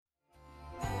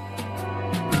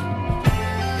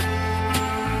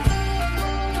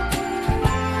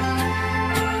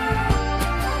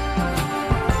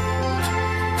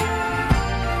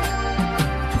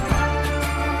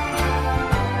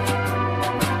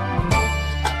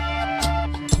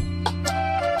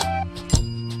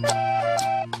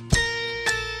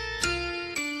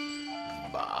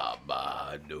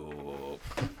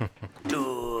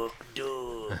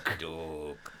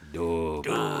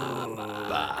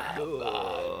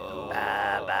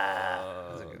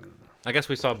I guess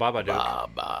we saw Babadook.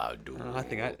 I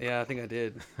think I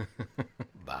did.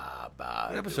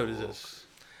 What episode is this?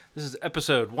 This is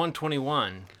episode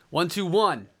 121.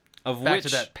 121. Of Back which to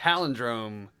that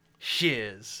palindrome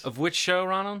shiz. Of which show,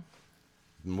 Ronald?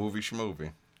 Movie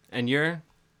schmovie. And you're?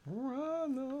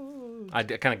 Ronald. I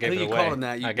kind of gave it you away. called him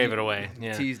that. I gave it away.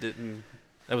 Yeah. Teased it and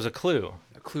That was a clue.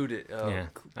 clued it. Yeah.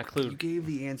 I clued. You gave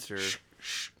the answer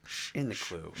in the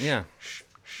clue. Yeah.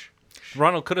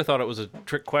 Ronald could have thought it was a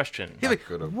trick question. He's like,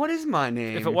 could've. what is my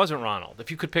name? If it wasn't Ronald, if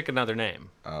you could pick another name.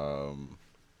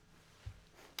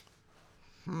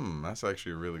 That's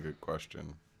actually a really good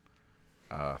question.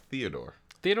 Theodore.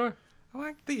 Theodore? I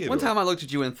like Theodore. One time I looked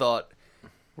at you and thought,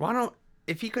 Ronald,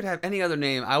 if he could have any other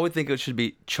name, I would think it should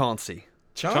be Chauncey.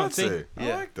 Chauncey. I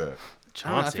Yeah. like that.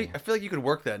 Chauncey. I feel like you could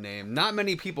work that name. Not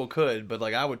many people could, but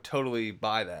like I would totally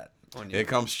buy that on you. Here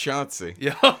comes Chauncey.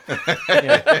 Yeah.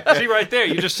 See right there,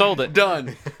 you just sold it.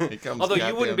 Done. Here comes Although you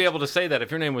goddamn- wouldn't be able to say that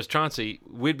if your name was Chauncey.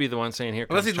 We'd be the one saying here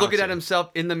comes Unless he's looking Chauncey. at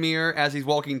himself in the mirror as he's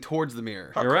walking towards the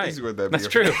mirror. How You're right. crazy would that be That's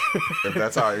if- true. If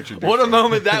that's how I introduce What a you?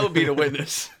 moment that would be to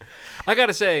witness. I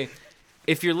gotta say,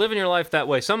 if you're living your life that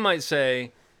way, some might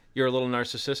say you're a little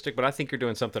narcissistic, but I think you're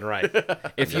doing something right.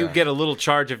 If you Yeah. get a little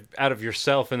charge out of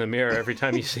yourself in the mirror every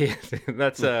time you see it,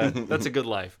 that's a good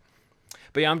life.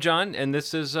 But yeah, I'm John, and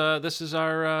this is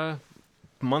our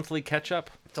monthly catch up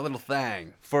It's a little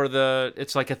thing. for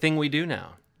it's like a thing we do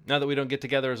now. Now that we don't get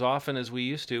together as often as we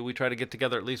used to, we try to get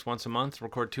together at least once a month,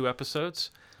 record 2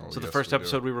 episodes. So the yes, first we do.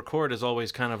 episode we record is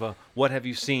always kind of a what have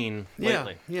you seen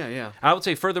lately? Yeah. I would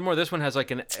say furthermore, this one has like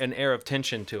an air of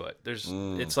tension to it.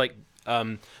 It's like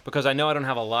because I know I don't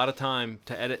have a lot of time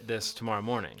to edit this tomorrow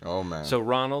morning. Oh, man. So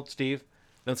Ronald, Steve,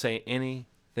 don't say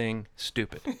anything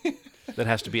stupid that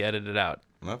has to be edited out.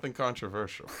 Nothing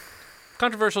controversial.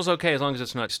 Controversial's okay as long as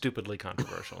it's not stupidly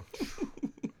controversial.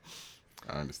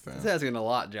 I understand. This asking a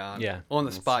lot, John. Yeah. On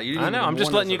the spot. You didn't I know. even I'm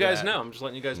just warn letting us you of guys that. know. I'm just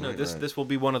letting you guys know. Right, This right. this will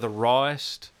be one of the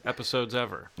rawest episodes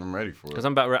ever. I'm ready for it. Because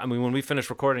I mean, when we finish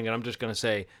recording it, I'm just gonna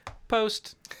say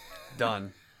post.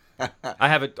 Done. I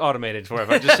have it automated for it.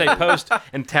 I just say post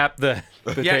and tap the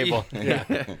Yeah, table. Yeah.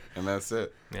 And that's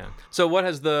it. Yeah. So what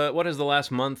has the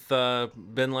last month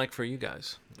been like for you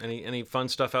guys? Any fun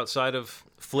stuff outside of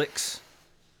flicks?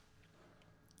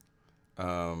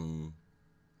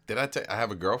 Did I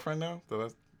have a girlfriend now?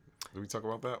 Did we talk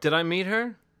about that? Did I meet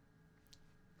her?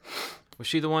 Was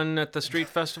she the one at the street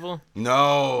festival? No.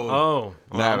 Oh,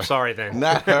 well, Nah. I'm sorry then.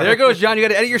 Not There her. goes John. You got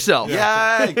to edit yourself.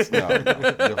 Yikes.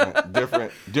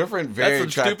 No. Different, very That's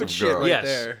some attractive stupid shit girl. right Yes.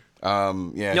 there.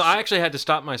 Yeah. No, I actually had to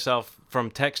stop myself from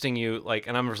texting you, like,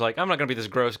 and I'm just like, I'm not gonna be this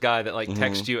gross guy that like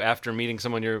texts you after meeting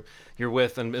someone you're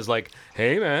with and is like,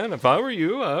 hey man, if I were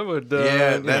you, I would.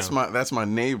 yeah, you that's know. that's my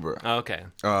neighbor. Oh, okay.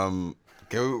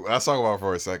 Let's talk about her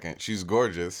for a second. She's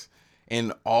gorgeous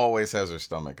and always has her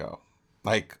stomach out.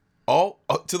 Like, all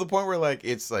to the point where, like,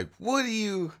 it's like, what do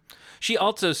you... She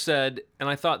also said, and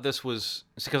I thought this was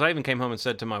because I even came home and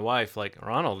said to my wife, like,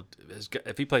 Ronald,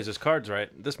 if he plays his cards right,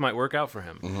 this might work out for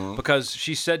him. Mm-hmm. Because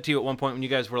she said to you at one point when you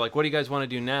guys were like, what do you guys want to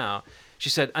do now? She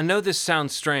said, I know this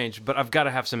sounds strange, but I've got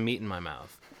to have some meat in my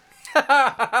mouth.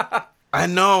 I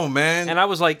know, man. And I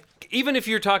was like, even if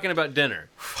you're talking about dinner,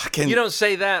 Fucking, you don't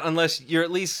say that unless you're at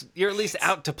least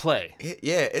out to play.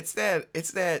 Yeah, it's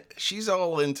that she's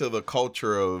all into the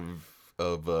culture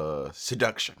of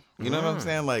seduction. You know what I'm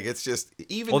saying? Like, it's just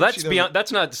even. Well, if that's she doesn't- beyond.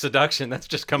 That's not seduction. That's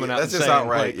just coming out. That's and just saying,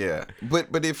 outright, like, yeah.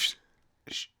 But if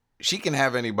she can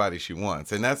have anybody she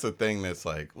wants, and that's the thing that's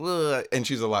like, well, and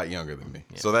she's a lot younger than me,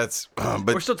 so that's. But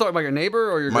We're still talking about your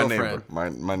neighbor or your my girlfriend?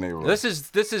 neighbor, my neighbor. This is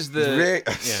the. very-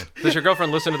 Yeah. Does your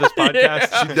girlfriend listen to this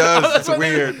podcast? She does. It's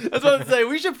weird. That's what I'm saying.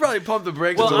 We should probably pump the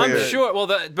brakes. Well, a I'm little bit. sure. Well,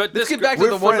 but Let's this. get back to We're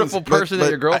the friends, wonderful person that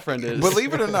your girlfriend is.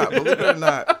 Believe it or not,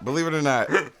 believe it or not,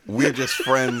 we're just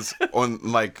friends on,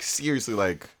 like, seriously,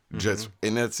 like, just,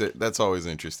 and that's it. That's always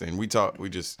interesting. We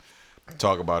just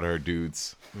talk about her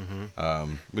dudes,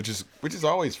 which is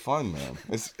always fun, man.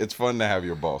 It's fun to have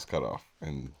your balls cut off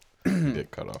and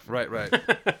dick cut off. Right.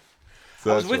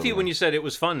 So I was with you when you said it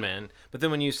was fun, man. But then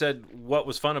when you said what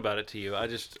was fun about it to you,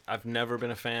 I've never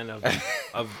been a fan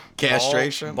of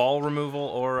Castration? ball removal,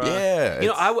 or Yeah, You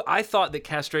know, I thought that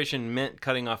castration meant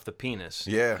cutting off the penis.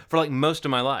 Yeah. For like most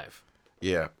of my life.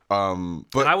 Yeah. And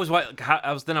But I was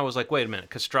like, wait a minute,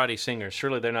 castrati singers,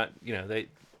 surely they're not, you know,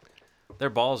 their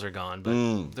balls are gone,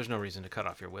 but there's no reason to cut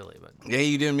off your willy. But yeah,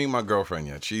 you didn't meet my girlfriend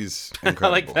yet. She's I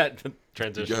incredible. like that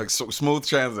transition. Yeah, smooth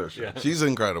transition. Yeah. She's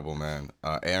incredible, man.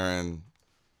 Erin,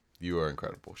 you are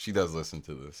incredible. She does listen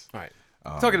to this. All right.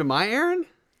 Talking to my Aaron?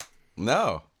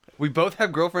 No. We both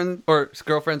have girlfriends or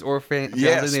fiancés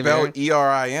Yeah, named spelled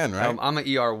Erin. Erin, right? I'm an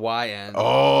Eryn.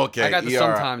 Oh, okay. I got the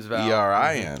sometimes vowel.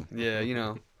 Erin Yeah, you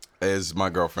know. is my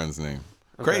girlfriend's name.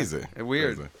 Crazy.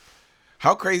 Weird. Crazy.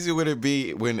 How crazy would it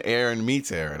be when Aaron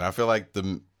meets Aaron? I feel like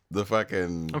the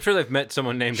fucking I'm sure they've met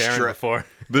someone named Aaron Stra- before.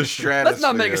 the stratosphere. Let's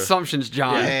not make assumptions,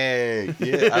 John. Hey,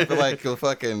 yeah. I feel like the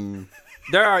fucking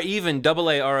There are even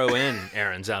AARON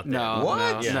Aarons out there. No,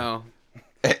 What? no.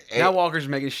 Now Walker's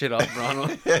making shit up,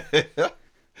 Ronald.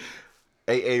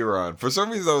 Aaron. For some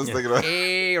reason, I was thinking about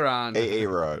Aaron.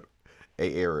 Aaron.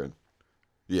 Aaron.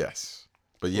 Yes.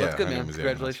 But yeah, Well, that's good, her man. name is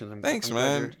Congratulations. Aaron. Thanks, I'm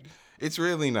glad man. It's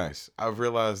really nice. I've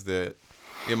realized that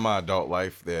in my adult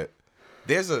life that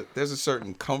there's a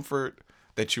certain comfort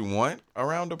that you want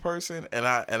around a person, and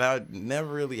I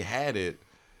never really had it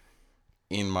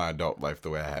in my adult life the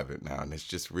way I have it now, and it's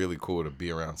just really cool to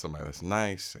be around somebody that's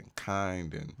nice and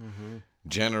kind and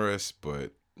generous,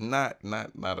 but not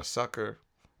a sucker.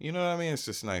 You know what I mean? It's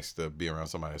just nice to be around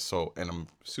somebody that's and I'm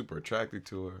super attracted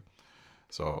to her.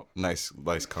 So nice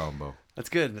combo. That's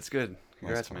good. That's good. Nice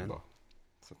Congrats, man. combo.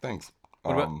 So thanks.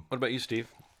 What about you, Steve?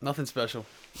 Nothing special.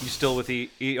 You still with the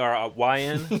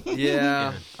ERYN?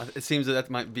 Yeah. It seems that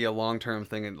might be a long-term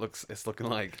thing. It's looking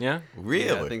like. Yeah. Really?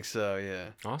 Yeah, I think so. Yeah.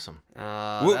 Awesome.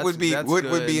 What would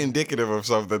be indicative of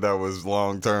something that was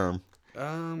long term?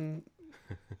 I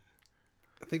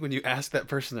think when you ask that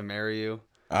person to marry you.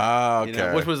 Ah, okay. You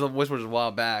know, which was a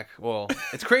while back. Well,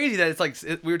 it's crazy that it's like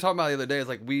we were talking about the other day. It's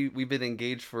like we've been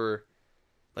engaged for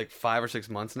like 5 or 6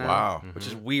 months now. Wow. Which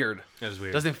is weird. That is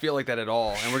weird. Doesn't feel like that at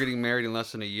all. And we're getting married in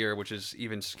less than a year, which is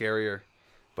even scarier.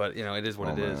 But you know, it is what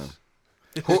it man. is.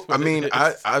 I mean,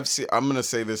 I'm gonna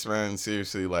say this, man.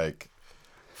 Seriously, like.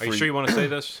 Are you sure you want to say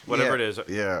this? Whatever Yeah, it is.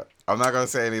 Yeah, I'm not gonna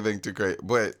say anything too great,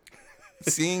 but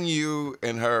seeing you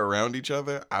and her around each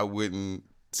other, I wouldn't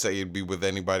say it'd be with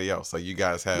anybody else. Like you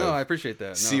guys have. No, I appreciate that.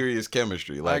 No. Serious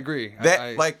chemistry. Like, I agree.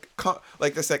 That like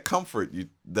that's that comfort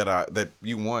that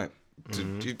you want.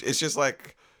 It's just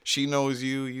like she knows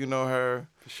you, you know her.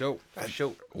 For sure.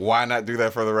 Why not do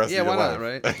that for the rest Yeah, of your why life? not,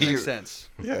 right? Makes sense.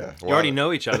 Yeah, You already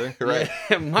know each other. right?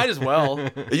 Yeah, might as well.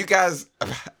 You guys,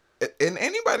 and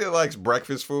anybody that likes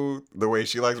breakfast food the way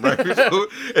she likes breakfast food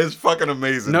is fucking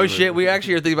amazing. No to me. shit. We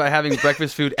actually are thinking about having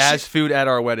breakfast food as food at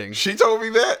our wedding. She told me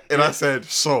that, and I said,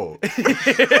 sold.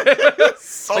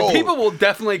 Sold. Like, people will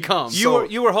definitely come.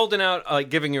 You were holding out, like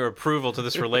giving your approval to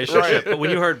this relationship, Right. but when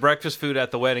you heard breakfast food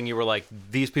at the wedding, you were like,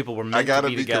 "These people were I meant to gotta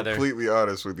be be together." completely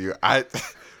honest with you.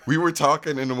 We were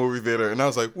talking in the movie theater, and I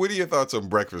was like, "What are your thoughts on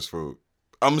breakfast food?"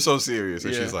 I'm so serious,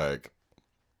 and Yeah. she's like,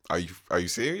 "Are you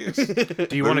serious?"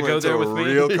 Do you want to go there with me?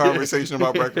 Real conversation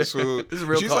about breakfast food. This is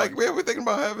real She's talk. like, "Man, we're thinking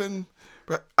about having."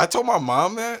 I told my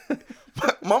mom that.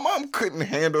 My mom couldn't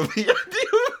handle the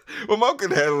idea. My mom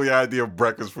couldn't handle the idea of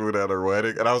breakfast food at her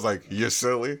wedding, and I was like, "You're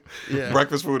silly. Yeah.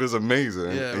 Breakfast food is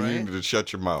amazing, Yeah, and right? you need to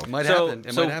shut your mouth." It might So, happen.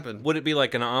 It so might happen. would it be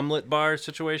like an omelet bar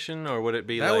situation, or would it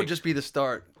be That like? would just be the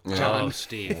start. Oh,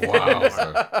 Steve!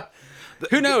 Wow.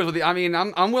 Who knows? I mean,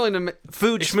 I'm willing to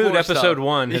Food explore Schmood episode stuff.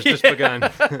 1 has just begun.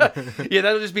 Yeah,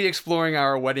 that'll just be exploring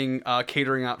our wedding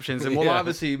catering options, and we'll Yeah.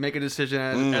 obviously make a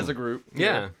decision as a group. you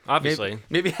Yeah, know. obviously.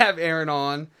 Maybe have Aaron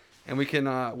on, and we can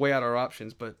weigh out our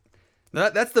options. But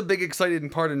that's the big exciting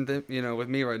part, with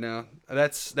me right now.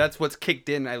 That's what's kicked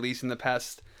in, at least in the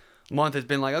past month. Has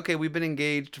been like, okay, we've been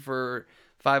engaged for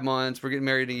 5 months. We're getting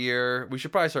married in a year. We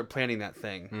should probably start planning that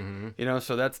thing.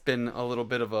 So that's been a little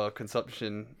bit of a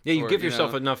consumption. Yeah, you or, give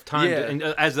yourself know. enough time, Yeah. to, and,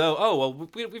 as though,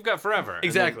 we've got forever.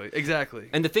 And then- Exactly.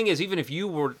 And the thing is, even if you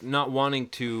were not wanting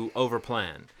to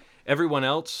overplan, everyone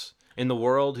else in the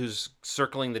world who's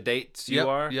circling the dates you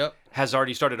Yep. has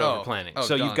already started overplanning. Oh,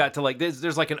 So done. you've got to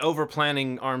there's like an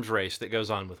overplanning arms race that goes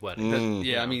on with weddings.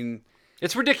 Yeah, I mean,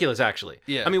 It's ridiculous, actually.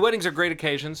 Yeah. I mean, weddings are great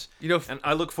occasions. And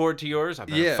I look forward to yours. I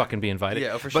better Yeah. fucking be invited.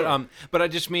 Yeah, for sure. But I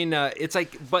just mean, it's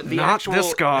like, but the Not actual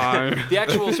this guy. the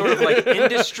actual sort of like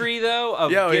industry though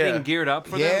of getting geared up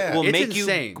for Yeah. them will It's make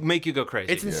insane. you go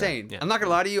crazy. it's insane. Yeah. I'm not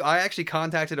gonna lie to you. I actually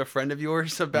contacted a friend of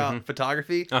yours about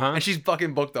photography, and she's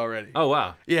fucking booked already. Oh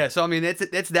wow. Yeah, so I mean,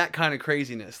 it's that kind of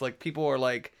craziness. Like people are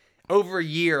like over a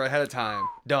year ahead of time,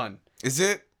 done. Is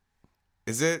it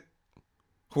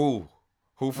who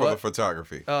for What? the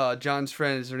photography? John's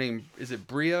friend is her name. Is it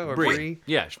Bria or Bree. Bree?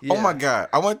 Yeah. Yeah. Oh my god,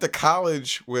 I went to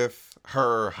college with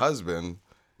her husband,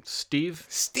 Steve.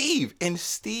 Steve, and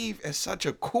Steve is such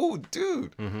a cool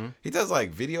dude. He does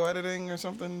like video editing or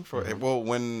something for. Well,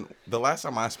 when the last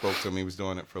time I spoke to him, he was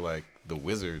doing it for like the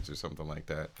Wizards or something like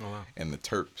that, and the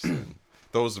Terps. And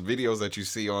those videos that you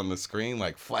see on the screen,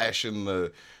 like flashing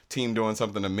the team doing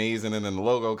something amazing, and then the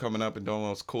logo coming up and doing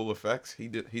those cool effects. He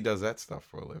does that stuff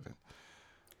for a living.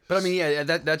 But I mean, yeah,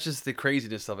 that's just the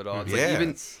craziness of it all. It's Yeah.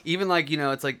 like even like, you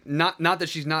know, it's like not that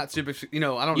she's not super, you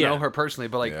know, I don't Yeah. know her personally,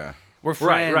 but like Yeah. we're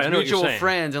friends, right, I know what you're mutual saying.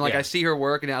 friends, and like Yeah. I see her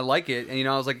work and I like it, and you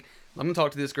know, I was like, I'm gonna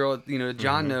talk to this girl, you know,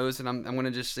 John Mm-hmm. knows, and I'm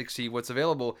gonna just like, see what's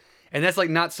available. And that's like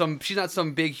she's not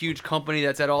some big huge company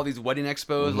that's at all these wedding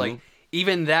expos. Mm-hmm. Like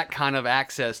even that kind of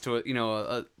access to a, you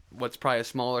know, what's probably a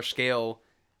smaller scale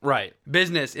Right.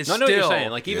 business is No, I know still what you're saying.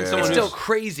 Like even Yeah. someone it's who's still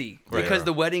crazy because Yeah.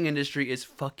 the wedding industry is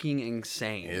fucking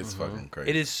insane. It's fucking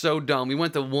crazy. It is so dumb. We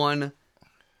went to one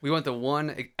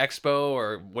expo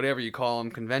or whatever you call them,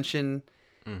 convention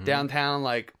downtown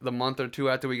like the month or two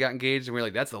after we got engaged, and we are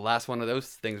like, that's the last one of those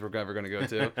things we're ever going to go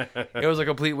to. It was a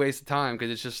complete waste of time because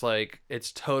it's just like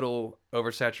it's total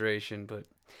oversaturation, but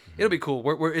it'll be cool.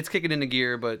 It's kicking into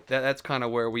gear, but that's kind of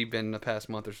where we've been the past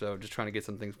month or so, just trying to get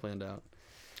some things planned out.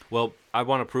 Well, I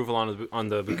want approval on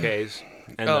the bouquets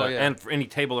and Oh, yeah. and for any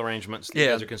table arrangements that you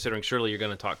Yeah. guys are considering. Surely you're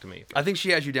going to talk to me. I think she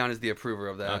has you down as the approver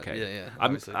of that. Okay. Yeah.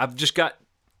 Obviously. I've just got.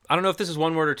 I don't know if this is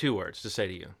one word or two words to say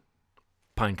to you.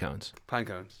 Pine cones. Pine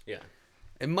cones. Yeah.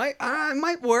 It might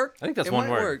work. I think that's It one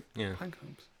might word. work. Yeah. Pine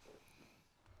cones.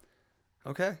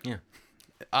 Okay. Yeah.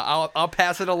 I'll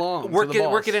pass it along. Work to the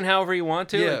work boss. it in however you want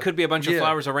to. Yeah. It could be a bunch of Yeah.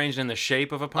 flowers arranged in the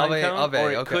shape of a pine cone,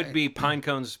 or it okay. could be pine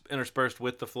cones interspersed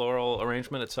with the floral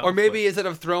arrangement itself. Or maybe instead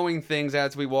of throwing things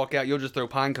as we walk out, you'll just throw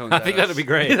pine cones. I at think us. that'd be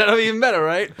great. That'll be even better,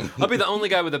 right? I'll be the only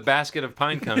guy with a basket of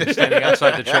pine cones standing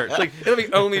outside the church. Like it'll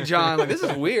be only John. Like this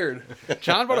is weird.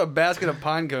 John brought a basket of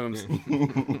pine cones.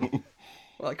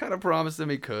 Well, I kind of promised him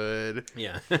he could.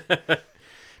 Yeah.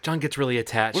 John gets really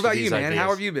attached. What about to you, these man? Ideas. How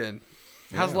have you been?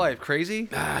 How's life? Crazy?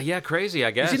 Yeah, crazy. I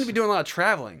You guess. seem to be doing a lot of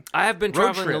traveling. I have been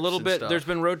road traveling a trips little and bit. stuff. There's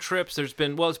been road trips. It's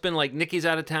been like Nikki's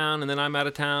out of town, and then I'm out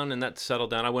of town, and that's settled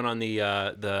down. I went on the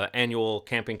annual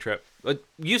camping trip. It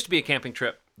used to be a camping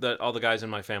trip that all the guys in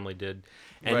my family did,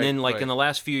 and Right, then like right. in the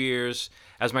last few years,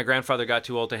 as my grandfather got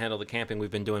too old to handle the camping, we've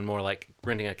been doing more like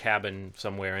renting a cabin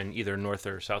somewhere in either North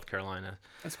or South Carolina.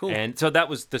 That's cool. And so that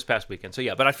was this past weekend. So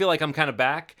yeah, but I feel like I'm kind of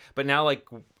back. But now like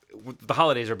the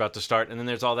holidays are about to start, and then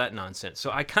there's all that nonsense. So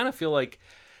I kind of feel like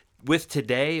with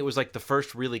today, it was like the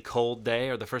first really cold day,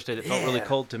 or the first day that felt really Yeah.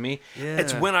 cold to me. Yeah.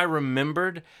 It's when I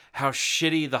remembered how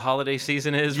shitty the holiday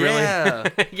season is, Yeah.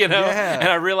 really. You know? Yeah. And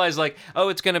I realized, like, oh,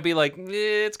 it's going to be like,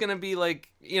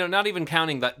 you know, not even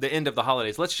counting the end of the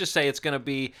holidays. Let's just say it's going to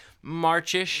be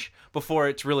March-ish before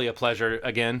it's really a pleasure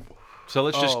again. So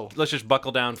let's just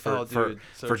buckle down for Oh, dude,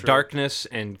 so for true. darkness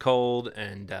and cold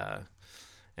and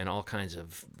all kinds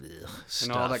of stuff.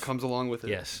 And all that comes along with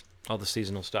it. Yes, all the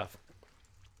seasonal stuff.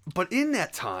 But in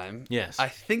that time, Yes. I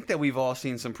think that we've all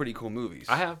seen some pretty cool movies.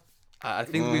 I have. I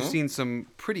think we've seen some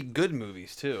pretty good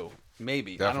movies too.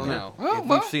 Maybe. Definitely. I don't know. Well, if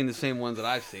well. we've seen the same ones that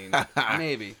I've seen.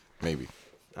 Maybe. Maybe.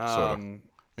 Sorta.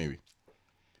 Maybe.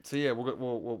 So yeah,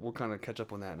 we'll kind of catch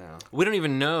up on that now. We don't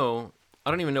even know. I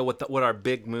don't even know what our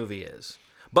big movie is.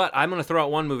 But I'm going to throw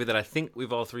out one movie that I think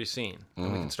we've all three seen.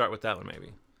 And we can start with that one, maybe.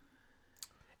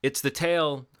 It's the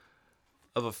tale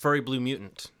of a furry blue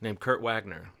mutant named Kurt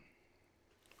Wagner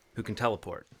who can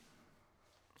teleport.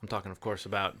 I'm talking, of course,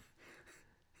 about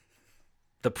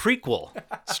the prequel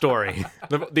story,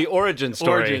 the origin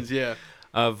story Origins, yeah.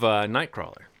 of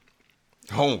Nightcrawler.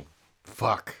 Oh,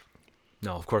 fuck.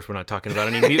 No, of course we're not talking about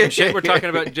any mutant shit. We're talking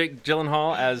about Jake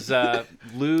Gyllenhaal as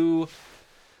Lou.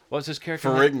 What was his character?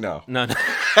 name? Ferrigno. No.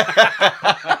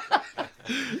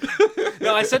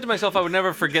 No, I said to myself I would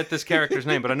never forget this character's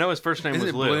name, but I know his first name Isn't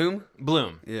was it Lou. Bloom?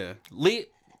 Bloom. Yeah.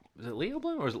 Is it Leo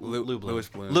Bloom or is it Lou Bloom? Louis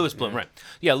Bloom, Louis Bloom, yeah. right.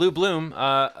 Yeah, Lou Bloom.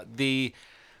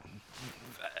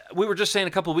 We were just saying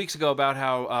a couple of weeks ago about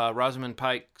how Rosamund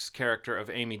Pike's character of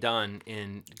Amy Dunn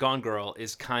in Gone Girl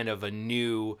is kind of a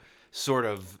new sort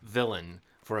of villain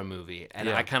for a movie. And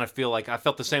Yeah. I kind of feel like I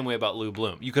felt the same way about Lou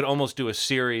Bloom. You could almost do a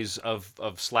series of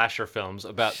slasher films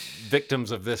about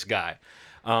victims of this guy.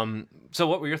 So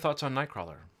what were your thoughts on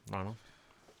Nightcrawler, Ronald?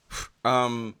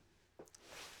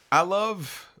 I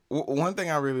love one thing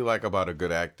I really like about a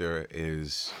good actor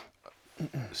is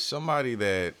somebody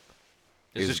that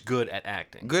Is just good at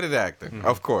acting. good at acting,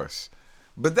 of course.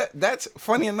 But that's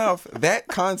funny enough, that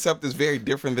concept is very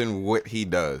different than what he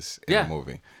does in Yeah. the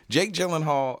movie. Jake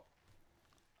Gyllenhaal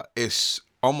is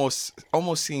almost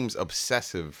seems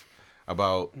obsessive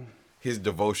about his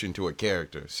devotion to a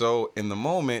character. So in the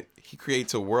moment, he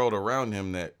creates a world around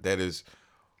him that is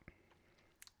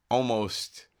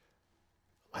almost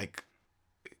like,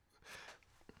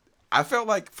 I felt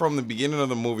like from the beginning of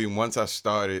the movie, once I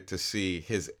started to see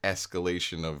his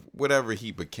escalation of whatever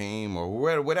he became or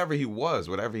whatever he was,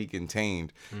 whatever he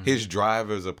contained, his drive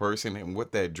as a person and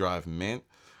what that drive meant,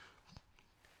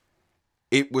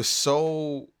 it was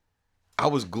so, I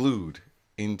was glued.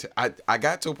 into I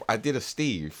did a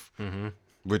Steve,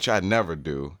 which I never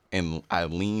do, and I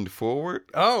leaned forward.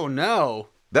 Oh no.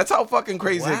 That's how fucking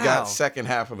crazy it Wow. got. Second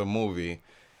half of the movie.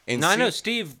 And Now I know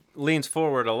Steve leans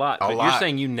forward a lot, but you're lot.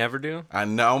 saying you never do.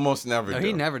 almost never No, do.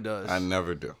 he never does. I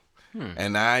never do.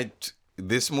 And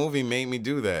this movie made me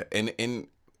do that. And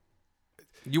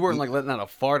You weren't like letting out a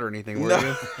fart or anything, were no,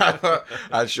 you?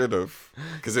 I should have,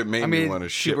 because it made me want to two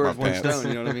shit my birds, one pants. stone,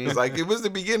 you know what I mean? It's like it was the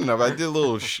beginning of. I did a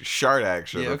little shart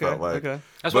action. Yeah, I okay, felt like. okay.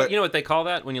 That's But- what you know what they call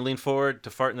that when you lean forward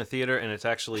to fart in the theater and it's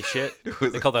actually shit.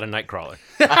 was They call that a night crawler.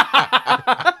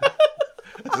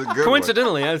 It's a good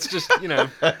Coincidentally, it's just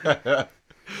one.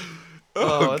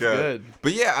 Oh, that's God. good.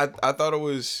 But yeah, I thought it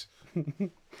was.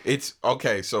 It's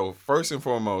okay. So first and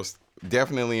foremost,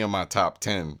 definitely in my top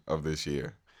 10 of this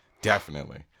year.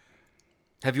 Definitely.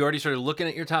 Have you already started looking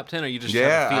at your top 10, or you just have a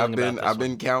Yeah, feeling about this I've one?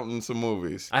 been counting some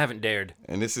movies, I haven't dared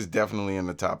and this is definitely in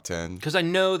the top 10. because I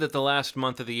know that the last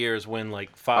month of the year is when like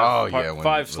Oh, five yeah, when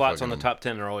five the slots on the fucking- top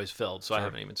 10 are always filled, so I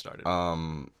haven't even started.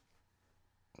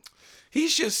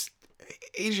 He's just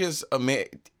he's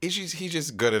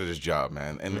just good at his job,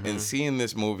 man. And seeing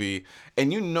this movie,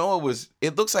 and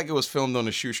it looks like it was filmed on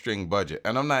a shoestring budget,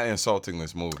 and I'm not insulting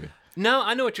this movie. No,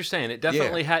 I know what you're saying. It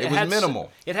definitely Yeah, had. it was had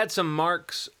minimal. It had some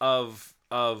marks of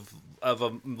a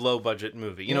low budget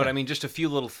movie. You know what I mean? Just a few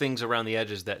little things around the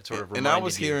edges that sort of reminded And I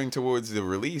was you. hearing towards the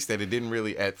release that it didn't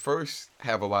really at first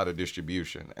have a lot of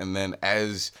distribution, and then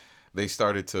as they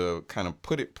started to kind of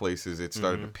put it places, it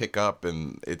started to pick up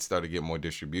and it started to get more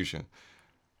distribution.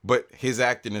 But his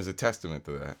acting is a testament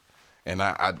to that, and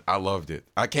I loved it.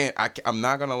 I'm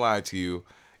not gonna lie to you,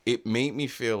 it made me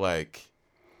feel like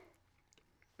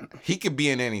he could be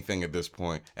in anything at this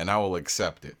point, and I will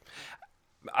accept it.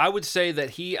 I would say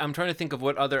that I'm trying to think of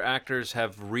what other actors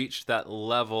have reached that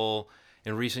level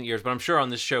in recent years, but I'm sure on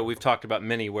this show we've talked about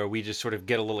many where we just sort of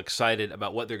get a little excited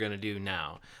about what they're going to do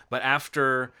now. But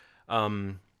after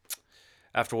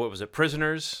what was it,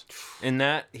 Prisoners, in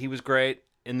that, he was great.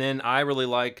 And then I really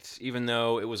liked, even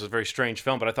though it was a very strange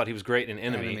film, but I thought he was great in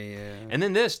Enemy. Enemy, yeah. And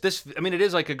then this, I mean, it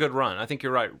is like a good run. I think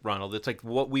you're right, Ronald. It's like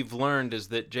what we've learned is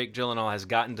that Jake Gyllenhaal has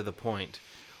gotten to the point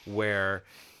where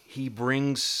he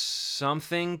brings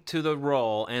something to the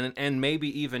role, and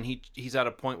maybe even he's at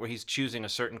a point where he's choosing a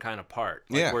certain kind of part.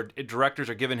 Like Yeah. where directors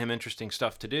are giving him interesting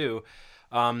stuff to do.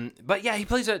 But yeah, he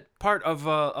plays a part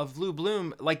of Lou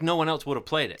Bloom like no one else would have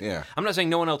played it. Yeah. I'm not saying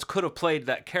no one else could have played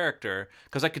that character,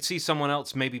 because I could see someone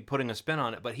else maybe putting a spin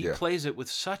on it, but he Yeah. plays it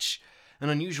with such an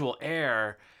unusual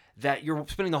air that you're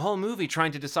spending the whole movie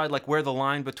trying to decide like where the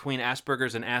line between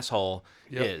Asperger's and asshole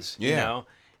is. You Yeah. know,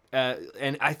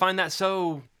 and I find that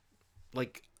so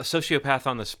like a sociopath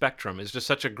on the spectrum is just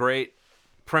such a great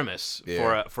premise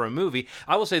for a movie.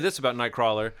 I will say this about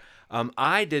Nightcrawler.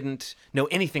 I didn't know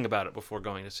anything about it before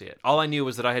going to see it. All I knew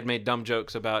was that I had made dumb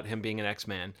jokes about him being an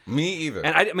X-Man. Me either.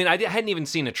 And I hadn't even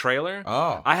seen a trailer.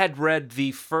 Oh. I had read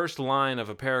the first line of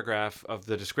a paragraph of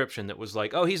the description that was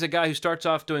like, "Oh, he's a guy who starts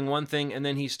off doing one thing and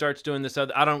then he starts doing this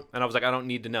other." And I was like, I don't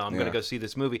need to know. I'm going to go see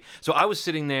this movie. So I was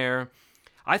sitting there.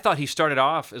 I thought he started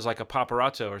off as like a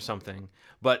paparazzo or something,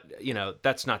 but you know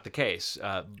that's not the case.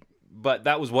 But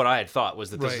that was what I had thought,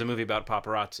 was that this is a Right. movie about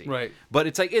paparazzi. Right. But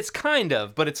it's like, it's kind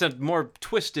of, but it's a more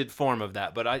twisted form of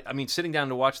that. But I mean, sitting down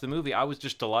to watch the movie, I was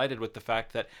just delighted with the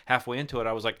fact that halfway into it,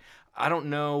 I was like, I don't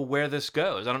know where this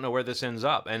goes. I don't know where this ends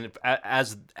up. And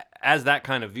as that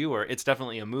kind of viewer, it's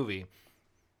definitely a movie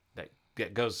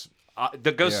that goes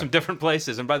Yeah. some different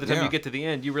places. And by the time Yeah. you get to the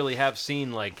end, you really have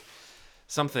seen like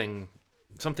something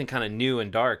kind of new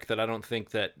and dark that I don't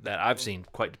think that I've seen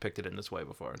quite depicted in this way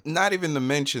before. Not even to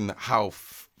mention how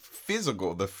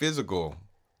physical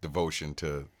devotion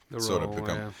to sort of role,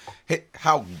 become,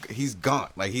 how he's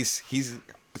gaunt, like he's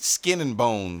skin and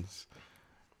bones,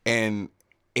 and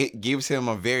it gives him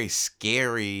a very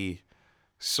scary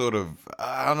sort of,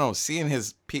 I don't know, seeing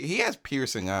he has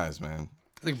piercing eyes, man.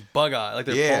 Like bug eye, like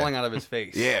they're Yeah. falling out of his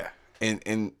face. Yeah,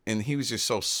 and he was just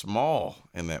so small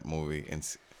in that movie, and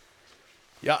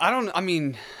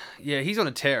Yeah, he's on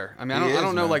a tear. I mean, He I is,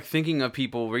 don't know, man. like, thinking of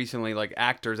people recently, like,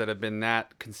 actors that have been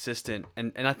that consistent,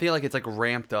 and I feel like it's, like,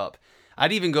 ramped up.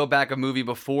 I'd even go back a movie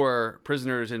before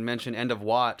Prisoners and mention End of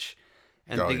Watch,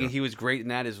 and thinking he was great in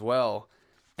that as well.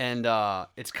 And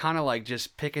it's kind of like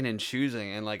just picking and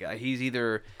choosing, and, like, he's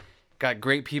either got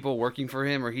great people working for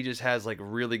him, or he just has, like,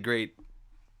 really great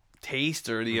taste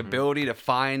or the ability to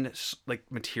find, like,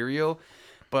 material.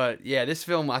 But yeah, this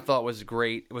film I thought was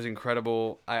great. It was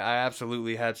incredible. I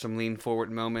absolutely had some lean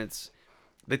forward moments.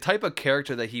 The type of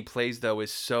character that he plays, though,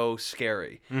 is so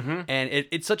scary. Mm-hmm. And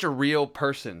it's such a real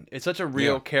person. It's such a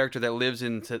real character that lives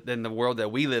in the world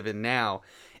that we live in now.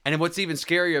 And what's even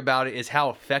scarier about it is how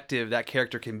effective that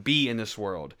character can be in this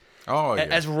world. Oh, yeah.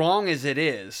 As wrong as it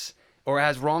is, or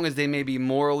as wrong as they may be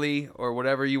morally, or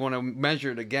whatever you want to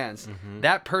measure it against,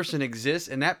 that person exists,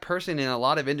 and that person in a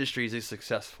lot of industries is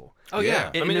successful. Oh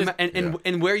yeah. Yeah. I mean,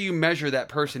 And where you measure that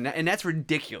person, and that's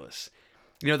ridiculous.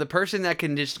 You know, the person that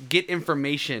can just get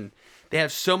information, they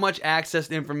have so much access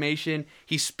to information.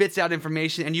 He spits out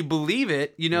information, and you believe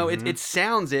it. You know, it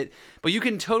sounds it, but you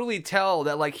can totally tell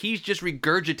that like he's just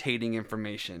regurgitating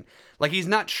information. Like he's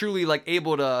not truly like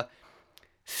able to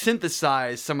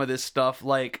synthesize some of this stuff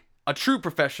like a true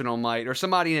professional might, or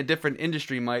somebody in a different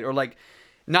industry might, or like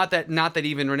not that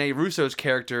even Rene Russo's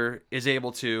character is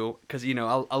able to, because you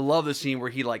know I love the scene where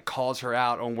he like calls her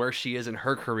out on where she is in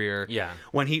her career. Yeah.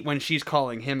 When she's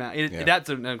calling him out,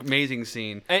 that's an amazing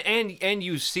scene. and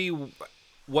you see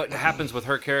what happens with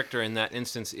her character in that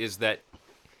instance is that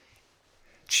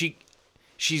she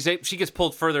gets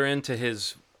pulled further into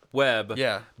his web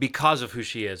because of who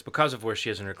she is, because of where she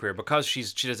is in her career, because she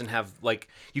doesn't have, like,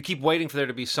 you keep waiting for there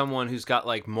to be someone who's got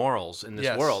like morals in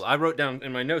this world. I wrote down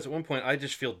in my notes at one point, I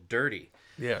just feel dirty.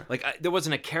 Yeah. Like there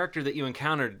wasn't a character that you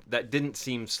encountered that didn't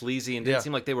seem sleazy and didn't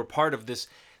seem like they were part of this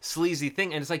sleazy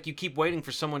thing. And it's like you keep waiting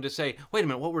for someone to say, wait a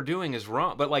minute, what we're doing is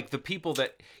wrong. But like the people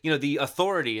that, you know, the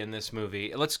authority in this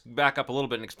movie, let's back up a little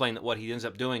bit and explain that what he ends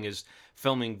up doing is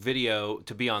filming video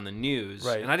to be on the news.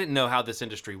 Right. And I didn't know how this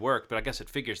industry worked, but I guess it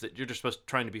figures that you're just supposed to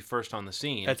trying to be first on the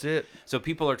scene. That's it. So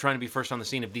people are trying to be first on the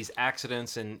scene of these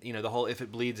accidents and, you know, the whole if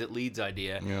it bleeds, it leads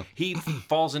idea. Yeah. He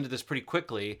falls into this pretty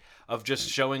quickly of just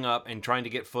showing up and trying to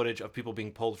get footage of people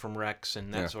being pulled from wrecks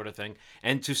and that sort of thing,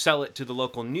 and to sell it to the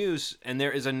local news. And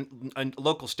there is a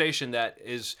local station that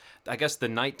is, I guess, the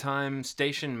nighttime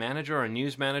station manager or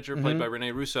news manager, played by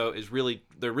Rene Russo,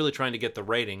 they're really trying to get the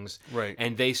ratings. Right.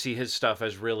 And they see his stuff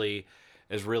as really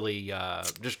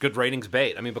just good ratings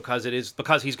bait. I mean, because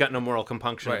he's got no moral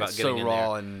compunction about getting so in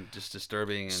raw there. and just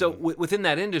disturbing. And... So within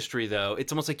that industry, though,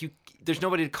 it's almost like there's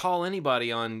nobody to call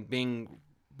anybody on being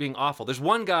awful. There's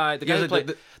one guy, the guy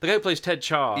who plays Ted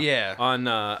Chaw. Yeah. On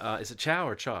is it Chow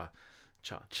or Chaw?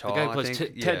 Chaw. The guy who plays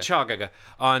Ted Chaw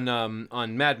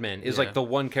on Mad Men is like the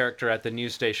one character at the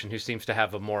news station who seems to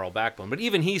have a moral backbone. But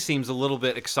even he seems a little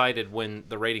bit excited when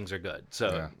the ratings are good.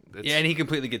 So and he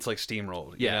completely gets like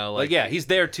steamrolled. Yeah, you know, like he's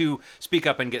there to speak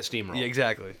up and get steamrolled. Yeah,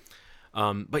 exactly.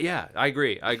 But yeah, I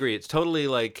agree. It's totally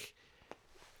like,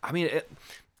 I mean,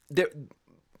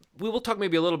 we will talk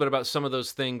maybe a little bit about some of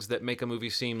those things that make a movie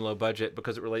seem low budget,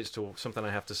 because it relates to something I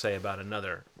have to say about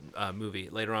another movie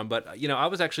later on. But, you know, I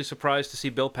was actually surprised to see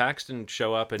Bill Paxton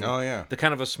show up in the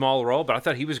kind of a small role, but I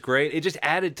thought he was great. It just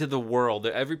added to the world.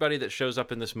 Everybody that shows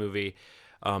up in this movie,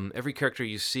 every character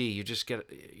you see,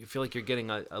 you feel like you're getting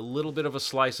a little bit of a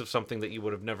slice of something that you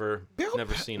would have never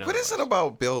seen. What is it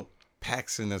about Bill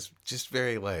Paxton that's just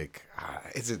very like,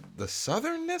 is it the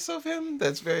southernness of him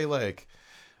that's very like,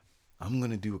 I'm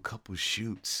going to do a couple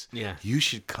shoots. Yeah. You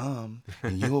should come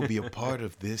and you'll be a part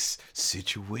of this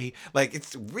situation. Like,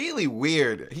 it's really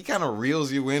weird. He kind of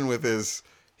reels you in with his,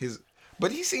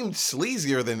 but he seemed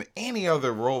sleazier than any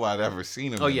other role I'd ever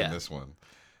seen him in this one.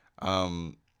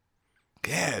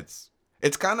 Yeah,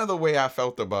 it's kind of the way I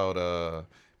felt about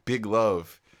Big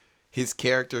Love. His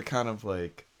character kind of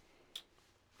like,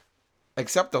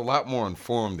 except a lot more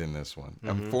informed in this one.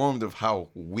 Mm-hmm. Informed of how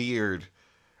weird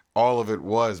all of it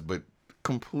was, but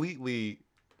completely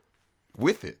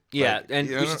with it. Yeah, like, and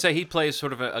we should say he plays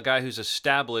sort of a guy who's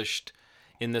established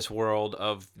in this world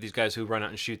of these guys who run out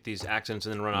and shoot these accidents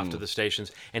and then run off to the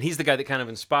stations. And he's the guy that kind of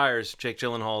inspires Jake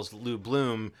Gyllenhaal's Lou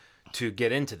Bloom to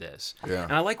get into this. Yeah.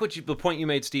 And I like the point you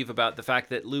made, Steve, about the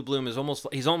fact that Lou Bloom is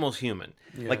almost human.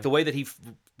 Yeah. Like the way that he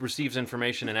receives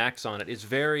information and acts on it is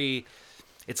very...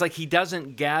 It's like he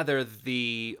doesn't gather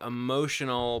the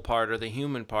emotional part or the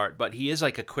human part, but he is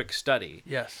like a quick study.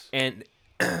 Yes. And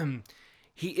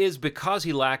he is, because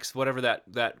he lacks whatever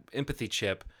that empathy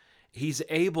chip, he's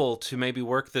able to maybe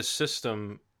work this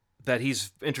system that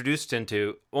he's introduced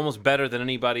into almost better than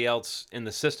anybody else in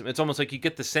the system. It's almost like you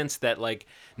get the sense that like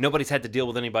nobody's had to deal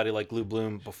with anybody like Lou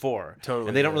Bloom before. Totally.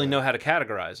 And they don't really know how to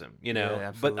categorize him, you know.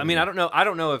 Yeah, but I mean, I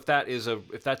don't know if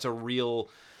that's a real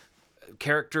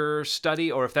character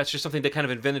study, or if that's just something they kind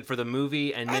of invented for the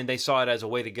movie and then they saw it as a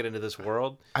way to get into this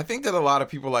world. I think that a lot of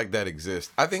people like that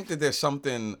exist. I think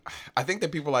that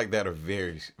people like that are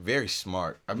very, very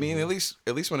smart. I mean, at least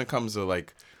when it comes to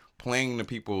like playing to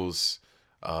people's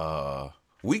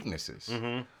weaknesses.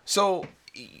 Mm-hmm. So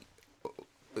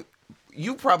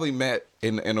you probably met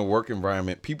in a work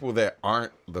environment people that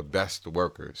aren't the best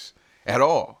workers at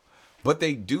all, but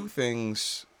they do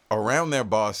things around their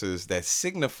bosses that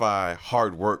signify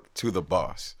hard work to the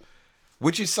boss.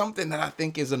 which is something that I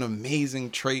think is an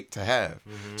amazing trait to have.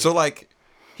 So like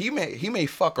he may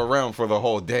fuck around for the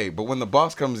whole day, but when the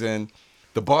boss comes in,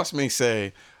 the boss may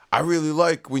say, I really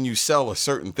like when you sell a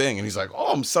certain thing. And he's like,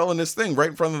 oh, I'm selling this thing right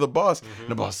in front of the boss. And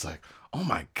the boss is like, oh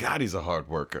my God, he's a hard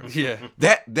worker. Yeah.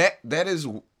 That is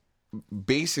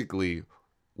basically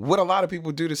what a lot of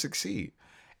people do to succeed.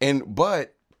 And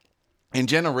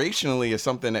generationally is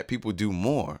something that people do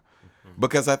more.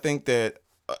 Because I think that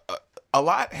a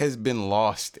lot has been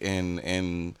lost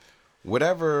in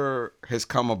whatever has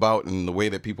come about in the way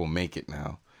that people make it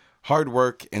now. Hard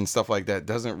work and stuff like that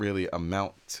doesn't really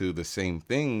amount to the same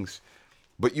things,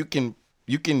 but you can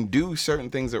do certain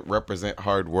things that represent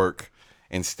hard work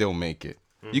and still make it.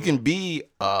 You can be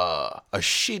a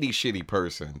shitty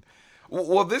person.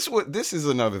 Well, this is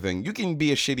another thing. You can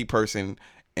be a shitty person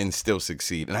and still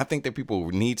succeed. And I think that people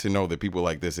need to know that people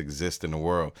like this exist in the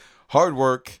world. Hard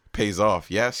work pays off,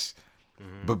 yes,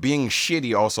 but being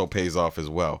shitty also pays off as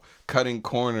well. Cutting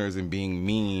corners and being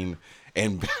mean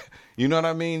and you know what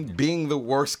I mean? Being the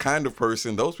worst kind of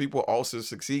person, those people also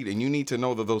succeed. And you need to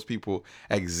know that those people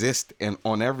exist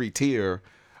on every tier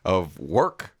of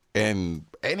work and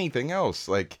anything else.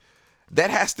 Like, that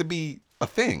has to be a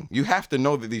thing. You have to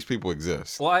know that these people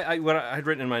exist. Well, what I had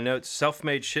written in my notes,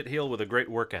 self-made shitheel with a great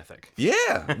work ethic.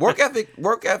 Yeah. Work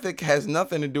ethic has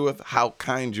nothing to do with how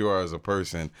kind you are as a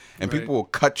person. And people will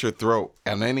cut your throat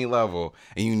on any level,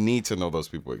 and you need to know those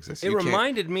people exist. It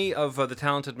reminded me of The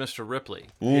Talented Mr. Ripley.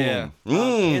 Yeah.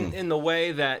 In the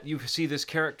way that you see this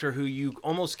character who you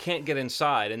almost can't get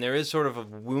inside, and there is sort of a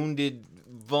wounded,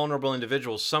 vulnerable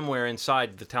individual somewhere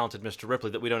inside The Talented Mr.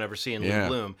 Ripley that we don't ever see in Lou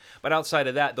Bloom. But outside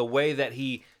of that, the way that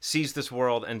he sees this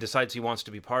world and decides he wants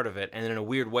to be part of it, and in a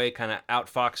weird way kind of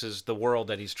outfoxes the world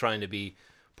that he's trying to be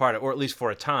part of, or at least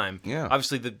for a time. Yeah.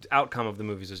 Obviously, the outcome of the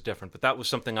movies is different, but that was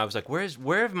something I was like, where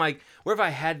have I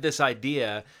had this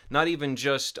idea? Not even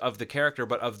just of the character,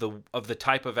 but of the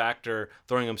type of actor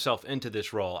throwing himself into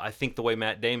this role. I think the way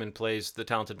Matt Damon plays The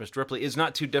Talented Mr. Ripley is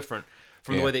not too different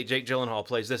from the way that Jake Gyllenhaal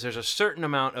plays this. There's a certain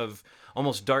amount of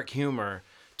almost dark humor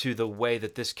to the way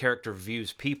that this character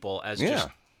views people as just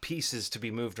pieces to be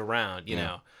moved around, you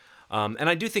know. And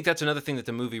I do think that's another thing that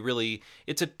the movie really,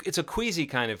 it's a queasy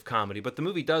kind of comedy, but the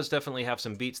movie does definitely have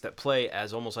some beats that play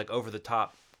as almost like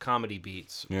over-the-top comedy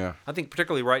beats. Yeah. I think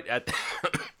particularly right at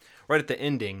the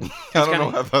ending. I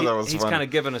thought that was funny. He's kind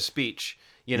of given a speech.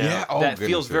 You know, that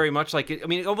feels very much like it. I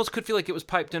mean, it almost could feel like it was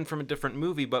piped in from a different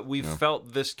movie, but we've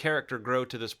felt this character grow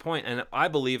to this point. And I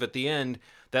believe at the end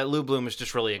that Lou Bloom is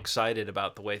just really excited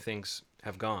about the way things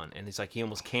have gone. And he's like, he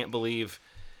almost can't believe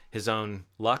his own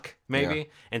luck, maybe. Yeah.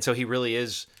 And so he really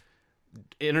is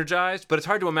energized, but it's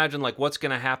hard to imagine like what's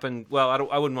going to happen. Well,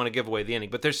 I wouldn't want to give away the ending,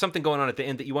 but there's something going on at the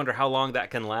end that you wonder how long that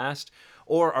can last.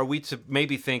 Or are we to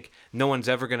maybe think no one's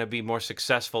ever going to be more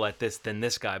successful at this than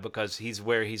this guy because he's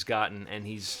where he's gotten, and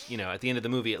he's, you know, at the end of the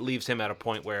movie, it leaves him at a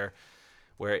point where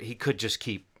he could just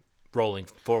keep rolling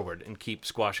forward and keep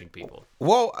squashing people.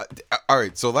 Well, all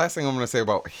right. So last thing I'm going to say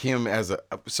about him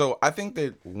so I think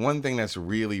that one thing that's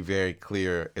really very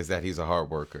clear is that he's a hard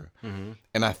worker. Mm-hmm.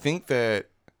 And I think that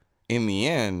in the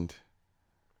end,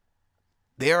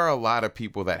 there are a lot of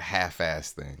people that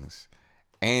half-ass things.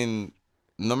 And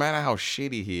no matter how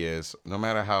shitty he is, no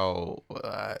matter how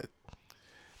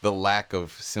the lack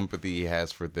of sympathy he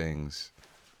has for things,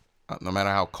 no matter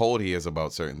how cold he is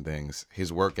about certain things,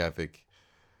 his work ethic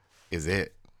is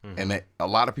it. Mm-hmm. And that a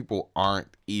lot of people aren't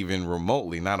even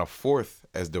remotely, not a fourth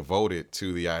as devoted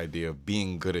to the idea of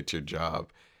being good at your job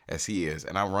as he is.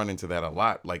 And I run into that a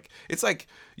lot. Like, it's like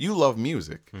you love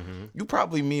music. Mm-hmm. You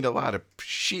probably meet a lot of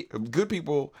good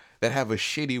people that have a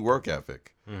shitty work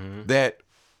ethic that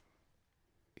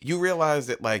you realize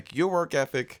that like your work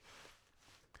ethic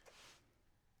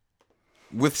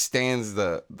withstands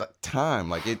the time.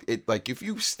 Like it like if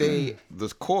you stay the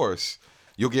course,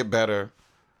 you'll get better.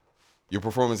 Your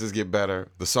performances get better.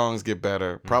 The songs get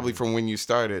better, probably from when you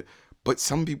started. But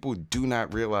some people do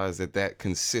not realize that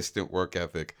consistent work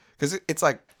ethic, because it's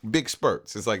like big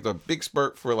spurts. It's like the big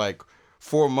spurt for like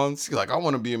 4 months. You're like, I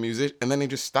want to be a musician, and then they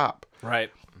just stop. Right.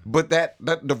 But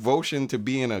that devotion to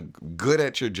being good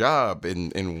at your job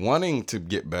and wanting to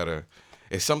get better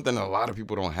is something a lot of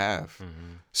people don't have.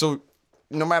 Mm-hmm. So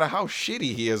no matter how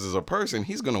shitty he is as a person,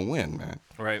 he's going to win, man.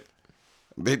 Right.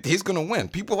 He's going to win.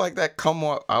 People like that come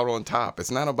out on top. It's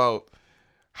not about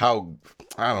how,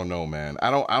 I don't know, man.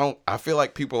 I feel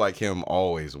like people like him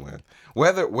always win.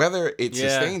 Whether it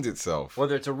sustains itself.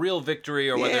 Whether it's a real victory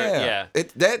or whether,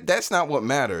 that's not what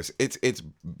matters. It's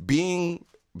being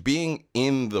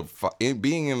in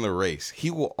the race.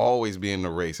 He will always be in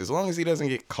the race as long as he doesn't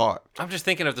get caught. I'm just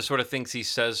thinking of the sort of things he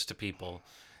says to people,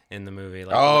 in the movie.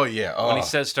 Like, Oh, yeah. when he Oh.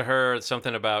 says to her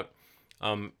something about,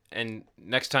 and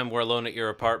next time we're alone at your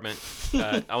apartment,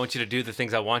 I want you to do the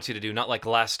things I want you to do, not like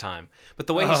last time. But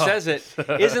the way he says it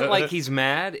isn't like he's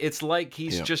mad. It's like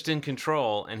he's Yeah. just in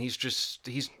control, and he's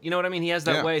you know what I mean? He has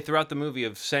that Yeah. way throughout the movie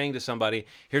of saying to somebody,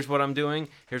 here's what I'm doing,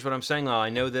 here's what I'm saying. Oh, I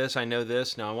know this.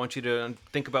 Now I want you to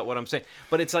think about what I'm saying.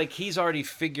 But it's like he's already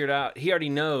figured out, he already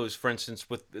knows, for instance,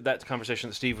 with that conversation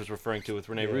that Steve was referring to with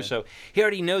Rene Russo, he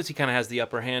already knows he kind of has the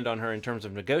upper hand on her in terms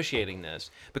of negotiating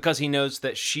this, because he knows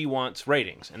that she wants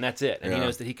ratings, and that's it. And he Yeah.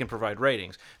 knows that he can provide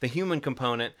ratings. The human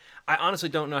component, I honestly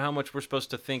don't know how much we're supposed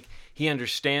to think he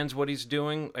understands what he's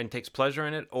doing and takes pleasure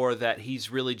in it, or that he's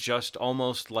really just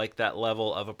almost like that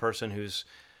level of a person who's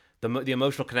the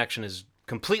emotional connection is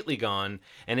completely gone,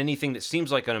 and anything that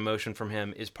seems like an emotion from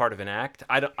him is part of an act.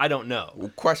 I don't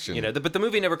know. Question. You know, but the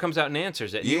movie never comes out and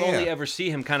answers it. You Yeah. only ever see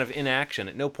him kind of in action.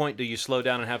 At no point do you slow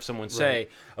down and have someone say,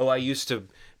 "Oh, I used to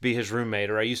be his roommate,"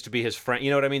 or "I used to be his friend." You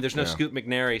know what I mean? There's no Yeah. Scoot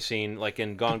McNairy scene like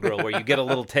in Gone Girl where you get a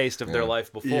little taste of their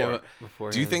life before.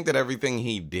 Before Do you think that everything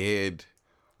he did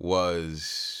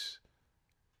was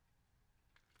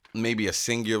maybe a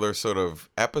singular sort of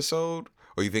episode?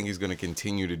 Or you think he's going to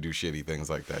continue to do shitty things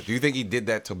like that? Do you think he did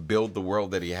that to build the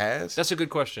world that he has? That's a good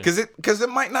question. Because it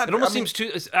might not. It almost I mean,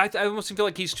 seems too. I almost feel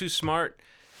like he's too smart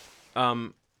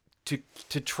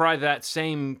to try that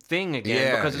same thing again,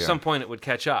 Yeah, because at yeah. some point it would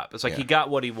catch up. It's like he Yeah. got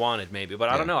what he wanted, maybe. But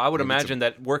I don't Yeah. know. I would Maybe it's imagine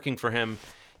that working for him,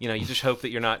 you know, you just hope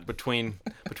that you're not between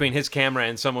his camera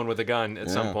and someone with a gun at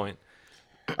some Yeah. point.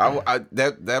 I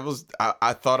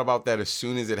thought about that as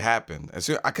soon as it happened.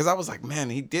 Because I was like, man,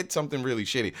 he did something really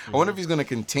shitty. I wonder if he's going to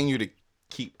continue to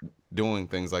keep doing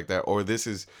things like that, or this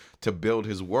is to build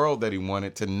his world that he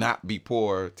wanted, to not be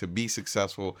poor, to be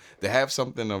successful, to have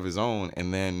something of his own,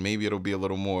 and then maybe it'll be a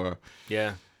little more.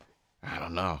 Yeah. I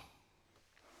don't know.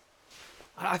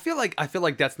 I feel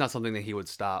like that's not something that he would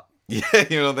stop. Yeah,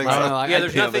 you don't think I so? don't know, Yeah,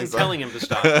 there's you don't nothing think so? telling him to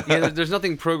stop. Yeah, there's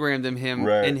nothing programmed in him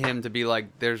Right. to be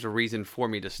like, there's a reason for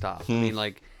me to stop. I mean,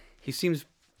 like, he seems,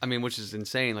 I mean, which is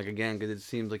insane. Like, again, because it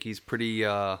seems like he's pretty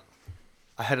ahead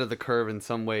of the curve in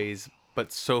some ways,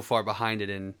 but so far behind it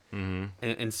in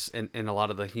a lot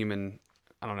of the human,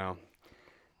 I don't know,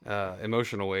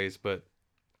 emotional ways. But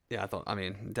yeah, I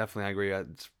mean, definitely, I agree.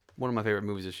 It's one of my favorite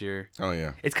movies this year. Oh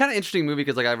yeah. It's kind of interesting movie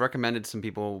because like I've recommended some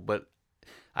people, but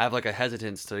I have like a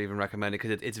hesitance to even recommend it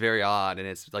because it's very odd and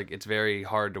it's like it's very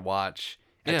hard to watch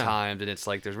at Yeah. times, and it's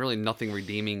like there's really nothing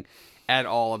redeeming at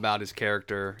all about his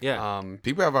character. Yeah.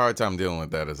 People have a hard time dealing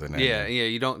with that as an Yeah, actor. yeah.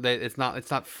 You don't. It's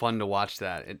not fun to watch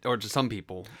that, or to some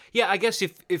people. Yeah, I guess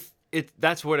if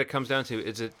that's what it comes down to.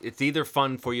 It's either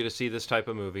fun for you to see this type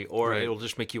of movie, or Right. it'll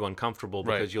just make you uncomfortable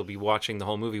Right. because you'll be watching the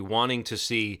whole movie wanting to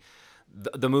see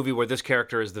the movie where this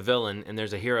character is the villain and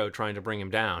there's a hero trying to bring him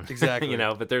down. Exactly. You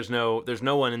know, but there's no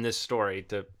one in this story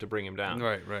to bring him down.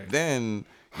 Right. Then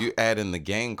you add in the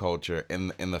gang culture,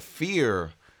 and the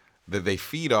fear that they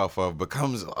feed off of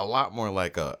becomes a lot more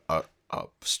like a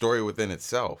story within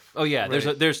itself. Oh yeah,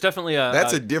 there's definitely a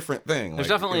That's a different thing. there's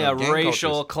Like, definitely you know, a gang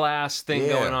racial culture's- class thing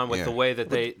Yeah, going on with yeah. the way that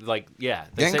they they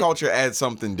Gang say- culture adds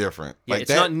something different. Yeah, Like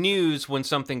it's that, not news when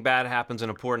something bad happens in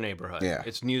a poor neighborhood. Yeah.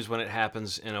 It's news when it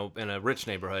happens in a rich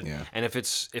neighborhood. Yeah. And if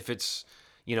it's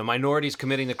you know, minorities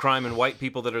committing the crime and white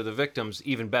people that are the victims,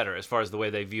 even better as far as the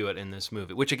way they view it in this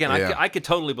movie. Which again, Yeah. I could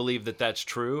totally believe that that's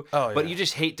true. Oh, But yeah. you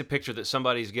just hate to picture that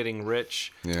somebody's getting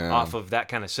rich Yeah. off of that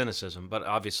kind of cynicism. But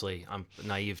obviously, I'm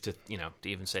naive to to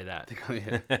even say that.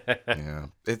 yeah,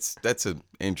 that's an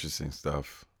interesting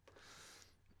stuff.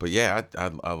 But yeah,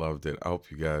 I loved it. I hope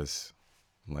you guys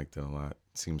liked it a lot.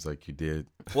 Seems like you did.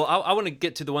 Well, I want to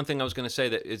get to the one thing I was going to say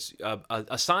that is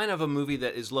a sign of a movie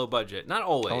that is low budget. Not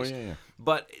always, yeah.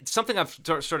 but it's something I've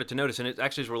started to notice, and it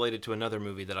actually is related to another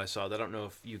movie that I saw that I don't know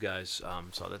if you guys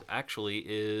saw that actually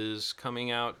is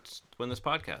coming out when this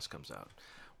podcast comes out,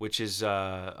 which is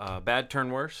Bad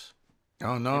Turn Worse.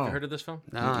 Oh no. Have you heard of this film?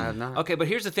 No, I have not. Okay, but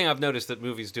here's the thing I've noticed that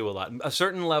movies do a lot. A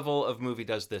certain level of movie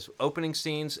does this. Opening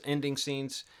scenes, ending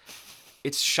scenes,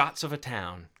 it's shots of a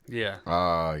town. Yeah.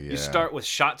 Oh yeah. You start with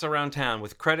shots around town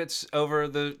with credits over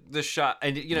the shot,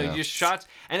 and Yeah. just shots,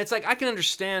 and it's like I can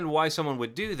understand why someone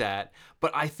would do that,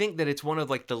 but I think that it's one of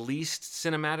like the least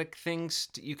cinematic things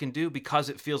you can do because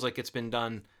it feels like it's been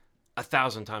done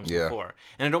 1,000 times Yeah. before,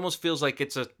 and it almost feels like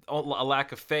it's a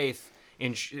lack of faith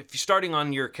if you're starting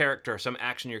on your character, some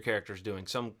action your character is doing,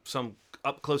 some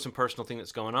up close and personal thing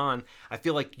that's going on, I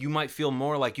feel like you might feel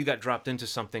more like you got dropped into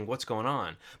something. What's going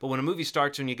on? But when a movie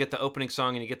starts and you get the opening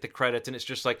song and you get the credits and it's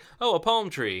just like, oh, a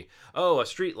palm tree, oh, a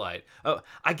street light, oh,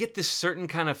 I get this certain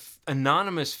kind of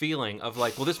anonymous feeling of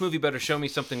like, well, this movie better show me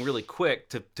something really quick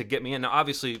to get me in. Now,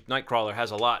 obviously, Nightcrawler has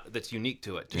a lot that's unique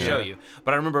to it to show you.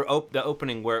 But I remember the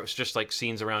opening where it was just like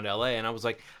scenes around L.A. and I was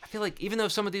like, I feel like even though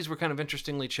some of these were kind of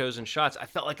interestingly chosen shots, I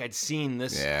felt like I'd seen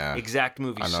this exact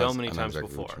movie so many times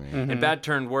before. And Bad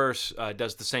Turned Worse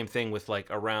does the same thing with like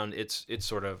around it's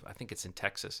sort of, I think it's in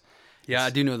Texas. Yeah, I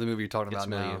do know the movie you're talking about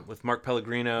now. With Mark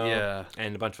Pellegrino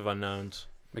and a bunch of unknowns.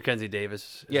 Mackenzie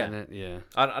Davis is in it. Yeah.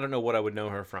 I don't know what I would know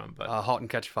her from, but Halt and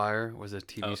Catch Fire was a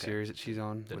TV series that she's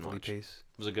on with Lee Pace.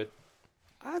 Was it good?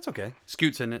 That's okay.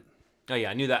 Scoot's in it. Oh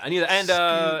yeah, I knew that.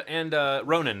 And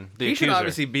Ronan, the He accuser. should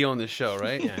obviously be on this show,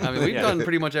 right? I mean, we've done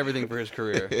pretty much everything for his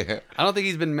career. I don't think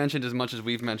he's been mentioned as much as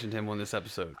we've mentioned him on this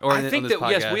episode. Or I think on this that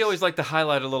podcast. yes, we always like to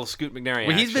highlight a little Scoot McNairy.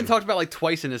 Well, he's been action. talked about like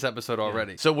twice in this episode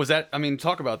already. So was that? I mean,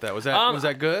 talk about that. Was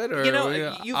that good? Or,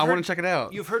 I want to check it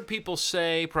out. You've heard people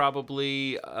say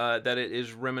probably that it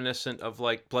is reminiscent of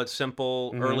like Blood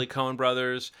Simple, early Coen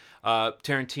Brothers,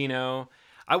 Tarantino.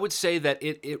 I would say that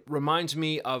it reminds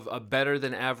me of a better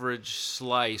than average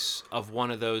slice of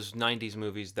one of those 90s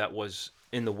movies that was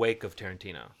in the wake of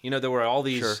Tarantino. You know, there were all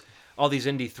these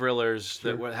indie thrillers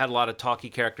that had a lot of talky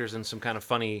characters and some kind of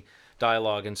funny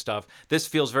dialogue and stuff. This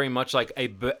feels very much like a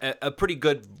pretty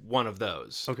good one of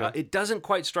those. Okay. It doesn't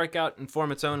quite strike out and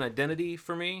form its own identity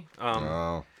for me.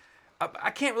 I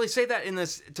can't really say that in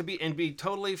this to be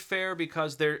totally fair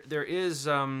because there is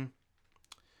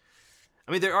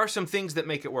I mean, there are some things that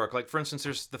make it work. Like, for instance,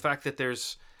 there's the fact that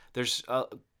there's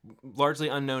largely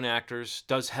unknown actors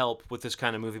does help with this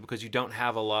kind of movie because you don't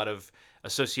have a lot of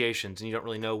associations and you don't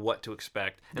really know what to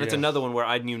expect. And it's another one where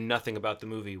I knew nothing about the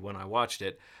movie when I watched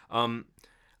it.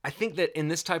 I think that in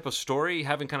this type of story,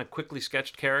 having kind of quickly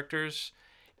sketched characters,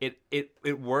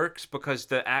 it works because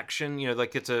the action, you know,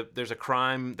 like there's a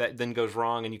crime that then goes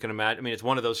wrong, and you can imagine. I mean, it's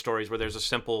one of those stories where there's a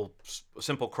simple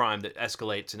crime that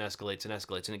escalates and escalates and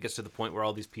escalates, and it gets to the point where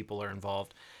all these people are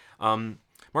involved.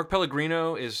 Mark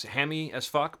Pellegrino is hammy as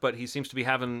fuck, but he seems to be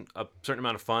having a certain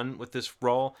amount of fun with this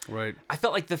role. Right. I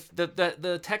felt like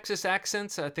the Texas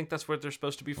accents, I think that's where they're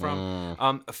supposed to be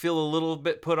from, feel a little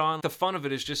bit put on. The fun of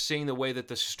it is just seeing the way that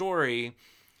the story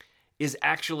is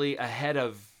actually ahead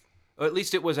of, or at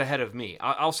least it was ahead of me.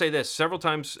 I'll say this, several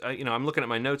times, I'm looking at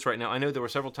my notes right now. I know there were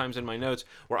several times in my notes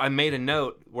where I made a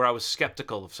note where I was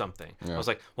skeptical of something. I was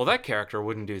like, well, that character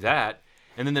wouldn't do that.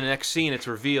 And then the next scene, it's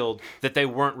revealed that they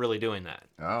weren't really doing that.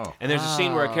 Oh. And there's a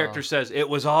scene where a character says, it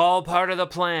was all part of the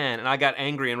plan. And I got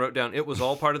angry and wrote down, it was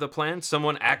all part of the plan.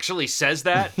 Someone actually says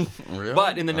that. Really?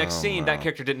 But in the next scene, that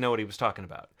character didn't know what he was talking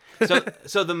about.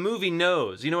 So the movie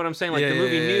knows. You know what I'm saying? Like the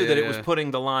movie knew that it was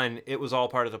putting the line, it was all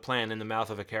part of the plan, in the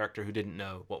mouth of a character who didn't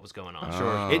know what was going on.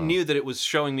 Sure. It knew that it was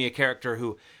showing me a character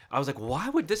who, I was like, why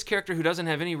would this character who doesn't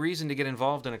have any reason to get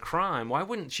involved in a crime, why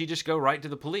wouldn't she just go right to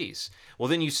the police? Well,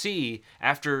 then you see,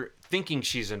 after thinking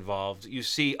she's involved, you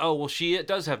see, oh, well, she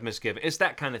does have misgivings. It's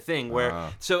that kind of thing where,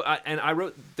 I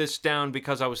wrote this down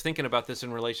because I was thinking about this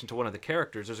in relation to one of the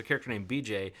characters. There's a character named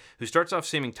BJ who starts off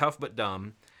seeming tough but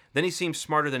dumb. Then he seems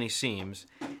smarter than he seems.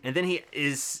 And then he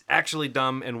is actually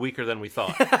dumb and weaker than we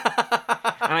thought.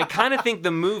 And I kind of think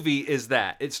the movie is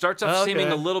that. It starts off seeming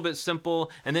a little bit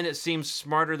simple, and then it seems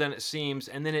smarter than it seems,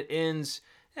 and then it ends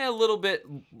a little bit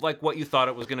like what you thought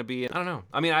it was going to be. I don't know.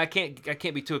 I mean, I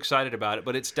can't be too excited about it,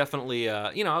 but it's definitely,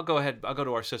 I'll go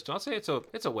to our system. I'll say it's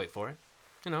a wait for it.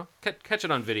 You know, catch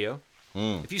it on video.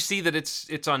 If you see that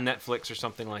it's on Netflix or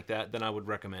something like that, then I would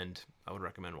recommend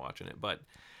watching it. But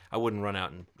I wouldn't run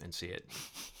out and see it.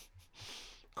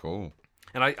 Cool.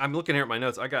 And I'm looking here at my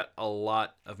notes. I got a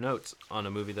lot of notes on a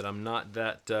movie that I'm not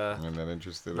that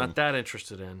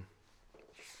interested in.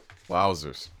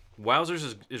 Wowzers.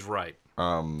 Wowzers is right.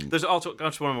 There's also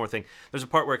just one more thing. There's a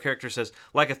part where a character says,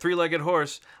 "Like a three-legged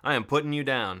horse, I am putting you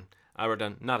down." I wrote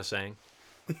down, not a saying.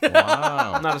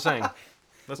 Wow. Not a saying.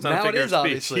 That's not Now a figure it is, of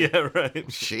obviously. speech. Yeah, right.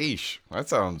 Sheesh. That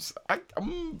sounds...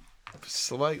 I'm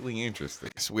slightly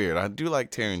interested. It's weird. I do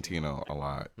like Tarantino a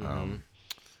lot.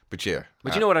 But yeah,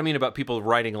 But you know what I mean about people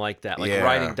writing like that, like Yeah.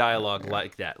 writing dialogue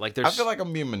like that. Like there's. I feel like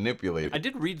I'm being manipulated. I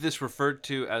did read this referred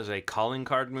to as a calling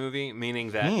card movie, meaning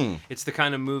that it's the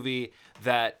kind of movie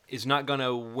that is not going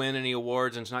to win any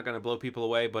awards and it's not going to blow people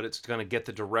away, but it's going to get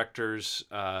the directors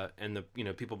and the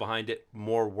people behind it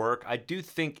more work. I do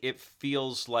think it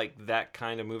feels like that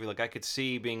kind of movie. Like I could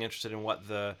see being interested in what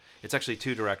it's actually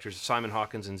two directors, Simon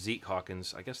Hawkins and Zeke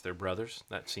Hawkins. I guess they're brothers.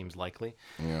 That seems likely.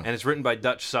 Yeah. And it's written by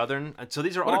Dutch Southern. And so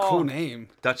these are What all a cool name.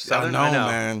 Dutch I Southern. know,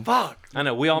 man. Fuck. I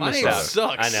know. We all My missed name out.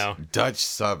 sucks. I know. Dutch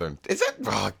Southern. Is that?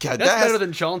 Oh, God, That's that better has,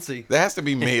 than Chauncey. that has to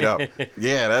be made up.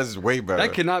 Yeah, that's way better.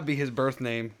 That could not be his birth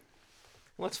name.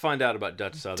 Let's find out about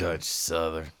Dutch Southern. Dutch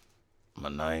Southern. My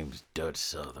name's Dutch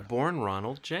Southern. Born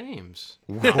Ronald James.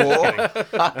 Okay,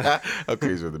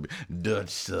 so the Dutch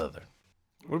Southern.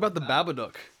 What about the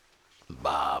Babadook?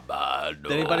 Baba.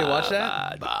 Did anybody watch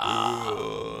that?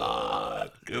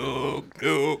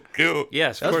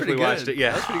 Yes, of That was course we pretty good. watched it.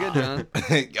 Yeah. That's pretty good,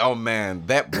 John. Oh man,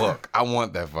 that book. I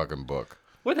want that fucking book.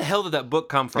 Where the hell did that book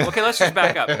come from? Okay, let's just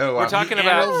back up. We're talking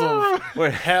Annals about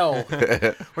of hell.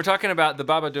 we're talking about The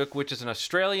Babadook, which is an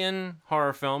Australian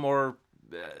horror film or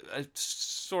a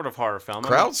sort of horror film.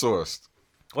 Crowdsourced.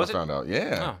 Was I it? found out.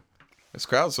 Yeah. Oh. It's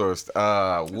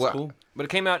crowdsourced. What? Cool. But it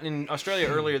came out in Australia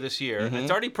earlier this year. Mm-hmm.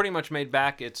 It's already pretty much made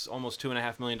back its almost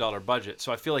 $2.5 million budget.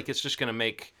 So I feel like it's just going to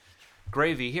make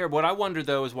gravy here. What I wonder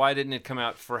though is why didn't it come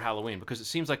out for Halloween? Because it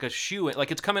seems like a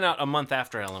like it's coming out a month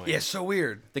after Halloween. Yeah, it's so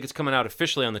weird. I think it's coming out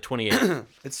officially on the 28th.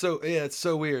 It's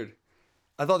so weird.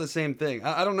 I thought the same thing.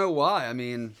 I don't know why. I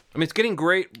mean, It's getting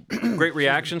great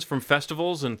reactions from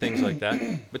festivals and things like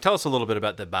that. But tell us a little bit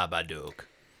about the Babadook.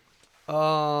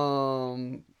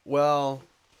 well,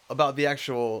 about the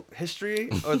actual history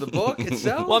or the book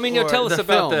itself. Well, I mean, or tell us the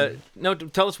about film?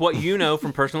 tell us what you know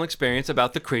from personal experience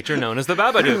about the creature known as the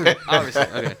Babadook. Obviously,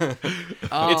 okay.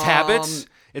 Its habits,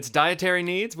 its dietary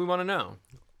needs. We want to know.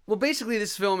 Well, basically,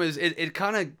 this film is it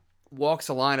kind of walks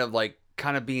a line of like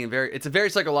kind of being it's a very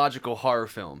psychological horror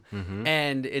film,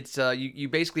 and it's you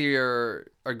basically are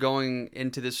going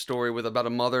into this story with about a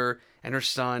mother and her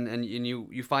son, and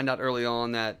you find out early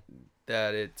on that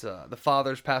it's the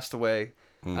father's passed away.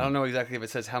 I don't know exactly if it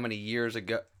says how many years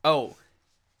ago. Oh,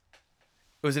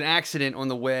 it was an accident on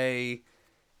the way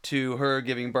to her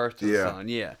giving birth to the son.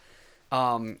 Yeah.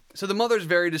 So the mother's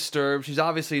very disturbed. She's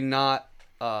obviously not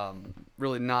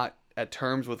really not at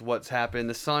terms with what's happened.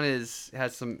 The son has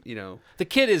some, The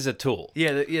kid is a tool.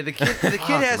 yeah, the kid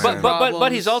has some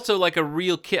But he's problems. also like a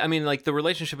real kid. I mean, like the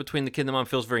relationship between the kid and the mom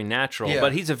feels very natural. Yeah.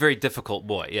 But he's a very difficult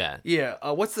boy. Yeah. Yeah.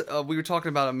 What's the we were talking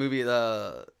about a movie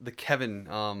the Kevin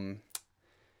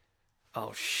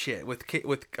oh shit with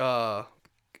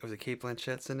was it Kate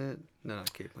Blanchett's in it? No,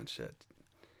 not Kate Blanchett.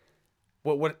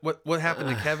 What happened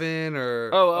to Kevin or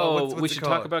what's we it should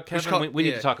called? talk about We should Kevin? We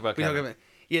need to talk about we Kevin.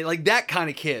 Yeah, like that kind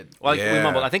of kid. Like we Yeah.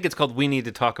 mumbled. I think it's called We Need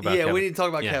to Talk About Yeah, Kevin. we need to talk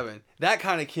about Yeah. Kevin. That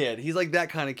kind of kid. He's like that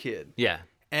kind of kid. Yeah.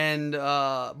 And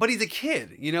but he's a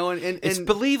kid, and It's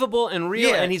believable and real,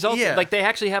 Yeah, and he's also yeah. like they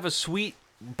actually have a sweet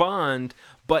bond.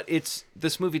 But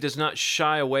this movie does not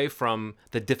shy away from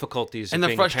the difficulties and of the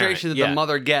being a frustration that parent. the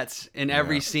mother gets in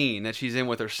every scene that she's in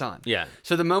with her son. Yeah.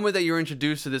 So the moment that you're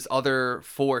introduced to this other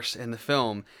force in the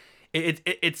film, it's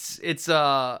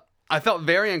I felt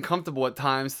very uncomfortable at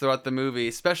times throughout the movie,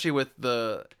 especially with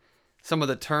some of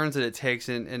the turns that it takes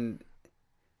and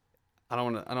I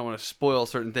don't want to spoil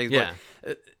certain things, Yeah.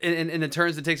 but in the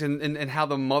turns it takes and how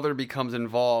the mother becomes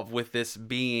involved with this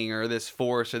being or this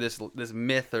force or this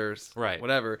myth or Right.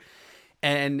 whatever,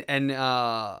 and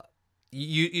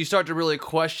you start to really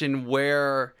question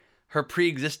where her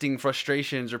pre-existing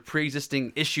frustrations or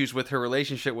pre-existing issues with her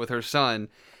relationship with her son,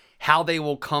 how they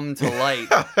will come to light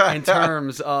in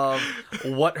terms of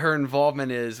what her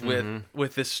involvement is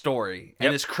with this story and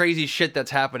Yep. this crazy shit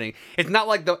that's happening. It's not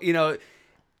like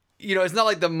it's not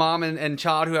like the mom and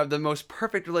child who have the most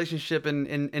perfect relationship in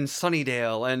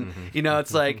Sunnydale. And,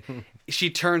 it's like she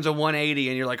turns a 180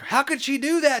 and you're like, how could she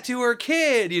do that to her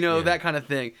kid? That kind of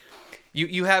thing.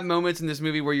 You have moments in this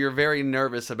movie where you're very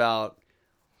nervous about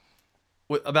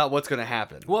what's going to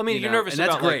happen. Well, I mean, you're nervous and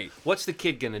that's about like, great. what's the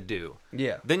kid gonna do?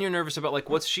 Yeah. Then you're nervous about like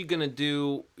what's she gonna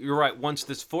do. You're right. Once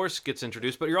this force gets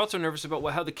introduced, but you're also nervous about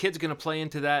how the kid's gonna play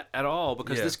into that at all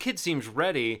because Yeah. this kid seems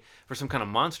ready for some kind of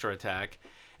monster attack,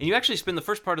 and you actually spend the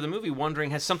first part of the movie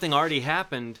wondering has something already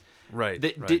happened. Right,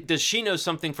 That, right. Does she know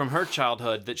something from her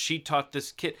childhood that she taught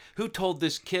this kid? Who told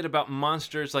this kid about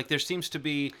monsters? Like there seems to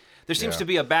be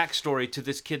a backstory to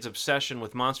this kid's obsession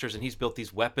with monsters, and he's built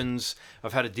these weapons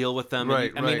of how to deal with them. Right,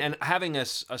 and, I mean, right. and having a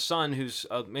son who's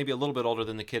maybe a little bit older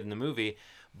than the kid in the movie,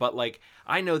 but like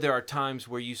I know there are times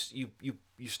where you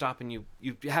stop and you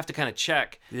have to kind of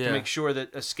check Yeah. to make sure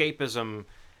that escapism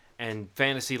and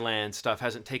Fantasyland stuff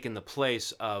hasn't taken the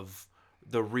place of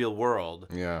the real world.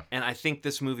 Yeah. And I think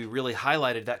this movie really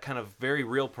highlighted that kind of very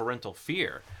real parental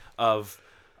fear of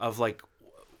like,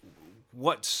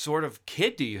 what sort of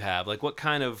kid do you have? Like, what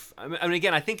kind of... I mean,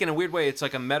 again, I think in a weird way, it's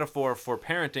like a metaphor for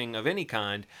parenting of any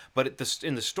kind, but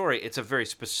in the story, it's a very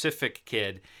specific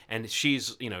kid, and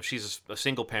she's a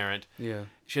single parent. Yeah.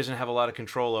 She doesn't have a lot of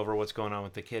control over what's going on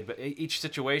with the kid, but each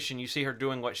situation, you see her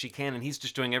doing what she can, and he's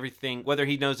just doing everything, whether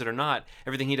he knows it or not,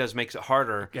 everything he does makes it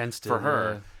harder for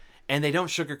her. Yeah. And they don't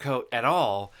sugarcoat at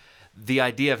all the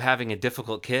idea of having a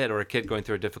difficult kid or a kid going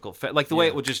through a difficult like the way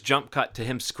it would just jump cut to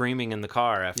him screaming in the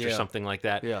car after something like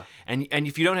that. Yeah. And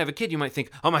if you don't have a kid, you might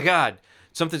think, oh my God,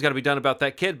 something's got to be done about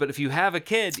that kid. But if you have a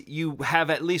kid, you have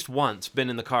at least once been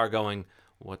in the car going,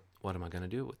 what am I going to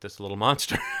do with this little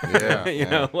monster? Yeah, you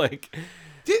know, like...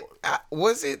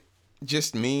 Was it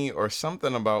just me or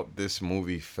something about this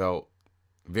movie felt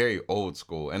very old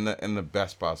school in the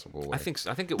best possible way? I think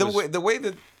it the was... the way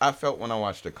that I felt when I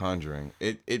watched The Conjuring,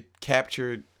 it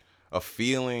captured a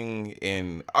feeling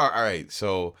in... All right,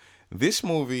 so this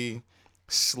movie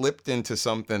slipped into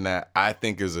something that I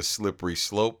think is a slippery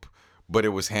slope, but it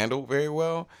was handled very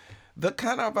well. The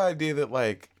kind of idea that,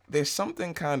 like, there's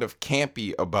something kind of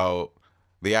campy about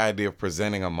the idea of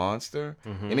presenting a monster,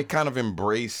 and it kind of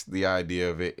embraced the idea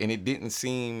of it, and it didn't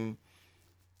seem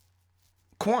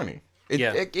corny.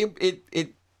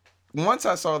 It once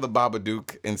I saw the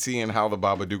Babadook and seeing how the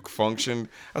Babadook functioned,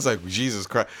 I was like, Jesus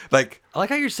Christ. Like, I like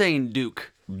how you're saying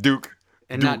Duke Duke.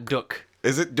 and not Duke.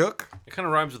 Is it Duke? It kind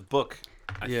of rhymes with book,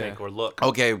 I Yeah. think, or look.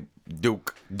 Okay,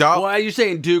 Duke. Dog. Well, you're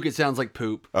saying Duke, it sounds like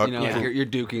poop. You know, Okay. like you're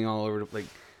duking all over the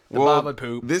Baba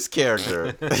poop. This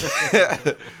character,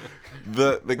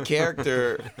 the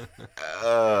character,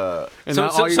 And So- now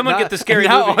so all you're- someone now- get the scary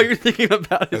and now movie. all you're thinking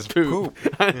about is poop.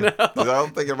 I know. all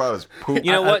I'm thinking about is poop.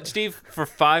 You know what, Steve? For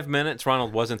 5 minutes,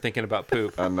 Ronald wasn't thinking about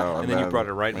poop. I know. And then you brought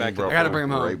it right back to I gotta bring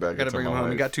him home. Right back Gotta into bring him my home.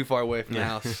 He life. got too far away from the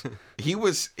house. He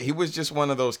was just one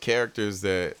of those characters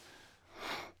that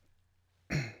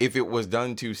if it was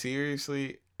done too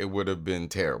seriously, it would have been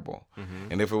terrible.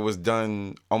 And if it was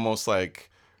done almost like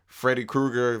Freddy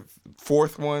Krueger,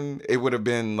 fourth one, it would have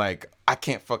been like, I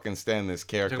can't fucking stand this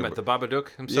character. Talking about the Babadook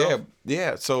himself?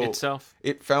 Yeah. So Itself?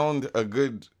 it found a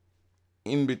good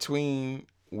in between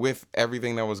with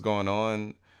everything that was going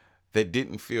on that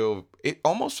didn't feel... It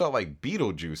almost felt like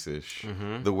Beetlejuice-ish,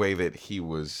 the way that he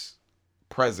was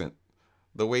present.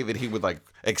 The way that he would, like,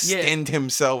 extend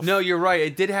himself. No, you're right.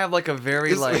 It did have like a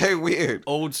very It's like very weird.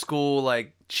 old school,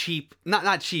 like cheap,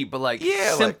 not cheap, but like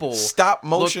Yeah, simple like stop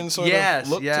motion look, sort yes,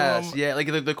 of look yes, to him. yeah. Like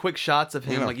the quick shots of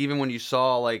him, Yeah. like even when you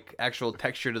saw like actual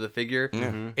texture to the figure,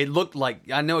 it looked like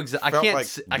I know exactly. I Felt can't. like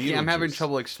I can't. I'm having Beetlejuice.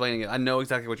 trouble explaining it. I know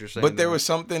exactly what you're saying. But there though. was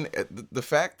something... The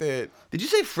fact that... Did you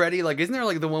say Freddy? Like, isn't there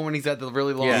like the one when he's at the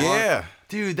really long? Yeah. arm? Yeah.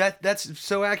 Dude, that's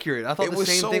so accurate. I thought It the was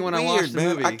same so thing when I weird, watched the man.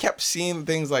 movie. I kept seeing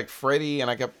things like Freddy, and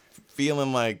I kept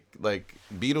feeling like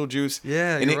Beetlejuice.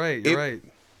 Yeah, And you're right. You're right.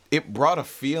 It brought a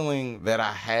feeling that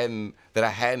I hadn't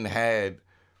had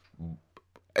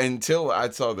until I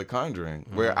saw The Conjuring,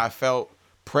 where I felt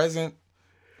present,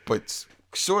 but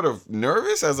sort of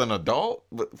nervous as an adult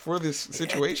for this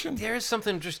situation. There is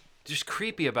something just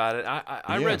creepy about it.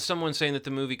 I Yeah. read someone saying that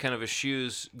the movie kind of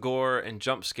eschews gore and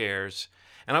jump scares.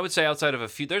 And I would say outside of a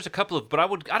few, there's a couple of, but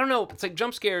I don't know. It's like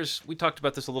jump scares. We talked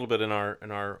about this a little bit in our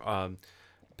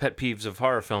pet peeves of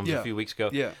horror films a Yeah. few weeks ago.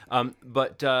 Yeah.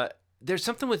 But there's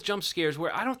something with jump scares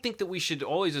where I don't think that we should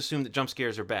always assume that jump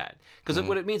scares are bad. Because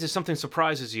what it means is something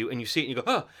surprises you and you see it and you go,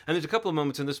 oh. And there's a couple of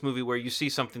moments in this movie where you see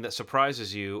something that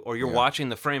surprises you or you're watching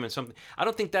the frame and something. I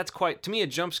don't think that's quite, to me, a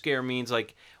jump scare means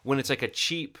like when it's like a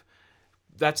cheap,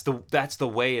 that's the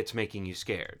way it's making you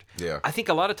scared. Yeah. I think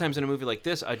a lot of times in a movie like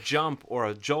this, a jump or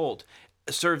a jolt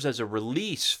serves as a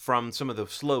release from some of the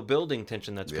slow building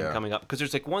tension that's been coming up. Because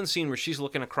there's like one scene where she's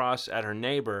looking across at her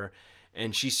neighbor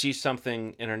and she sees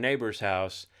something in her neighbor's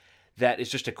house that is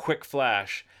just a quick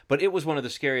flash. But it was one of the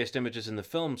scariest images in the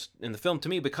film to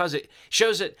me because it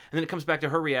shows it and then it comes back to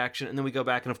her reaction and then we go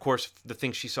back and of course the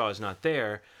thing she saw is not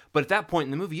there. But at that point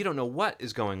in the movie, you don't know what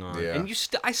is going on. Yeah. And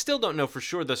I still don't know for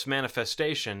sure this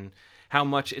manifestation, how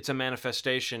much it's a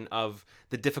manifestation of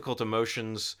the difficult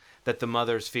emotions that the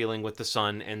mother's feeling with the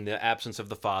son and the absence of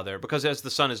the father. Because as the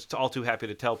son is all too happy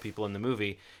to tell people in the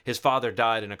movie, his father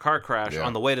died in a car crash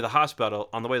on the way to the hospital,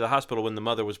 when the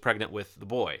mother was pregnant with the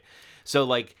boy. So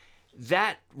like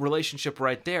that relationship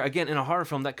right there, again, in a horror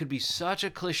film, that could be such a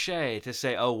cliche to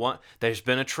say, there's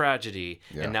been a tragedy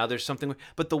and now there's something.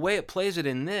 But the way it plays it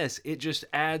in this, it just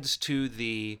adds to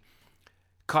the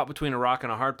caught between a rock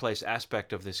and a hard place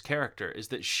aspect of this character is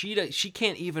that she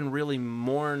can't even really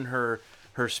mourn her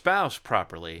spouse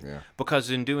properly because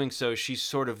in doing so she's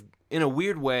sort of in a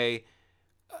weird way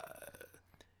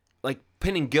like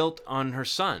pinning guilt on her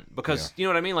son because you know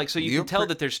what I mean, like, so you can tell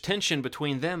that there's tension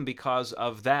between them because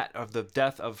of the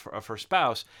death of her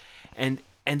spouse, and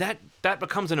that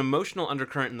becomes an emotional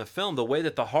undercurrent in the film. The way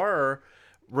that the horror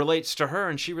relates to her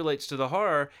and she relates to the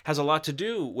horror has a lot to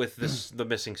do with the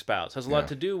missing spouse, has a lot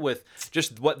to do with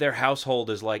just what their household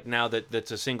is like now that's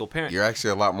a single parent. You're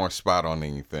actually a lot more spot on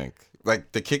than you think.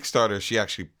 Like the Kickstarter,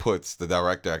 the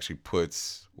director actually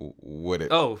puts what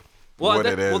it what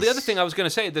it is. Well, the other thing I was going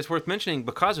to say that's worth mentioning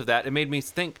because of that, it made me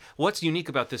think what's unique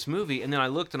about this movie, and then I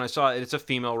looked and I saw it's a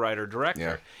female writer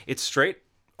director. It's straight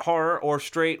horror or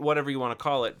straight whatever you want to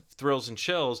call it, thrills and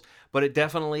chills, but it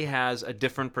definitely has a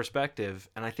different perspective,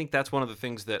 and I think that's one of the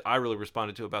things that I really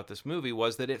responded to about this movie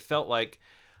was that it felt like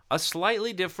a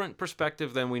slightly different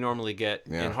perspective than we normally get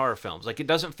in horror films. Like, it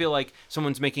doesn't feel like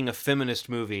someone's making a feminist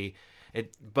movie,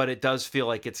 but it does feel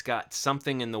like it's got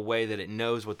something in the way that it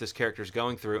knows what this character's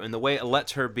going through, and the way it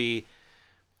lets her be,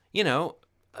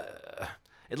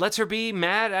 it lets her be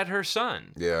mad at her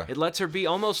son. Yeah. It lets her be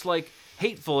almost like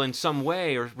hateful in some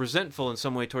way or resentful in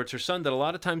some way towards her son that a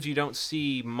lot of times you don't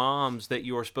see moms that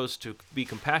you are supposed to be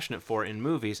compassionate for in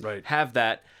movies have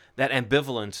that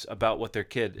ambivalence about what their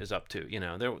kid is up to.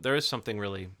 There is something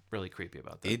really, really creepy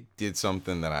about that. It did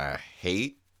something that I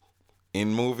hate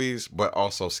in movies, but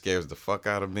also scares the fuck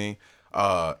out of me.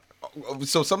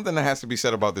 So something that has to be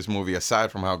said about this movie,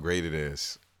 aside from how great it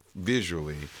is,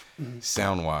 visually,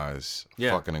 sound-wise,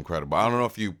 fucking incredible. I don't know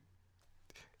if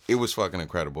it was fucking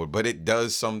incredible, but it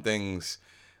does some things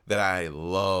that I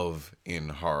love in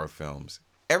horror films.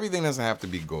 Everything doesn't have to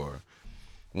be gore.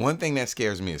 One thing that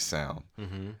scares me is sound,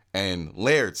 and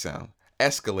layered sound,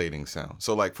 escalating sound.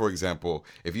 So, like, for example,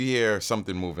 if you hear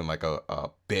something moving, like a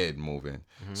bed moving,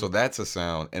 so that's a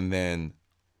sound, and then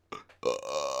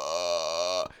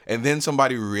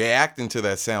somebody reacting to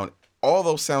that sound, all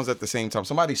those sounds at the same time.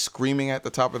 Somebody screaming at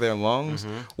the top of their lungs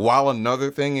while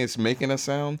another thing is making a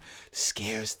sound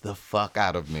scares the fuck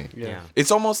out of me. Yeah.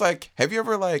 It's almost like, have you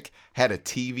ever like had a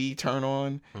TV turn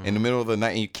on in the middle of the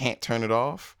night and you can't turn it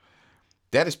off?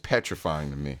 That is petrifying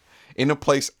to me. In a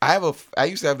place, I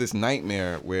used to have this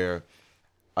nightmare where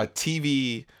a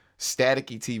TV,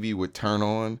 staticky TV would turn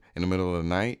on in the middle of the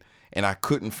night, and I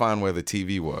couldn't find where the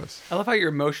TV was. I love how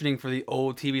you're motioning for the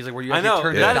old TVs, like where you I have know, to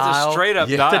turn that the is dial a straight up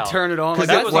dial. to turn it on. Like, Because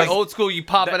that was like old school. You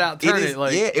pop it out, turn it.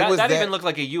 Like That even looked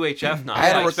like a UHF knob. I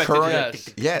had a expected recurring,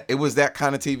 you it was that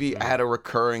kind of TV. I had a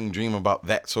recurring dream about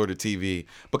that sort of TV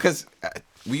because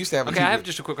we used to have a Okay, TV. I have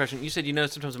just a quick question. You said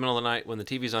sometimes in the middle of the night when the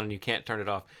TV's on and you can't turn it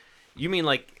off. You mean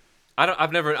like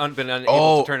I've never been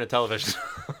unable to turn a television.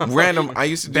 Random. I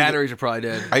used to batteries are probably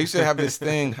dead. I used to have this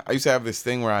thing.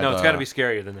 Where No, it's got to be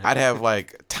scarier than that. I'd have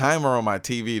like timer on my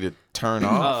TV to turn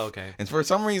off. Oh, okay. And for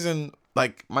some reason,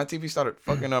 like my TV started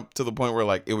fucking up to the point where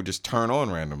like it would just turn on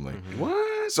randomly.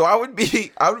 What? So I'd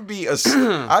be asleep.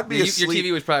 Your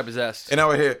TV was probably possessed. And I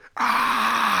would hear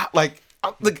like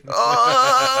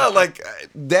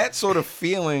that sort of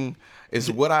feeling is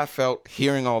what I felt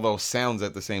hearing all those sounds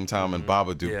at the same time in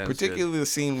Babadook. Yeah, particularly the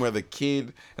scene where the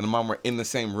kid and the mom were in the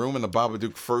same room and the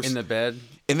Babadook first In the bed.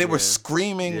 and they were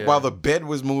screaming while the bed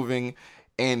was moving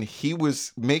and he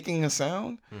was making a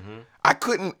sound. I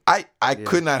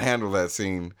could not handle that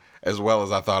scene as well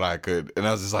as I thought I could. And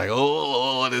I was just like,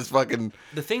 oh, this fucking...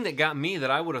 The thing that got me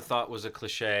that I would have thought was a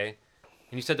cliche,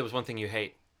 and you said there was one thing you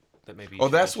hate that maybe you Oh,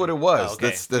 should that's what mention. it was. Oh, okay.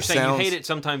 That's the You're saying sounds... you hate it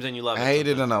sometimes and you love it. I hate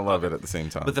it sometimes. and I love it at the same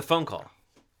time. But the phone call.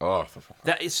 Oh,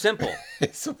 That is simple.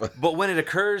 But when it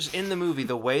occurs in the movie,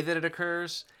 the way that it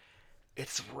occurs,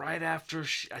 it's right after.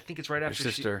 I think it's right after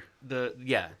sister.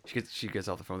 She gets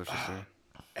off the phone with her sister.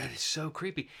 It is so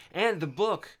creepy. And the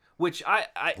book, which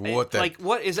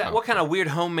what is that? Oh. What kind of weird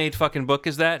homemade fucking book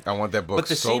is that? I want that book But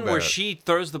the so scene where bad. she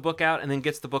throws the book out and then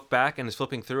gets the book back and is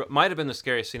flipping through it might have been the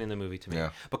scariest scene in the movie to me.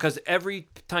 Yeah. Because every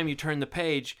time you turn the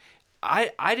page, I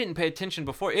didn't pay attention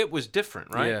before. It was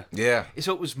different, right? Yeah.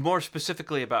 So it was more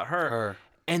specifically about Her.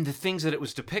 and the things that it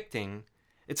was depicting.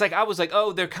 It's like I was like,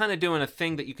 oh, they're kind of doing a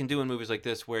thing that you can do in movies like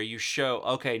this, where you show,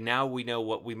 okay, now we know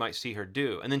what we might see her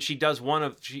do, and then she does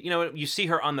you see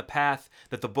her on the path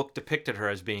that the book depicted her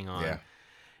as being on. Yeah.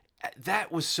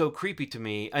 that was so creepy to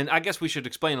me. And I guess we should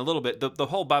explain a little bit. The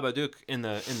whole Babadook in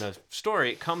the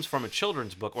story, it comes from a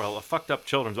children's book, well, a fucked up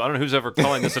children's book. I don't know who's ever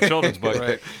calling this a children's book.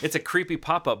 Right. It's a creepy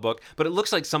pop-up book, but it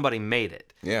looks like somebody made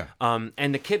it. Yeah.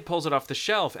 And the kid pulls it off the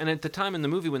shelf. And at the time in the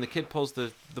movie when the kid pulls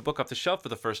the book off the shelf for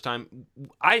the first time,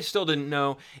 I still didn't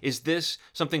know, is this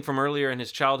something from earlier in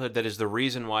his childhood that is the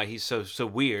reason why he's so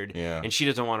weird? Yeah. And she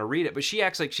doesn't want to read it. But she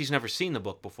acts like she's never seen the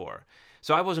book before.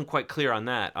 So I wasn't quite clear on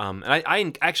that. And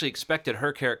I actually expected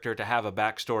her character to have a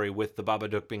backstory with the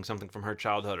Babadook being something from her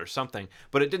childhood or something,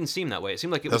 but it didn't seem that way. It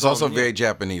seemed like it was That's also all new. very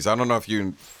Japanese. I don't know if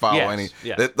you follow Yes, any.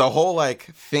 yeah. The whole like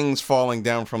things falling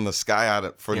down from the sky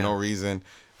for Yeah. no reason,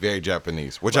 very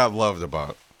Japanese, which I loved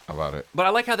about it. But I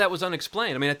like how that was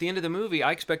unexplained. I mean, at the end of the movie,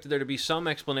 I expected there to be some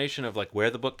explanation of like where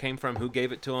the book came from, who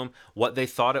gave it to him, what they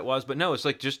thought it was. But no, it's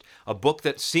like just a book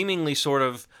that seemingly sort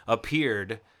of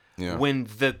appeared when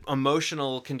the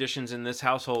emotional conditions in this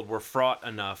household were fraught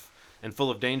enough and full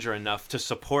of danger enough to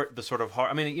support the sort of horror.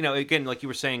 I mean, you know, again, like you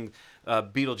were saying,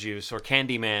 Beetlejuice or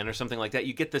Candyman or something like that.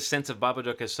 You get this sense of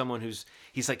Babadook as someone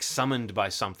he's like summoned by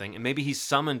something, and maybe he's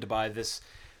summoned by this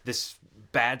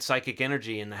bad psychic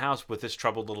energy in the house with this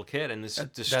troubled little kid and this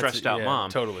stressed out mom.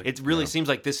 Totally. It really seems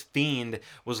like this fiend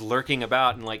was lurking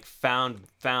about and like found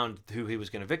who he was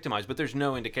going to victimize, but there's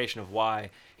no indication of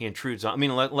why he intrudes on. I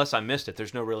mean, unless I missed it,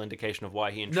 there's no real indication of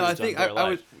why he intrudes No, I think on their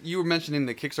life. you were mentioning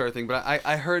the Kickstarter thing, but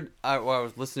I heard I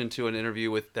was listening to an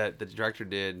interview with that the director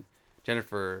did,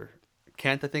 Jennifer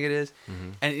Kent, I think it is,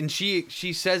 and she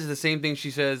says the same thing she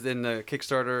says in the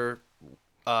Kickstarter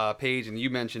page, and you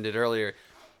mentioned it earlier.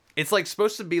 It's like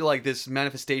supposed to be like this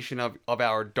manifestation of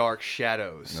our dark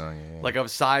shadows, like of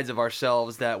sides of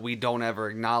ourselves that we don't ever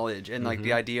acknowledge, and like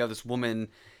the idea of this woman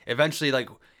eventually like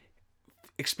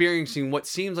experiencing what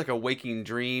seems like a waking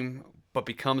dream but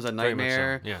becomes a Very much so,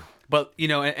 nightmare. yeah. But you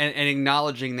know, and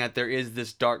acknowledging that there is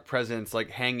this dark presence like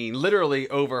hanging literally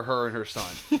over her and her son,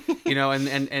 you know, and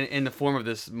in the form of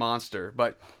this monster.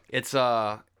 But it's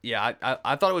I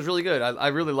thought it was really good. I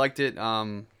really liked it.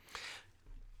 Yeah.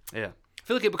 I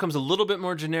feel like it becomes a little bit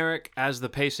more generic as the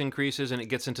pace increases and it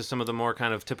gets into some of the more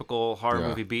kind of typical horror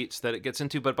movie beats that it gets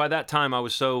into. But by that time, I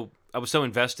was so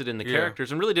invested in the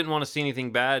characters and really didn't want to see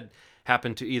anything bad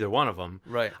happen to either one of them.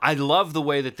 Right. I love the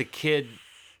way that the kid,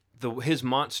 his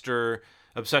monster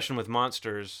obsession with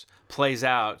monsters plays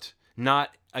out,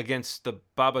 not against the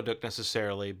Babadook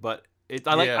necessarily, but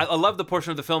I love the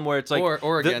portion of the film where it's like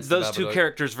or against those the two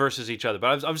characters versus each other.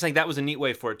 But I was saying that was a neat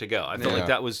way for it to go. I felt like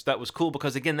that was cool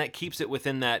because again that keeps it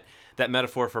within that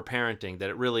metaphor for parenting that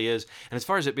it really is. And as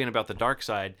far as it being about the dark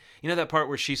side, you know that part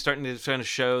where she's starting to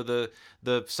show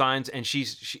the signs and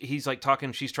he's like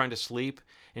talking, she's trying to sleep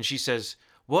and she says,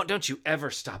 "Well, don't you ever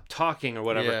stop talking," or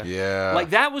whatever. Yeah.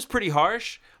 Like that was pretty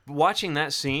harsh. Watching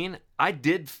that scene, I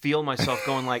did feel myself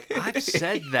going like, I've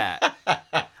said that.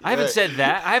 I haven't said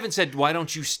that. I haven't said, "Why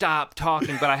don't you stop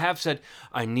talking?" But I have said,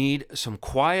 "I need some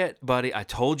quiet, buddy. I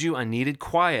told you I needed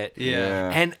quiet." Yeah.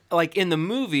 And like in the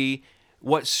movie,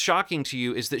 what's shocking to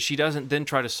you is that she doesn't then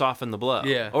try to soften the blow.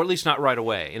 Yeah. Or at least not right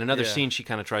away. In another Yeah. scene, she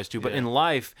kind of tries to. But in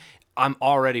life, I'm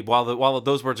already while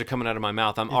those words are coming out of my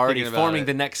mouth, I'm already thinking about forming it.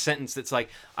 the next sentence that's like,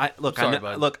 Sorry,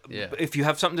 bud. Yeah. if you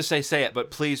have something to say it, but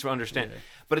please understand.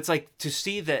 But it's like to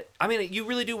see that. I mean, you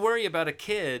really do worry about a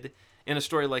kid in a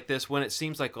story like this when it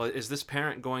seems like, well, is this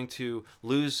parent going to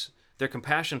lose their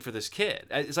compassion for this kid?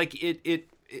 It's like it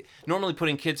normally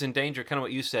putting kids in danger, kind of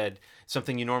what you said,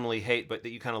 something you normally hate but that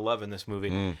you kind of love in this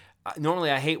movie. Normally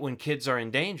I hate when kids are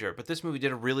in danger, but this movie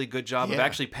did a really good job of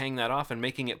actually paying that off and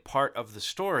making it part of the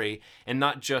story and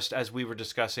not just, as we were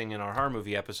discussing in our horror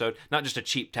movie episode, not just a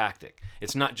cheap tactic.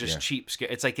 It's not just cheap scare.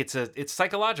 It's like it's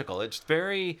psychological. It's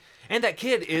very, and that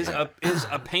kid is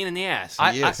a pain in the ass.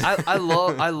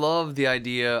 I love the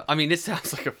idea. I mean, it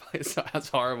sounds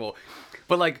horrible,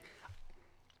 but like,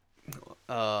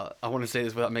 I want to say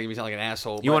this without making me sound like an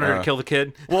asshole. You want her to kill the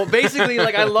kid? Well, basically,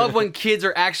 like I love when kids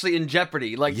are actually in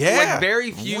jeopardy. Like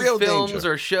very few real films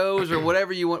danger. or shows or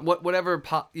whatever you want, whatever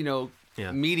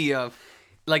media.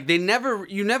 Like you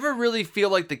never really feel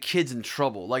like the kid's in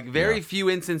trouble. Like very few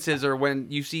instances are when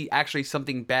you see actually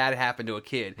something bad happen to a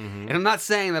kid. And I'm not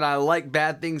saying that I like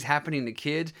bad things happening to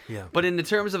kids. Yeah. But in the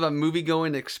terms of a movie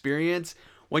going experience,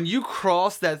 when you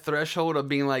cross that threshold of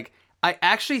being like, I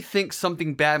actually think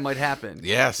something bad might happen.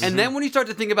 Yes. And then when you start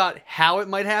to think about how it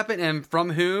might happen and from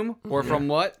whom or from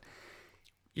what,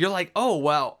 you're like, oh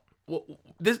wow, well,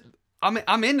 this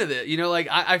I'm into this. You know, like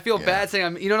I feel bad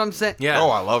saying you know what I'm saying? Yeah. Oh,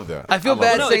 I love that. I feel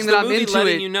bad saying that I'm into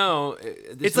letting it. you know.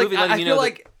 It's like I feel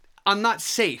like I'm not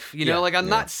safe. You know, like I'm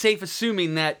not safe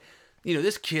assuming that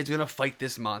this kid's gonna fight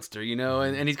this monster,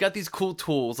 and he's got these cool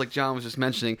tools like John was just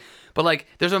mentioning. But like,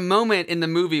 there's a moment in the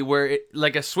movie where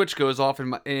like a switch goes off,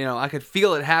 and I could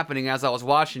feel it happening as I was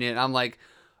watching it. And I'm like,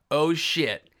 oh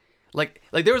shit! Like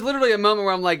there was literally a moment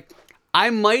where I'm like, I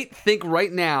might think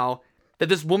right now that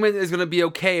this woman is gonna be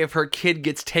okay if her kid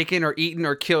gets taken or eaten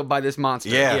or killed by this monster.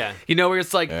 Yeah. Where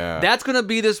it's like, that's gonna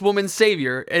be this woman's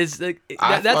savior. Is like,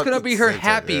 that's gonna be her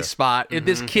happy spot if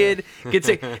this kid gets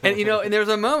it. And and there's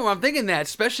a moment where I'm thinking that,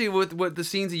 especially with what the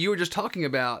scenes that you were just talking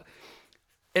about.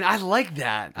 And I like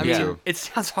that. I mean, it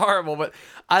sounds horrible, but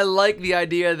I like the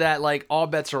idea that like all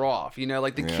bets are off.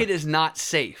 Like the kid is not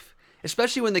safe,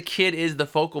 especially when the kid is the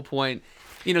focal point.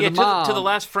 The mom, to the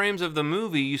last frames of the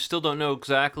movie, you still don't know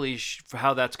exactly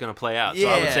how that's going to play out. So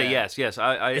I would say yes.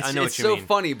 I know what you mean. It's so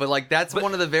funny, but like that's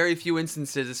one of the very few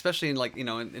instances, especially in like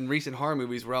in recent horror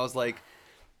movies, where I was like,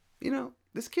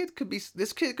 this kid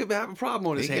could have a problem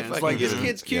on his hands. Like this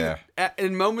kid's cute. Yeah.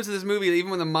 In moments of this movie,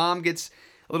 even when the mom gets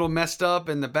a little messed up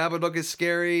and the Babadook is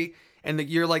scary. And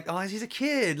you're like, oh, he's a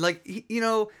kid. Like, leave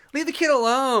the kid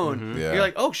alone. Mm-hmm. Yeah. You're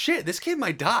like, oh shit, this kid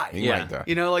might die. He might die.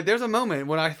 Like there's a moment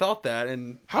when I thought that,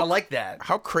 and I like that.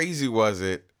 How crazy was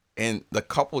it? And the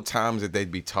couple times that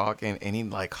they'd be talking, and he'd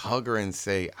like hug her and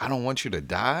say, "I don't want you to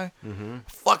die." Mm-hmm.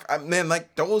 Fuck, man,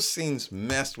 like those scenes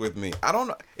messed with me. I don't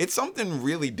know. It's something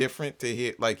really different to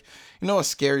hear, like a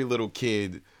scary little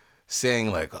kid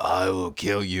saying like, "I will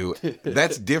kill you."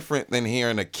 That's different than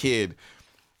hearing a kid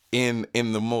in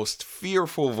the most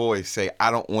fearful voice say, "I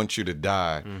don't want you to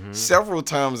die," several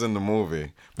times in the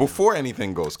movie before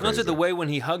anything goes crazy. And also the way when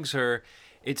he hugs her,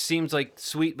 it seems like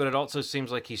sweet, but it also seems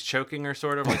like he's choking her,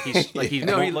 sort of like he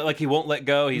won't let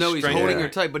go. He's holding her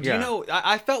tight. But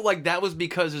I felt like that was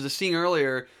because there's a scene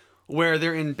earlier where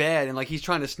they're in bed and like he's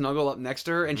trying to snuggle up next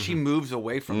to her and she moves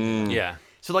away from him. Yeah.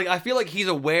 So like I feel like he's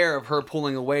aware of her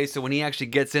pulling away. So when he actually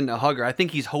gets in to hug her, I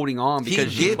think he's holding on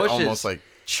because she pushes. Almost like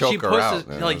choke her out.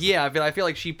 I feel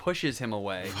like she pushes him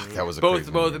away. Fuck, that was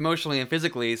both emotionally and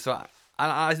physically. So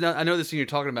I know the scene you're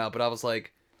talking about, but I was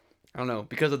like, I don't know,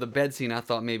 because of the bed scene, I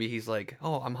thought maybe he's like,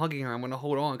 oh, I'm hugging her, I'm gonna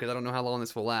hold on because I don't know how long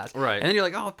this will last. Right. And then you're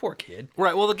like, oh, poor kid.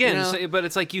 Right. Well, again, but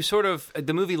it's like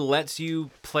the movie lets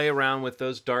you play around with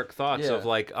those dark thoughts of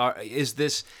like, is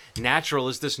this natural?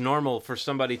 Is this normal for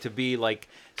somebody to be like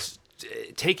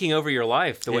taking over your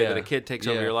life the way that a kid takes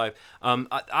over your life?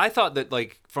 I thought that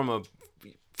like from a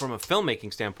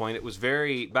filmmaking standpoint, it was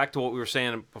very back to what we were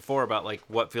saying before about like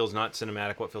what feels not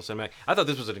cinematic, what feels cinematic. I thought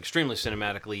this was an extremely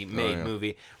cinematically made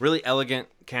movie, really elegant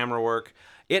camera work.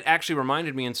 It actually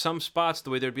reminded me in some spots the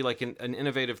way there'd be like an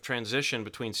innovative transition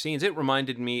between scenes. It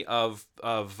reminded me of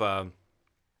kind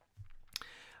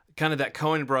of that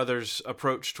Coen Brothers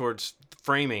approach towards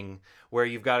framing, where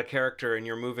you've got a character and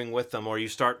you're moving with them, or you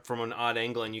start from an odd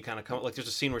angle and you kind of come, like there's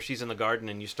a scene where she's in the garden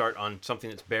and you start on something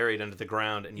that's buried under the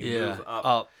ground and you move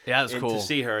up that's cool. to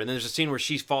see her. And then there's a scene where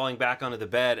she's falling back onto the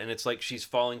bed and it's like she's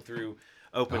falling through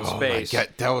open space. My God,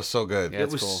 that was so good. Yeah,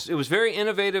 it was very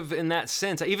innovative in that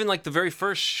sense. Even like the very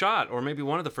first shot, or maybe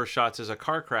one of the first shots, is a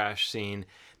car crash scene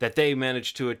that they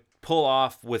managed to pull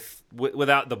off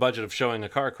without the budget of showing a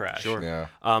car crash. Sure. Yeah.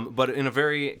 But in a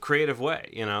very creative way,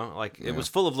 it was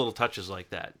full of little touches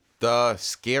like that. The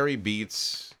scary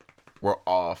beats were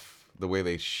off the way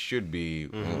they should be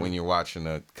when you're watching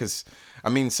it. Because, I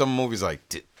mean, some movies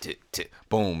like,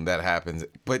 boom, that happens.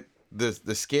 But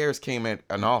the scares came at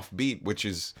an off beat, which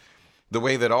is the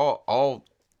way that all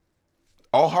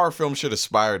horror films should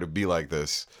aspire to be like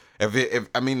this.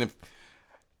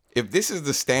 If this is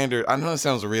the standard, I know it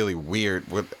sounds really weird.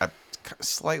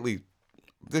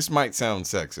 This might sound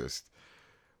sexist,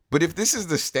 but if this is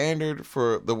the standard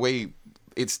for the way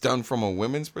it's done from a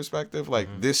women's perspective, like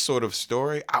this sort of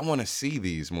story, I want to see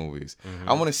these movies.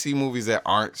 I want to see movies that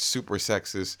aren't super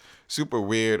sexist, super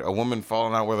weird, a woman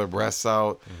falling out with her breasts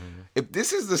out. If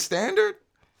this is the standard,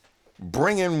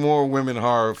 bring in more women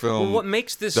horror films. Well, what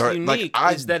makes this unique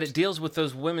is that it deals with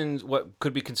those women's, what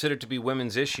could be considered to be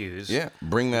women's issues. Yeah,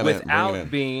 bring that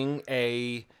without being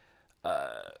a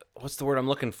what's the word I'm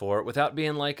looking for? Without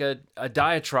being like a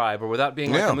diatribe, or without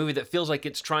being like a movie that feels like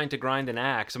it's trying to grind an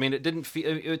axe. I mean, it didn't feel.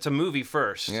 It's a movie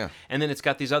first, and then it's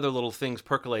got these other little things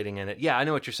percolating in it. Yeah, I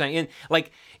know what you're saying. And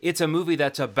like, it's a movie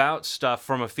that's about stuff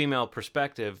from a female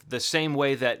perspective, the same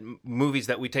way that movies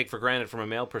that we take for granted from a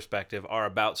male perspective are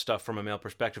about stuff from a male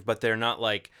perspective, but they're not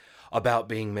like about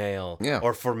being male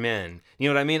or for men. You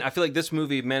know what I mean? I feel like this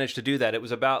movie managed to do that. It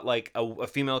was about like a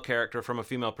female character from a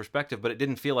female perspective, but it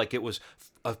didn't feel like it was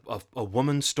a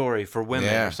woman's story for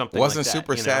women or something like that. It wasn't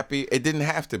super sappy. It didn't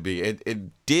have to be.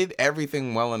 It did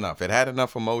everything well enough. It had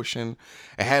enough emotion.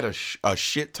 It had a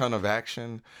shit ton of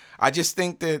action. I just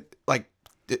think that like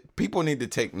people need to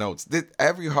take notes.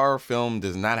 Every horror film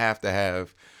does not have to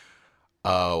have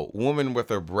a woman with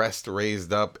her breast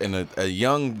raised up and a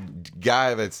young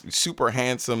guy that's super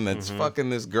handsome that's fucking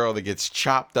this girl that gets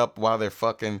chopped up while they're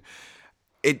fucking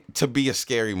it to be a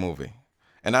scary movie.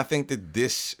 And I think that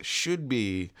this should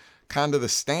be kind of the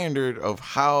standard of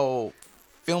how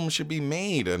film should be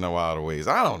made in a lot of ways.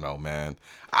 I don't know, man.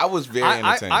 I was very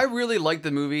entertained. I really liked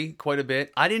the movie quite a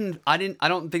bit. I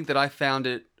don't think that I found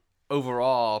it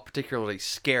overall particularly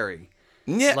scary.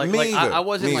 Yeah, me either. I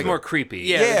wasn't Me like It's more creepy.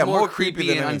 Yeah, Yeah, it's more more creepy creepy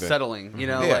than and anything. unsettling. You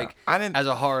know, Yeah, like I didn't- as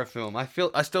a horror film, I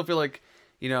still feel like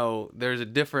there's a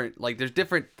different there's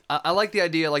different. I like the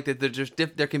idea like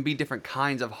that. There can be different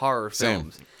kinds of horror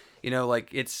Same. films.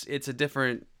 It's a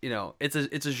different.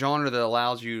 It's a genre that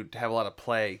allows you to have a lot of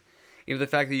play. The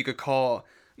fact that you could call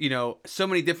so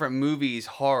many different movies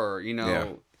horror. Yeah.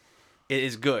 It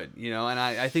is good, and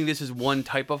I think this is one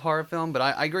type of horror film, but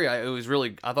I agree. I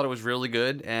thought it was really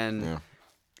good, and Yeah.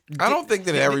 I don't think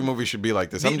that every movie should be like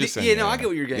this. I'm just saying. Yeah, no, I get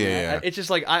what you're getting Yeah. at. It's just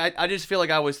like I just feel like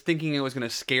I was thinking it was going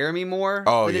to scare me more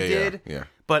Oh, than it yeah, did. yeah.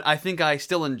 But I think I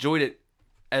still enjoyed it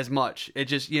as much. It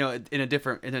just in a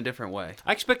different way.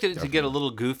 I expected it to get a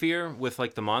little goofier with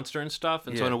like the monster and stuff,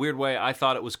 and so Yeah. in a weird way, I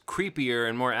thought it was creepier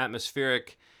and more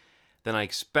atmospheric than I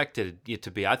expected it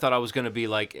to be. I thought I was going to be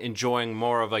like enjoying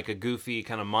more of like a goofy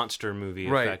kind of monster movie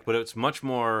Right. effect, but it's much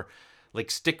more like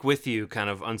stick with you kind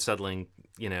of unsettling,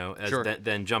 Sure.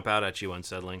 than jump out at you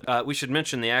unsettling. We should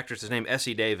mention the actress's name.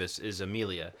 Essie Davis is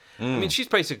Amelia. I mean, she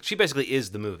basically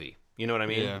is the movie. You know what I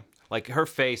mean? Yeah. Like her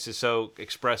face is so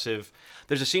expressive.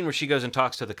 There's a scene where she goes and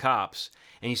talks to the cops,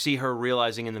 and you see her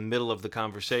realizing in the middle of the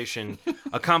conversation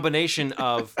a combination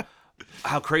of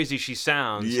how crazy she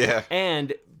sounds, Yeah.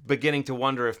 and beginning to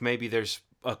wonder if maybe there's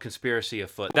a conspiracy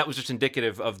afoot. That was just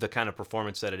indicative of the kind of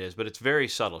performance that it is, but it's very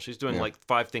subtle. She's doing like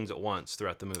 5 things at once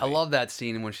throughout the movie. I love that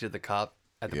scene when she's at the cop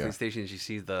at the Yeah. police station. And she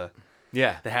sees the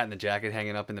yeah. hat and the jacket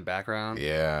hanging up in the background.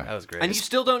 Yeah. That was great. And you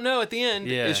still don't know at the end,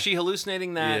 Yeah. is she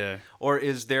hallucinating that, Yeah. or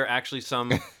is there actually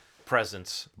some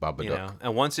presence? Babadook.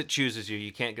 And once it chooses you,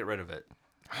 you can't get rid of it.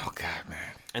 Oh God,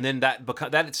 man. And then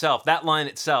that line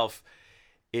itself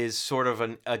is sort of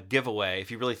a giveaway. If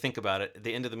you really think about it,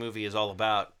 the end of the movie is all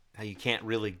about how you can't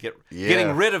really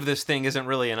getting rid of this thing isn't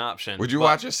really an option. Would you But,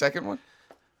 watch a second one?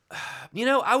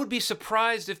 I would be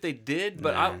surprised if they did,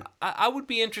 but I would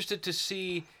be interested to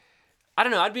see. I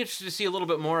don't know. I'd be interested to see a little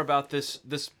bit more about this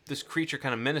creature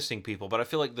kind of menacing people. But I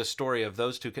feel like the story of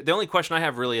those two. The only question I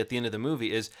have really at the end of the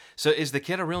movie is: so is the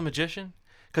kid a real magician?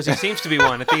 Because he seems to be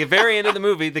one. At the very end of the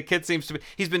movie, the kid seems to be.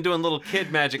 He's been doing little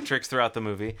kid magic tricks throughout the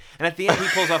movie, and at the end, he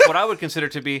pulls off what I would consider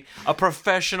to be a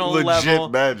professional Legit level,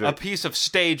 magic. a piece of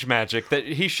stage magic that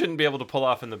he shouldn't be able to pull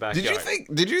off in the backyard.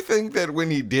 Did you think that when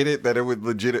he did it that it would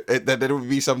that it would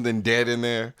be something dead in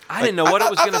there? I didn't know what it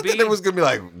was I going to thought be. that it was gonna be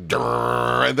like,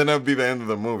 "Durr," and then that would be the end of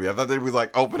the movie. I thought they would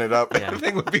like open it up and Yeah.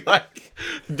 everything would be like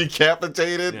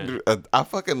decapitated. Yeah. I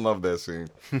fucking love that scene.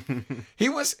 He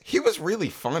was really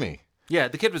funny. Yeah,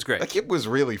 the kid was great. That kid was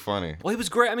really funny. Well, he was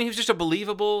great. I mean, he was just a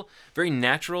believable, very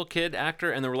natural kid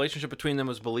actor, and the relationship between them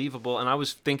was believable. And I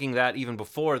was thinking that even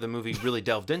before the movie really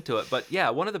delved into it. But yeah,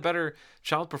 one of the better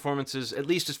child performances, at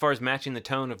least as far as matching the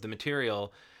tone of the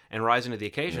material and rising to the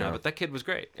occasion of it. That kid was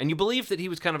great. And you believe that he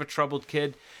was kind of a troubled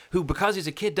kid who, because he's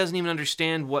a kid, doesn't even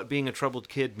understand what being a troubled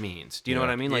kid means. Do you know what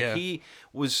I mean? Like, Yeah. he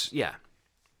was, Yeah,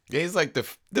 he's like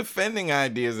defending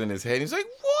ideas in his head. He's like,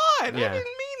 "What? Yeah. I didn't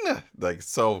mean that." Like,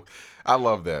 so I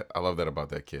love that. I love that about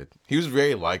that kid. He was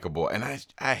very likable, and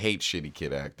I hate shitty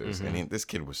kid actors, and this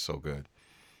kid was so good.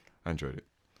 I enjoyed it.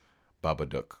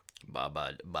 Babadook.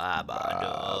 Babadook.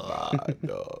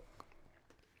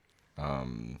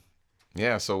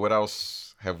 Yeah. So what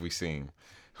else have we seen?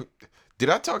 Did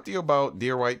I talk to you about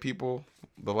Dear White People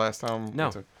the last time?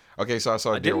 No. Okay, so I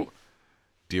saw didn't.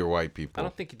 Dear White People. I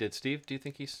don't think he did. Steve, do you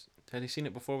think had he seen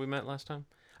it before we met last time?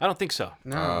 I don't think so.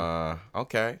 No.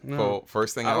 Okay. Well,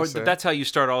 first thing I'll say. That's how you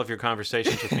start all of your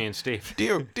conversations with me and Steve.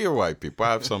 Dear white people,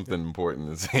 I have something important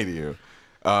to say to you.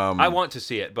 I want to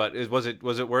see it, but was it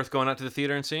worth going out to the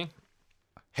theater and seeing?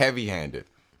 Heavy-handed.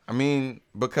 I mean,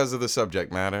 because of the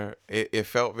subject matter, it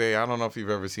felt very. I don't know if you've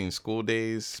ever seen School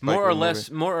Days. Spike More or Lee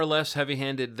movie. less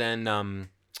heavy-handed than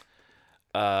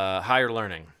Higher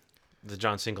Learning, the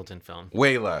John Singleton film.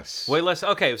 Way less. Way less.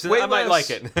 Okay, so Way I might less.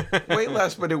 like it. Way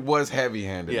less, but it was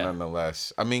heavy-handed Yeah.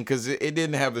 nonetheless. I mean, because it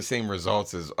didn't have the same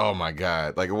results as. Oh my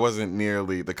God! Like it wasn't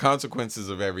nearly the consequences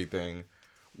of everything.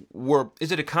 Were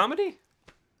Is it a comedy?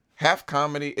 half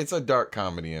comedy. It's a dark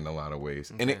comedy in a lot of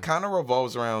ways, and it kind of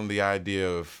revolves around the idea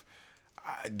of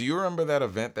Do you remember that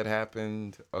event that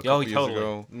happened a couple Oh, years totally.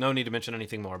 ago? No need to mention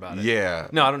anything more about it. Yeah.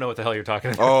 No, I don't know what the hell you're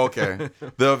talking about. Oh, okay.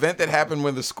 The event that happened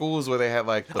with the schools where they had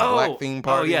like the black theme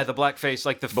party. Oh, yeah, the blackface,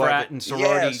 like the Black- frat and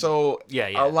sorority. Yeah, so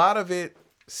Yeah. a lot of it.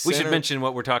 We should centered- mention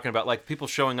what we're talking about, like people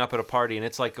showing up at a party, and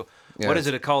it's like, Yeah. what is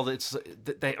it called? It's,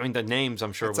 I mean, the names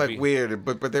I'm sure It's would like be weird,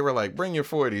 but they were like, bring your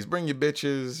 40s, bring your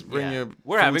bitches, bring Yeah. your.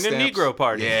 We're food having a stamps. Negro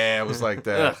party. Yeah, it was like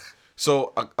that. Ugh.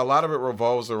 So a lot of it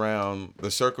revolves around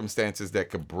the circumstances that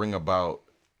could bring about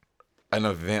an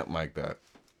event like that.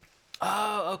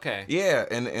 Oh, okay. Yeah,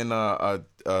 and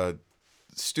a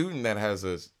student that has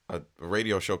a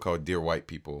radio show called Dear White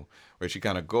People, where she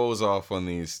kind of goes off on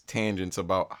these tangents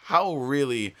about how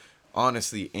really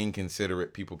honestly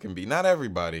inconsiderate people can be. Not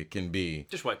everybody can be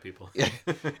Just white people.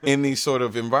 in these sort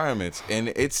of environments, and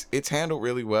it's handled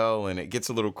really well, and it gets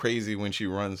a little crazy when she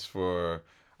runs for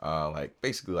like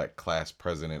basically like class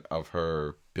president of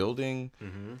her building.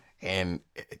 And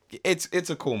it's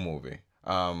a cool movie.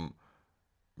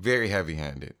 Very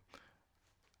heavy-handed.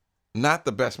 Not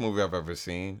the best movie I've ever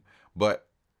seen, but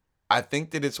I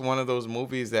think that it's one of those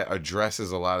movies that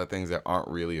addresses a lot of things that aren't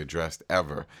really addressed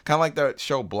ever. Kind of like that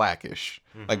show Blackish.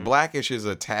 Like Blackish is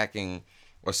attacking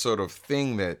a sort of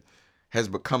thing that has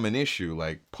become an issue,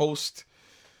 like post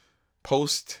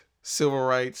civil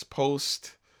rights,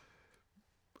 post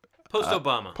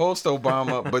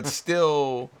Obama, but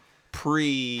still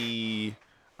pre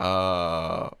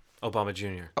Obama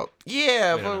Jr.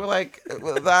 yeah, but like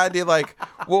the idea, like,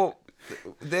 well,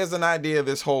 there's an idea of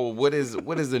this whole what is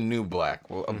the new black?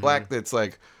 Well, a black that's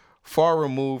like far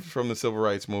removed from the civil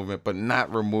rights movement, but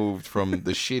not removed from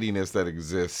the shittiness that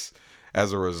exists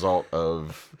as a result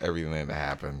of everything that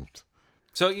happened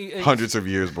So hundreds of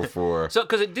years before. So,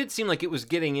 because it did seem like it was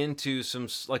getting into some,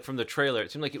 like from the trailer,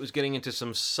 it seemed like it was getting into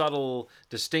some subtle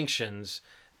distinctions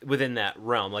within that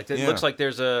realm. Like it Yeah. looks like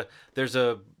there's the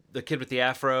kid with the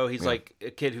afro. He's like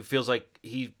a kid who feels like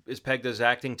he is pegged as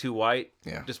acting too white,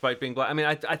 despite being black. I mean,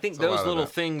 I think a lot those of little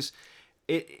that. things,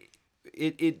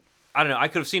 it. I don't know. I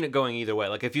could have seen it going either way.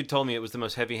 Like if you told me it was the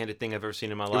most heavy-handed thing I've ever seen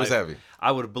in my life, was heavy.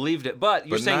 I would have believed it. But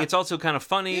you're But saying not- it's also kind of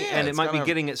funny, Yeah, and it it's might be kind of-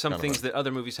 getting at some kind of things funny. that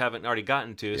other movies haven't already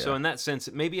gotten to. So Yeah. in that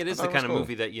sense, maybe it is the thought it kind was of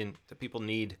cool. movie that people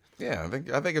need. Yeah,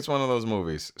 I think it's one of those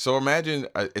movies. So imagine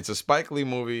it's a Spike Lee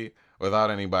movie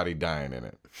without anybody dying in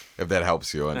it, if that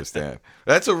helps you understand.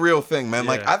 That's a real thing, man.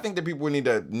 Like, Yeah. I think that people need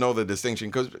to know the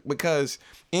distinction because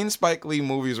in Spike Lee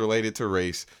movies related to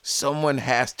race, someone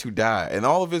has to die. And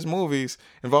all of his movies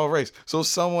involve race. So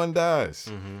someone dies.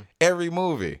 Every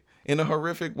movie. In a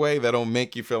horrific way that'll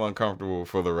make you feel uncomfortable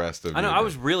for the rest of I know. your I day.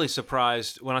 was really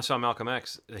surprised when I saw Malcolm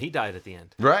X. He died at the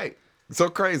end. Right. So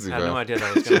crazy, I had bro. no idea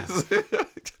that was going to happen.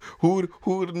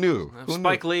 Who'd knew? Who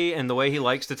Spike knew? Lee and the way he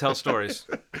likes to tell stories.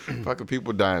 Fucking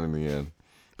people dying in the end.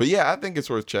 But yeah, I think it's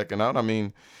worth checking out. I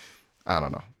mean, I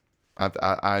don't know.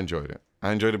 I enjoyed it.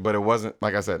 I enjoyed it, but it wasn't,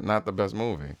 like I said, not the best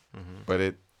movie. But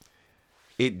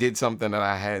it did something that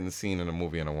I hadn't seen in a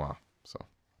movie in a while. So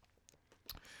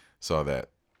saw that.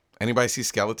 Anybody see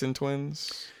Skeleton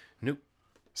Twins? Nope.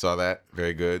 Saw that.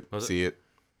 Very good. Was it? See it.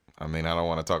 I mean, I don't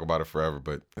want to talk about it forever,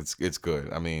 but it's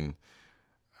good. I mean,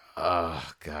 God,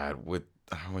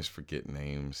 I always forget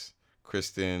names.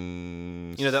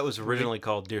 Kristen. You know, that was originally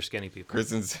called Dear Skinny People.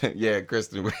 Kristen.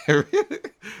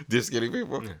 Dear Skinny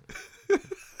People.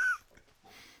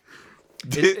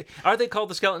 Are they called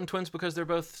the Skeleton Twins because they're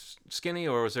both skinny,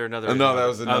 or was there another reason? No, that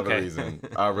was another Okay. reason.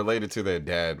 Related to their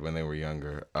dad when they were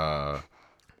younger.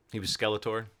 He was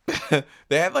Skeletor.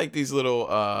 They had like these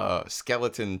little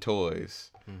skeleton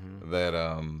toys that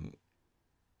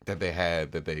they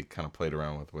had that they kind of played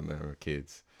around with when they were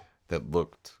kids that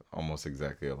looked almost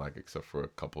exactly alike except for a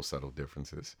couple subtle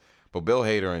differences. But Bill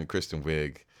Hader and Kristen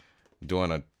Wiig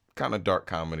doing a kind of dark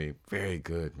comedy, very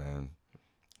good, man.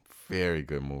 Very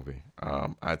good movie.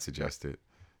 I'd suggest it.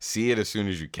 See it as soon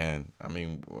as you can. I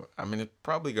mean, it's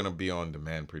probably gonna be on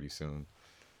demand pretty soon.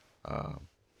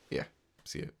 Yeah,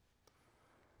 see it.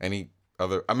 Any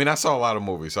other? I mean, I saw a lot of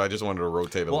movies, so I just wanted to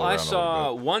rotate a Well, little I around a saw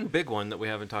little bit. one big one that we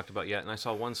haven't talked about yet, and I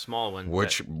saw one small one.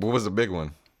 What was the big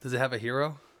one? Does it have a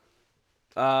hero?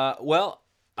 Well,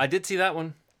 I did see that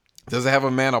one. Does it have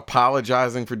a man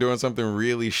apologizing for doing something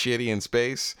really shitty in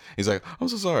space? He's like, I'm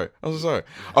so sorry. I'm so sorry.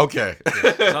 Okay. Saw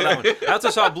that one. I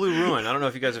also saw Blue Ruin. I don't know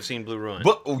if you guys have seen Blue Ruin.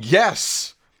 But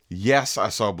yes, I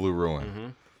saw Blue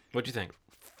Ruin. What'd you think?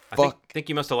 I Fuck. think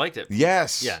you must have liked it.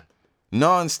 Yes. Yeah.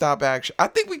 Non-stop action. I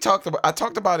think I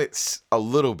talked about it a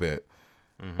little bit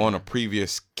on a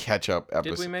previous catch-up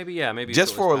episode. Did we maybe? Yeah, maybe.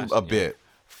 Just it for was a past, yeah. bit.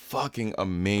 Fucking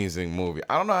amazing movie.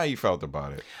 I don't know how you felt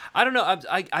about it. I don't know. I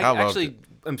loved actually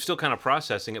am still kind of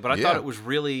processing it, but I Yeah. thought it was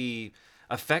really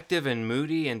effective and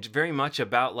moody and very much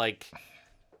about like,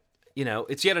 you know,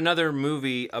 it's yet another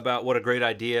movie about what a great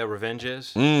idea revenge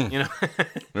is. You know,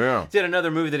 Yeah. it's yet another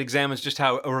movie that examines just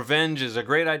how a revenge is a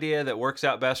great idea that works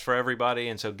out best for everybody,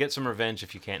 and so get some revenge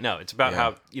if you can. No, it's about Yeah.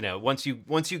 how, you know, once you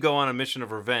go on a mission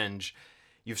of revenge,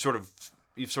 you've sort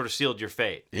of sealed your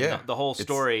fate. And Yeah. the whole It's-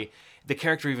 story, the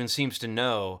character even seems to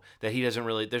know that he doesn't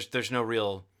really. There's no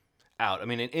real out. I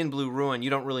mean, in Blue Ruin, you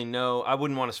don't really know. I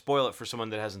wouldn't want to spoil it for someone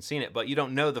that hasn't seen it, but you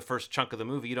don't know the first chunk of the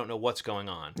movie. You don't know what's going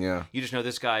on. Yeah. You just know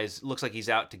this guy looks like he's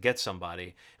out to get somebody,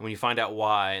 and when you find out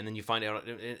why, and then you find out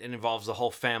it involves the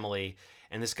whole family,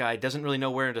 and this guy doesn't really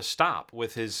know where to stop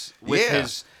with his Yeah.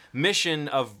 his mission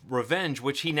of revenge,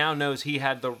 which he now knows he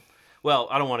had the. Well,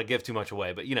 I don't want to give too much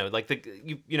away, but you know, like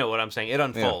you know what I'm saying. It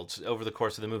unfolds over the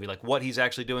course of the movie, like what he's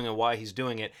actually doing and why he's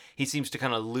doing it. He seems to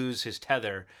kind of lose his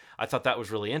tether. I thought that was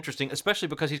really interesting, especially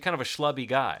because he's kind of a schlubby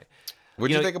guy.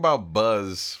 What'd You you know- think about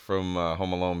Buzz from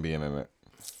Home Alone being in it?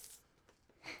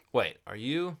 Wait, are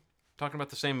you talking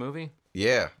about the same movie?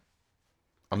 Yeah.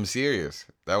 I'm serious.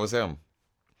 That was him.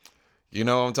 You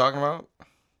know what I'm talking about?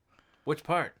 Which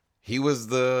part? He was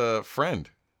the friend.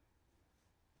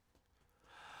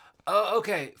 Oh,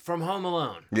 okay, from Home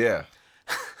Alone. Yeah.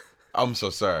 I'm so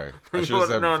sorry. I should have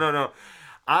said No.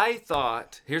 I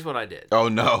thought. Here's what I did. Oh,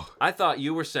 no. I thought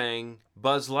you were saying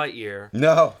Buzz Lightyear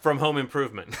No. from Home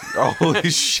Improvement. Holy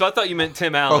shit. So I thought you meant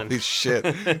Tim Allen. Holy shit.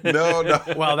 No, no.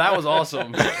 Wow, that was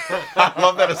awesome. I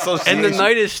love that association. And the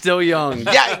night is still young.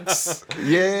 Yikes.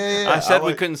 Yeah. I said we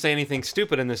like- couldn't say anything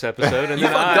stupid in this episode, and You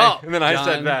then fucked up, I John.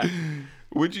 said that.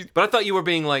 Would you? But I thought you were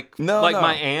being like No, like no.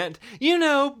 my aunt. You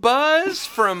know, Buzz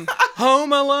from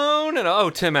Home Alone,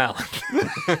 and Tim Allen.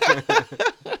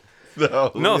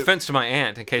 No. No offense to my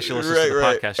aunt, in case she listens to the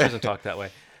Right. podcast. She doesn't talk that way.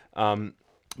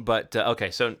 But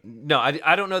okay, so no,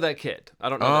 I don't know that kid. I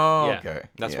don't know. Oh, that. Yeah, okay.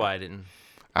 That's Yeah. why I didn't.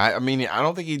 I mean, I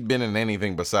don't think he'd been in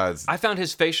anything besides. I found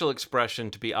his facial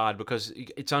expression to be odd because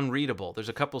it's unreadable. There's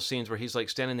a couple scenes where he's like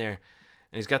standing there, and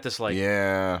he's got this like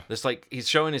Yeah. this like he's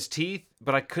showing his teeth,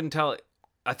 but I couldn't tell.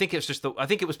 I think it's just I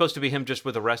think it was supposed to be him just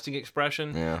with a resting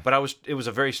expression. Yeah. But it was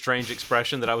a very strange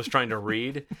expression that I was trying to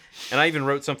read, and I even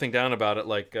wrote something down about it,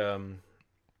 like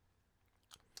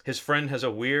his friend has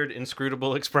a weird,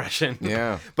 inscrutable expression.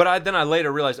 Yeah. But then I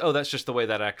later realized, oh, that's just the way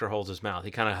that actor holds his mouth.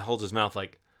 He kind of holds his mouth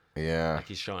like Yeah.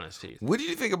 he's showing his teeth. What did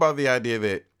you think about the idea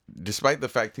that, despite the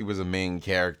fact he was a main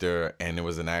character and it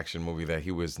was an action movie, that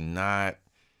he was not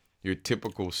your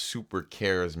typical super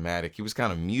charismatic? He was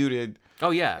kind of muted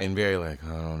Oh yeah. and very like, I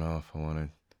don't know if I want to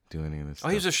do any of this Oh,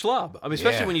 he's stuff. a schlub. I mean,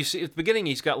 especially Yeah. when you see at the beginning,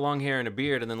 he's got long hair and a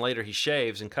beard, and then later he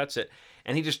shaves and cuts it,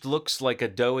 and he just looks like a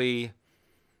doughy,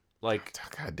 like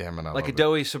God damn it, I like love a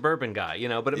doughy suburban guy, you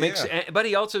know. But it makes, Yeah. but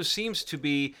he also seems to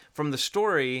be from the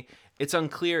story. It's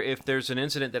unclear if there's an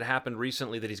incident that happened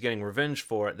recently that he's getting revenge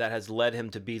for that has led him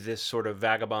to be this sort of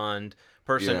vagabond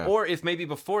person, Yeah. or if maybe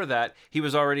before that he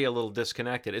was already a little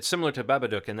disconnected. It's similar to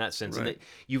Babadook in that sense, in Right.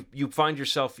 that you find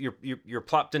yourself you're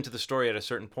plopped into the story at a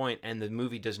certain point, and the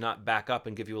movie does not back up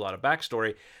and give you a lot of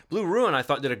backstory. Blue Ruin, I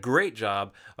thought, did a great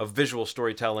job of visual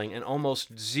storytelling and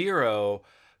almost zero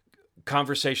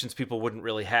conversations people wouldn't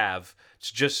really have.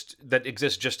 It's just that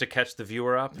exists just to catch the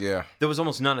viewer up. Yeah. There was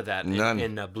almost none of that None.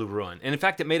 in Blue Ruin. And in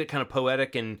fact, it made it kind of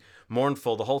poetic and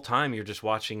mournful the whole time you're just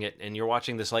watching it, and you're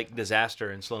watching this like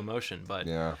disaster in slow motion. But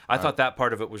Yeah. I thought that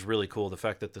part of it was really cool, the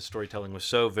fact that the storytelling was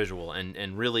so visual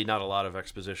and really not a lot of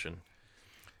exposition.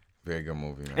 Very good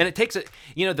movie, man. And it takes it,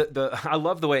 you know, the I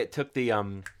love the way it took the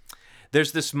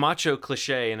there's this macho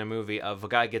cliche in a movie of a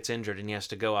guy gets injured and he has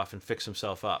to go off and fix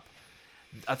himself up.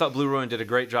 I thought Blue Ruin did a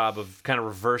great job of kind of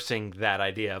reversing that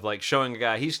idea of like showing a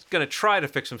guy he's going to try to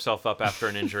fix himself up after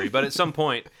an injury, but at some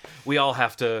point we all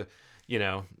have to, you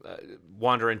know,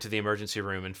 wander into the emergency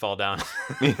room and fall down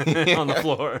on the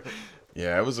floor.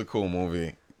 Yeah, it was a cool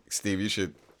movie. Steve, you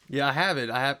should. Yeah, I have it.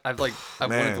 I've wanted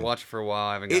Man. to watch it for a while.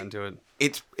 I haven't gotten to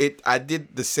it. I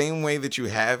did the same way that you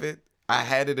have it. I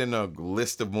had it in a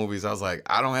list of movies. I was like,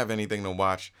 I don't have anything to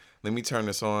watch. Let me turn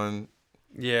this on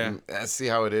Yeah. and see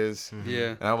how it is.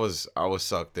 Yeah. And I was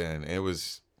sucked in.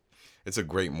 It's a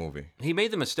great movie. He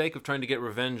made the mistake of trying to get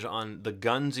revenge on the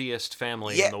gunsiest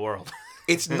family Yeah. in the world.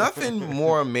 It's nothing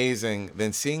more amazing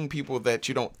than seeing people that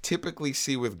you don't typically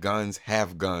see with guns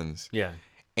have guns Yeah.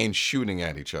 and shooting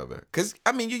at each other. Because,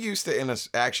 I mean, you're used to in an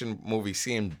action movie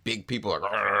seeing big people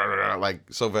like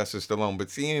Sylvester Stallone, but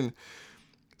seeing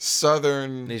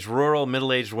Southern These rural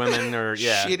middle-aged women or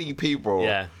yeah. shitty people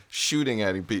Yeah. shooting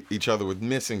at each other with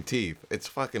missing teeth, it's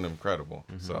fucking incredible.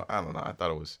 Mm-hmm. So, I don't know. I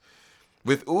thought it was,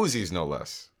 with Uzis no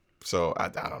less. So, I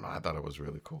don't know. I thought it was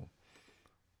really cool.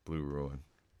 Blue Ruin.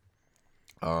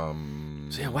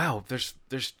 So, yeah, wow. There's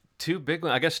two big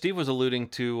ones. I guess Steve was alluding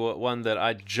to one that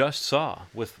I just saw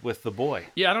with the boy.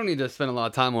 Yeah, I don't need to spend a lot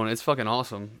of time on it. It's fucking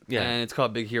awesome. Yeah. And it's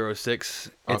called Big Hero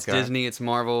 6. It's Okay. Disney, it's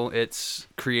Marvel, it's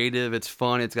creative, it's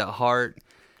fun, it's got heart.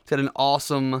 It's got an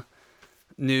awesome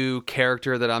new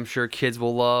character that I'm sure kids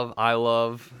will love. I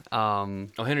love. Oh,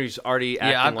 Henry's already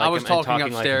acting Yeah, like I was him and talking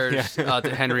like him. upstairs Yeah.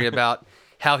 to Henry about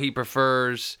how he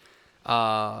prefers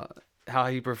Baymax,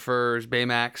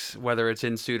 whether it's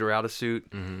in suit or out of suit.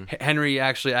 Henry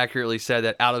actually accurately said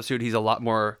that out of suit he's a lot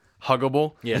more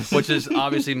huggable, Yes. which is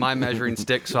obviously my measuring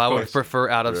stick. So I would course. prefer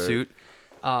out of Right. suit.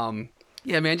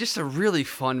 Yeah, man, just a really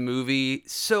fun movie.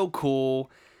 So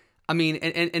cool. I mean,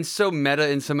 and so meta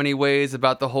in so many ways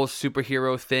about the whole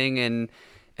superhero thing,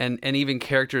 and even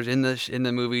characters in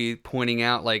the movie pointing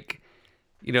out like,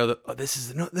 you know, this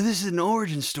is an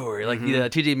origin story. Like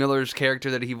T.J. Miller's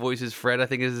character that he voices, Fred, I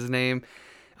think is his name.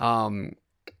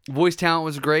 Voice talent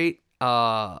was great.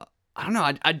 I don't know.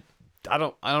 I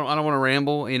don't want to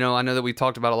ramble. You know, I know that we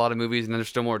talked about a lot of movies and there's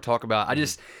still more to talk about.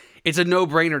 It's a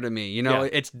no-brainer to me. You know, Yeah.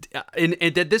 it's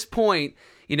at this point,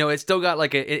 you know, it's still got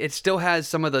like it still has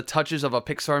some of the touches of a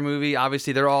Pixar movie.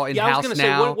 Obviously, they're all in Yeah, I was house going to say,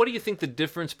 now. what do you think the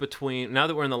difference between, now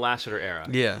that we're in the Lasseter era?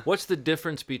 Yeah. What's the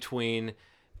difference between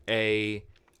a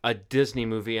Disney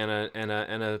movie and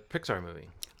a Pixar movie?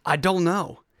 I don't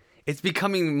know. It's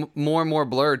becoming more and more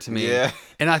blurred to me. Yeah.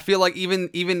 And I feel like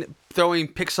even throwing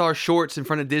Pixar shorts in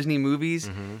front of Disney movies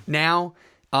now.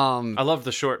 I love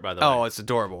the short, by the way. Oh, it's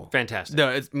adorable. Fantastic. No,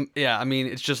 it's I mean,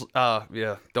 it's just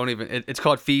yeah. Don't even. It's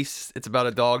called Feast. It's about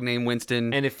a dog named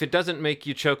Winston. And if it doesn't make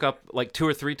you choke up like 2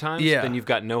 or 3 times, Yeah. then you've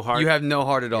got no heart. You have no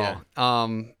heart at all.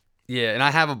 Yeah, and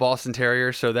I have a Boston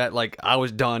Terrier, so that like I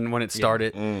was done when it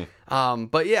started.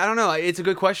 But yeah, I don't know. It's a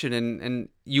good question, and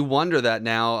you wonder that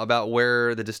now about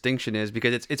where the distinction is,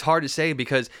 because it's hard to say,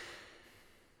 because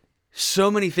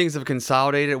so many things have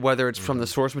consolidated, whether it's from the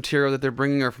source material that they're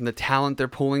bringing or from the talent they're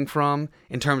pulling from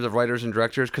in terms of writers and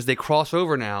directors, because they cross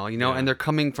over now, you know, Yeah. and they're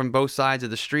coming from both sides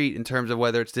of the street in terms of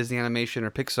whether it's Disney Animation or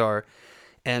Pixar.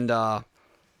 And I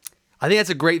think that's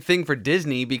a great thing for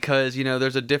Disney, because, you know,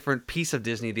 there's a different piece of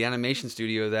Disney, the animation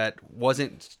studio, that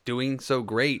wasn't doing so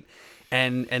great.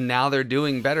 And now they're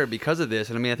doing better because of this.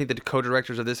 And I mean, I think the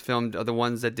co-directors of this film are the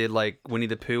ones that did like Winnie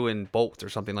the Pooh and Bolt or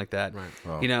something like that. Right.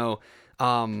 Wow. You know,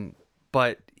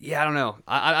 but yeah, I don't know.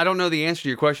 I don't know the answer to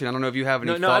your question. I don't know if you have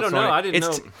any No, thoughts I don't on know. it. I didn't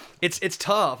know. It's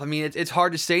tough. I mean, it's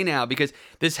hard to say now, because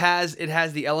it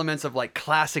has the elements of like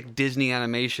classic Disney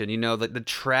animation. You know, the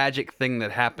tragic thing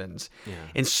that happens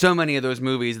in so many of those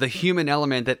movies. The human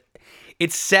element that.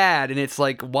 It's sad, and it's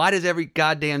like, why does every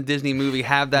goddamn Disney movie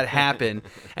have that happen?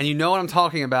 And you know what I'm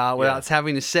talking about without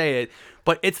having to say it.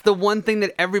 But it's the one thing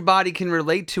that everybody can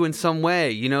relate to in some way.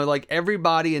 You know, like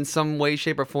everybody in some way,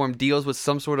 shape, or form deals with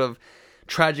some sort of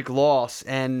tragic loss,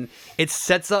 and it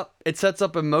sets up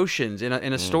emotions in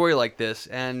a story like this.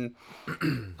 And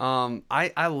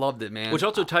I loved it, man. Which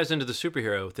also ties into the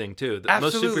superhero thing, too.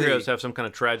 Absolutely. Most superheroes have some kind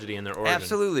of tragedy in their origin.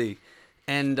 Absolutely.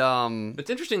 And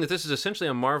It's interesting that this is essentially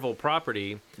a Marvel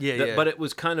property, Yeah. but it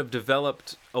was kind of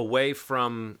developed away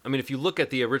from. I mean, if you look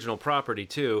at the original property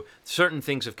too, certain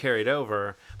things have carried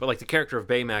over, but like the character of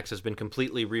Baymax has been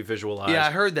completely revisualized. yeah,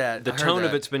 I heard that. The tone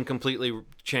of it's been completely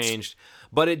changed,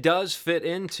 but it does fit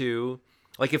into.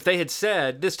 Like if they had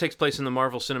said this takes place in the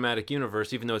Marvel Cinematic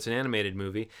Universe, even though it's an animated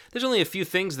movie, there's only a few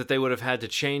things that they would have had to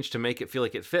change to make it feel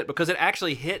like it fit, because it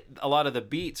actually hit a lot of the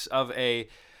beats of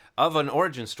an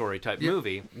origin story type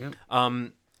movie. Yep.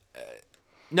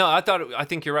 No, I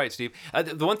think you're right, Steve.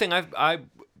 The one thing I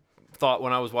thought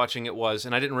when I was watching it was,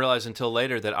 and I didn't realize until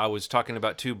later that I was talking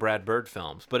about 2 Brad Bird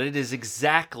films, but it is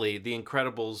exactly The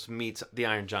Incredibles meets The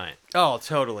Iron Giant. Oh,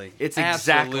 totally. It's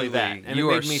exactly Absolutely. that. And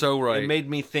You it are made me, so right. It made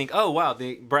me think, oh wow,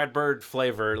 the Brad Bird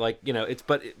flavor, like, you know, it's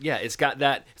got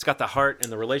that, it's got the heart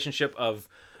and the relationship of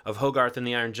Hogarth and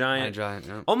the Iron Giant. Iron Giant,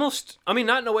 yeah. Almost, I mean,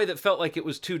 not in a way that felt like it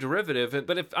was too derivative,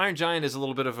 but if Iron Giant is a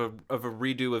little bit of a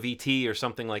redo of E.T. or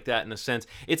something like that in a sense,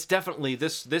 it's definitely,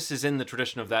 this is in the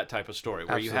tradition of that type of story,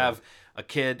 where you have a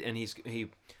kid and he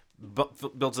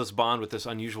builds this bond with this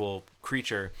unusual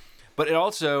creature. But it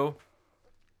also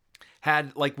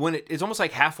had, like, when it's almost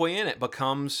like halfway in, it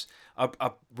becomes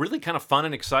a really kind of fun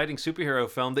and exciting superhero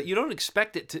film that you don't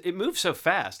expect it to. It moves so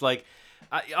fast. Like,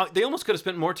 they almost could have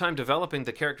spent more time developing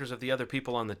the characters of the other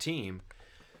people on the team.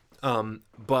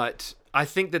 But I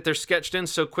think that they're sketched in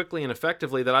so quickly and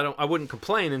effectively that I wouldn't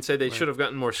complain and say they should have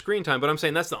gotten more screen time. But I'm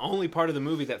saying that's the only part of the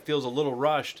movie that feels a little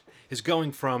rushed, is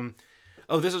going from,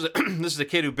 oh, this is a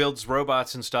kid who builds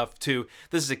robots and stuff, to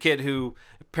this is a kid who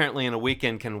apparently in a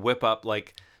weekend can whip up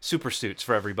like super suits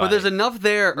for everybody. But there's enough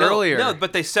there No, earlier. No,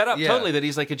 but they set up Yeah. totally that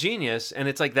he's like a genius, and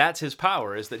it's like that's his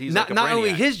power is that he's not like a not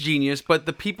only brainiac. his genius, but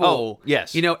the people. Oh,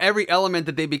 yes. You know, every element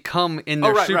that they become in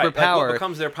their right, right. Like, what superpower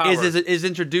becomes their power. is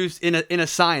introduced in a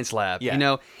science lab. Yeah. You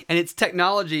know, and it's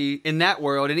technology in that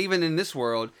world, and even in this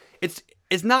world, it's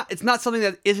not something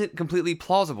that isn't completely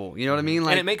plausible. You know what I mean?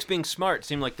 Like, and it makes being smart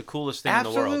seem like the coolest thing in the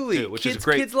world absolutely, too, which kids, is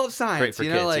great. Kids love science. Great for you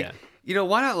know, kids, like yeah. you know,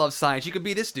 why not love science? You could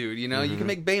be this dude. You know, you can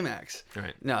make Baymax.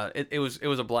 Right. No, it was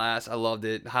a blast. I loved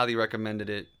it. Highly recommended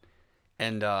it.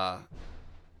 And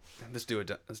let's do it.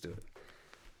 Let's do it.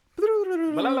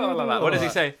 La, la, la, la, la. What does he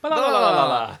say? La, la, la, la, la,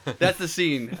 la. That's the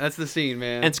scene. That's the scene,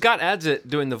 man. And Scott Adsit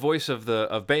doing the voice of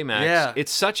Baymax. Yeah.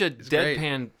 It's such a great.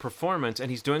 deadpan performance,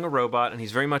 and he's doing a robot, and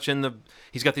he's very much in the.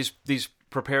 He's got these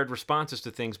prepared responses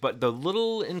to things, but the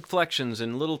little inflections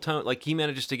and little tone, like he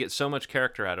manages to get so much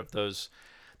character out of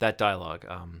that dialogue.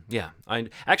 Yeah,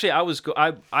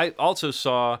 I also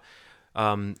saw.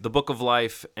 The Book of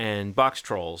Life and Box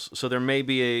Trolls. So there may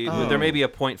be a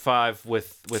 0.5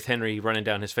 with Henry running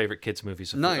down his favorite kids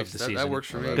movies of the Nice. season. That works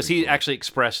for me. Because he actually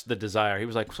expressed the desire. He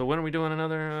was like, "So when are we doing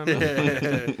another?"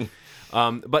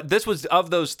 But this was of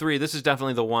those three. This is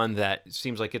definitely the one that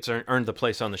seems like it's earned the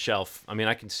place on the shelf. I mean,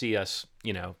 I can see us.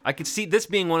 You know, I could see this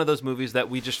being one of those movies that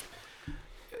we just.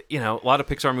 You know, a lot of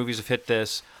Pixar movies have hit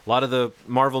this. A lot of the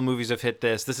Marvel movies have hit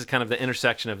this. This is kind of the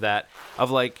intersection of that. Of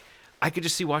like. I could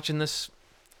just see watching this,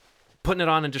 putting it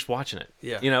on and just watching it.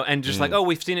 Yeah. You know, and just like, oh,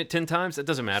 we've seen it 10 times. It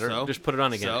doesn't matter. So? Just put it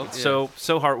on again. So? It's Yeah.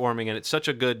 so heartwarming, and it's such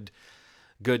a good,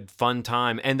 fun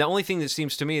time. And the only thing that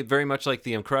seems to me very much like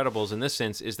The Incredibles in this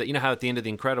sense is that, you know how at the end of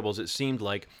The Incredibles it seemed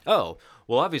like, oh,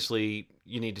 well, obviously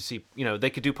you need to see, you know,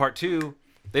 they could do part 2.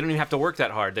 They don't even have to work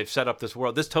that hard. They've set up this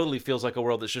world. This totally feels like a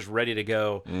world that's just ready to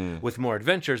go with more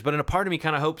adventures. But in a part of me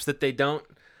kind of hopes that they don't,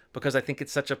 because I think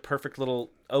it's such a perfect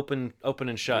little open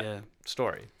and shut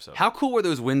story. So How cool were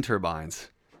those wind turbines?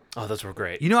 oh, those were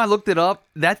great. You know, I looked it up.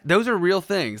 Those are real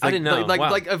things. I didn't know. Like,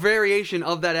 Wow. like a variation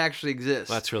of that actually exists.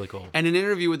 That's really cool. And in an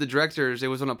interview with the directors, it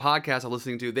was on a podcast I was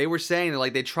listening to. They were saying that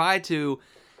like they tried to,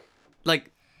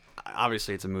 like,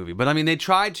 obviously it's a movie, but I mean they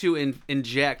tried to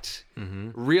inject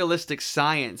realistic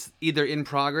science either in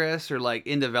progress or like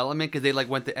in development because they like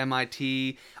went to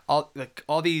MIT,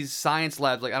 all these science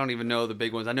labs. Like I don't even know the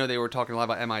big ones. I know they were talking a lot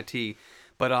about MIT,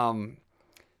 but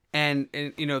and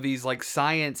you know these like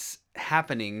science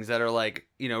happenings that are like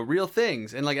you know real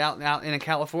things and like out in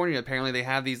California apparently they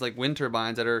have these like wind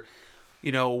turbines that are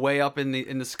you know way up in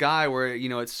the sky where you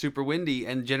know it's super windy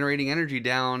and generating energy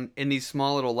down in these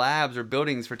small little labs or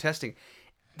buildings for testing.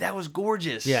 That was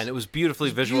gorgeous. Yeah, and it was beautifully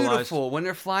visualized. Beautiful when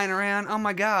they're flying around. Oh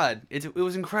my god, it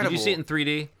was incredible. Did you see it in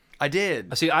 3D? I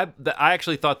did. See, I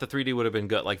actually thought the 3D would have been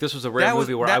good. Like this was a rare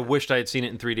movie where I wished I had seen it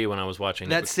in 3D when I was watching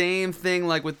that it. same thing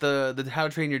like with the How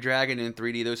to Train Your Dragon in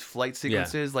 3D. Those flight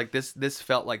sequences, like this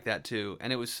felt like that too,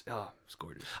 and it was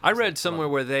gorgeous. I read somewhere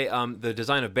where they the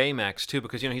design of Baymax too,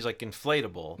 because you know he's like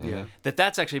inflatable. Yeah.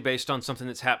 That's actually based on something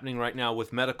that's happening right now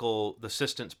with medical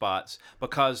assistance bots.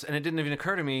 Because and it didn't even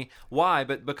occur to me why,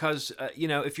 but because you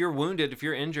know if you're wounded, if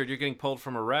you're injured, you're getting pulled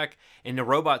from a wreck, and the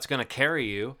robot's going to carry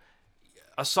you.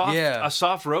 A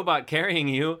soft robot carrying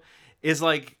you is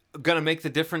like gonna make the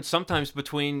difference sometimes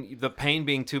between the pain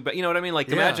being too bad. You know what I mean? Like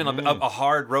imagine a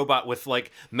hard robot with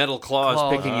like metal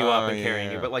claws picking you up and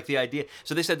carrying you. But like the idea.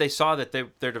 So they said they saw that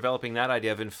they're developing that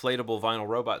idea of inflatable vinyl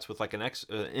robots with like an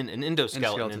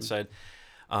endoskeleton inside.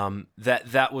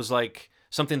 That was like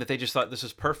something that they just thought this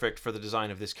is perfect for the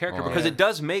design of this character because it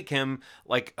does make him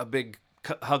like a big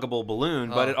huggable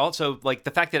balloon, but it also like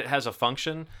the fact that it has a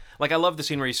function. Like I love the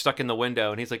scene where he's stuck in the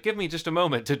window and he's like, "Give me just a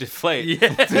moment to deflate."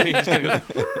 Yeah, and he's gonna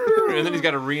go, and then he's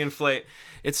got to reinflate.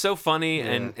 It's so funny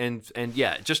and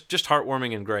yeah, just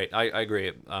heartwarming and great. I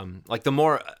agree. Like the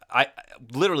more I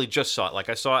literally just saw it. Like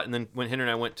I saw it, and then when Henry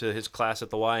and I went to his class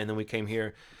at the Y, and then we came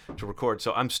here to record.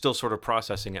 So I'm still sort of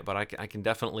processing it, but I can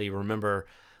definitely remember.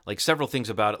 Like several things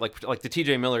about it, like the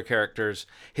T.J. Miller characters,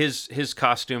 his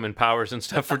costume and powers and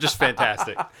stuff were just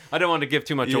fantastic. I don't want to give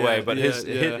too much away, but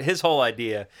his whole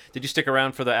idea. Did you stick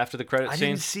around for the after the credits scene? I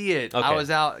didn't see it. Okay. I was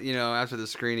out, you know, after the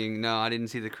screening. No, I didn't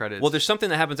see the credits. Well, there's something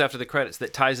that happens after the credits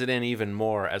that ties it in even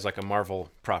more as like a Marvel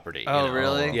property. Oh, you know?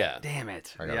 really? Yeah. Damn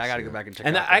it. I gotta got to see go it. back and check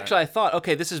And out that. actually, I thought,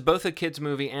 okay, this is both a kids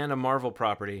movie and a Marvel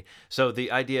property. So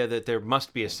the idea that there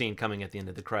must be a scene coming at the end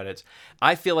of the credits,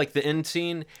 I feel like the end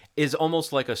scene is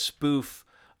almost like a spoof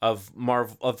of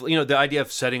Marvel, of you know, the idea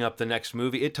of setting up the next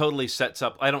movie. It totally sets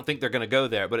up. I don't think they're going to go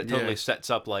there, but it totally sets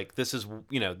up like this is,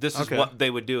 you know, this is what they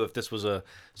would do if this was a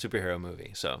superhero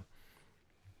movie. So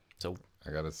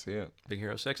I gotta see it. Big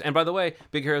Hero 6. And by the way,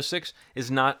 Big Hero 6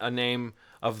 is not a name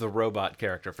of the robot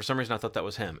character. For some reason, I thought that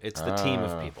was him. It's the team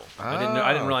of people. I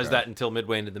didn't realize okay. that until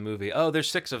midway into the movie. Oh, there's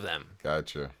 6 of them.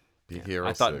 Gotcha. Big Hero.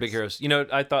 I thought 6. Big Heroes.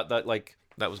 I thought that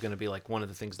that was going to be like one of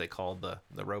the things they called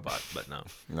the robot, but no.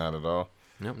 Not at all.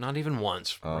 Nope, not even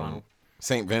once. Ronald.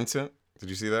 Saint Vincent. Did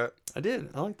you see that? I did.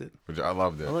 I liked it. I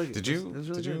loved it. I liked it. Did It you? was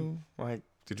really did you like?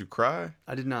 Did you cry?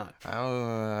 I did not.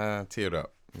 I teared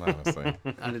up. Honestly,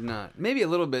 I did not. Maybe a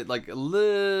little bit, like a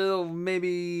little,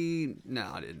 maybe. No,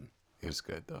 I didn't. it was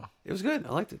good though. It was good. I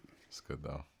liked it. It's good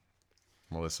though.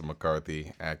 Melissa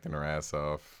McCarthy acting her ass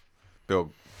off.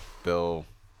 Bill.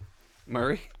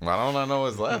 Murray? Why don't I know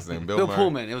his last name? Bill Murray.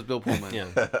 Pullman. It was Bill Pullman. Yeah,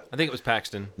 I think it was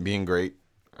Paxton. Being great.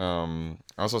 I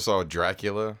also saw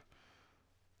Dracula.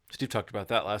 Steve talked about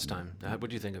that last time. What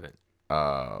do you think of it?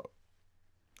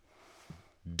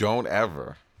 Don't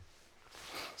ever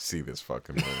see this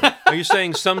fucking movie. Are you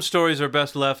saying some stories are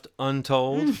best left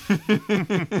untold?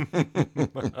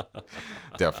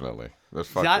 Definitely. Let's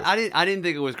See, fuck this. I didn't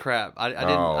think it was crap. I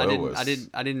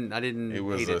didn't. It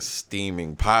was hate a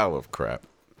steaming pile of crap.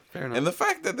 Fair enough. And the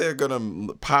fact that they're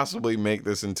gonna possibly make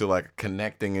this into like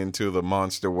connecting into the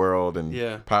monster world and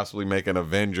Yeah. possibly make an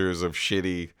Avengers of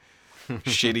shitty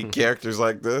characters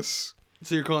like this.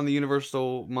 So you're calling the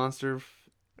Universal Monster?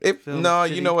 If Film no,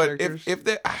 you shitty know what? characters? If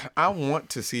they, I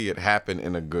want to see it happen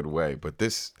in a good way, but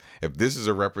if this is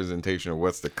a representation of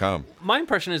what's to come, My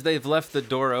impression is they've left the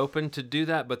door open to do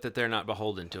that, but that they're not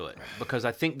beholden to it. Because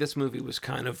I think this movie was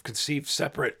kind of conceived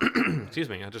separate. Excuse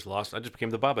me, I just became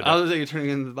the Babadook. I was like, you're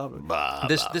turning into the Bob.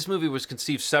 This movie was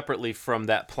conceived separately from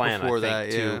that plan, Before I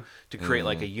think, that, yeah. to create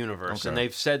like a universe. And Okay.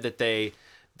 they've said that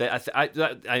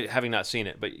I having not seen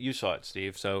it, but you saw it,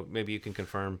 Steve, so maybe you can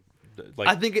confirm. Like,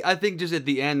 I think just at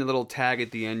the end, the little tag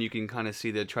at the end, you can kind of see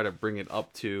they try to bring it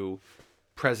up to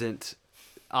present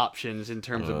options in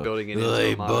terms of building it into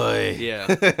a modern. boy. Yeah.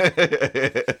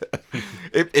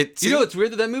 it You know, it's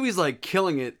weird that movie's like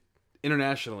killing it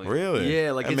internationally. Really?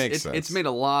 Yeah, like That makes it's sense. made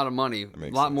a lot of money, a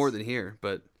makes lot more sense. than here.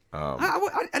 But Um,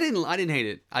 I didn't hate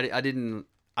it.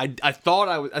 I thought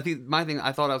I was. I think my thing.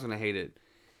 I thought I was gonna hate it,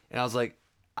 and I was like,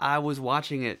 I was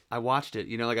watching it. I watched it.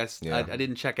 You know, like Yeah. I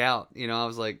didn't check out. You know, I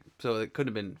was like, so it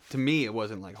couldn't have been. To me, it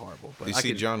wasn't like horrible. But you I see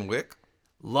could John Wick?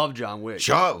 love John Wick.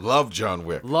 Love John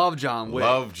Wick. Love John Wick.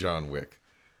 Love John Wick.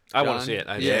 I want John? to see it.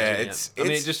 I haven't Yeah, seen it it's- yet. I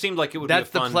mean, it it's- just seemed like it would That's be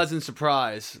a the fun. pleasant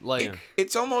surprise. Like, Yeah.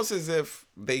 It's almost as if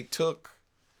they took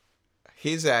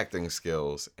his acting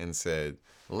skills and said,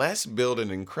 let's build an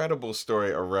incredible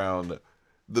story around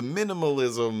the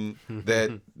minimalism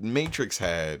that Matrix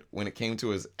had when it came to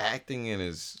his acting and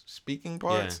his speaking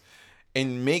parts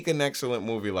and make an excellent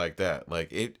movie like that. Like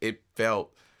it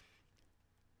felt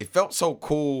so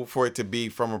cool for it to be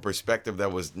from a perspective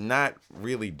that was not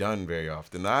really done very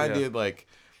often. The idea like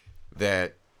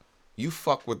that you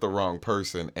fuck with the wrong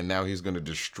person and now he's going to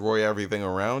destroy everything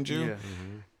around you. yeah.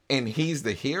 And he's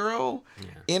the hero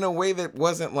in a way that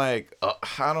wasn't like,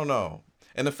 I don't know.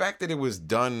 And the fact that it was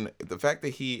done, the fact that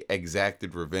he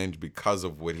exacted revenge because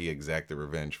of what he exacted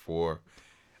revenge for,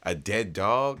 a dead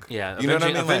dog. Yeah, you know what I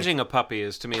mean? avenging a puppy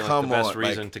is to me like the Come best on,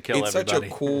 reason like, to kill it's everybody.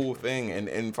 such a cool thing,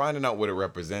 and finding out what it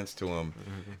represents to him,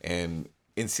 and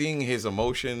seeing his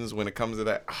emotions when it comes to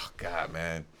that. Oh God,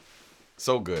 man,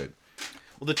 so good.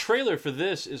 Well, the trailer for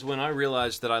this is when I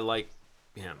realized that I like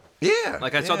him. Yeah,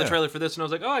 Like I saw the trailer for this and I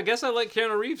was like, oh, I guess I like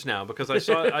Keanu Reeves now because I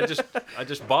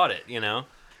just bought it, you know.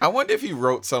 I wonder if he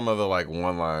wrote some of the like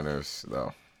one-liners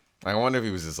though. I wonder if he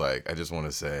was just like, I just want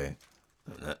to say,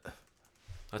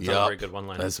 That's not a very good one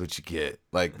line. that's what you get.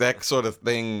 Like that sort of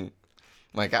thing.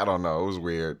 Like, I don't know. It was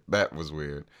weird. That was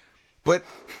weird. But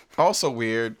also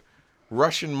weird,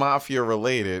 Russian Mafia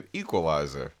related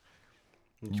Equalizer.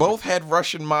 Both had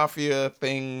Russian Mafia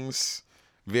things.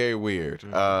 Very weird.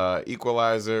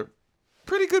 Equalizer,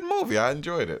 pretty good movie. I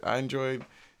enjoyed it. I enjoyed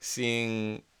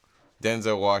seeing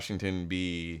Denzel Washington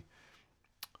be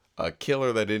a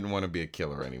killer that didn't want to be a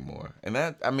killer anymore. And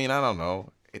that, I mean, I don't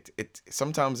know. It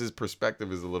sometimes his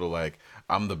perspective is a little like,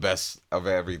 I'm the best of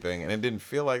everything. And it didn't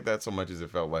feel like that so much as it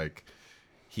felt like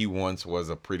he once was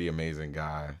a pretty amazing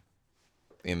guy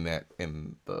in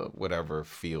the whatever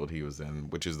field he was in,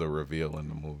 which is the reveal in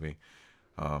the movie.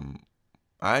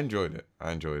 I enjoyed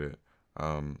it.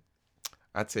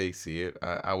 I'd say see it.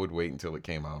 I would wait until it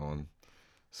came out on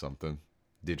something,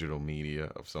 digital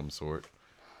media of some sort.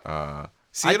 I'd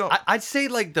say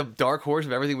like the dark horse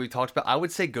of everything we've talked about. I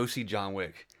would say go see John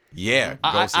Wick. Yeah,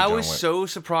 I was so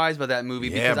surprised by that movie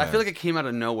Yeah, because I man. feel like it came out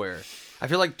of nowhere. I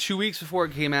feel like 2 weeks before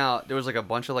it came out, there was like a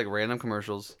bunch of like random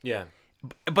commercials. Yeah.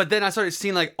 But then I started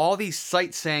seeing like all these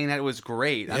sites saying that it was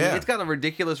great. I mean, Yeah. it's got a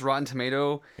ridiculous Rotten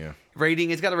Tomato rating.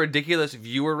 It's got a ridiculous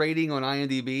viewer rating on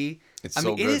IMDb. It's I so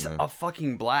mean, it good, is man. a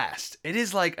fucking blast. It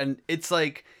is like it's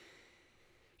like,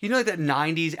 you know, like that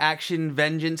 '90s action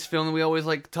vengeance film that we always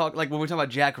like talk like when we talk about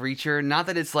Jack Reacher. Not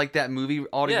that it's like that movie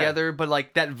altogether, but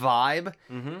like that vibe.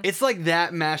 It's like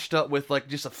that mashed up with like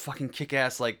just a fucking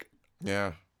kick-ass like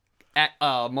Yeah.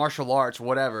 martial arts,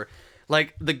 whatever.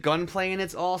 Like the gunplay in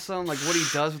it's awesome. Like what he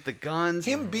does with the guns,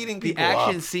 Him beating the people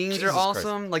action up. scenes Jesus are Christ.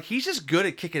 awesome. Like he's just good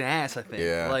at kicking ass. I think.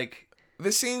 Yeah. Like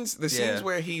The scenes Yeah.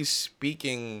 where he's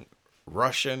speaking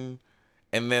Russian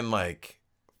and then like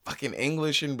fucking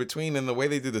English in between, and the way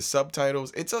they do the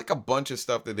subtitles, it's like a bunch of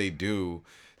stuff that they do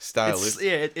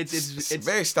stylistic. it's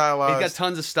very stylized. It's got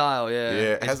tons of style. Yeah. Yeah,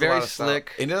 it It's has very a lot of style.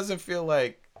 slick. It doesn't feel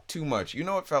like too much. You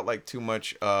know, it felt like too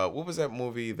much. What was that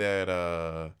movie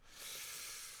that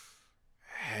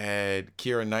had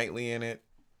Keira Knightley in it?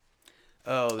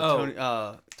 Oh,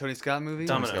 the Tony Scott movie.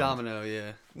 Domino. Domino.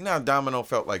 Yeah. You know, how Domino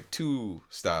felt like too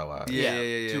stylized. Yeah.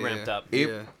 Too ramped up.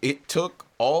 It took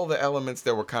all the elements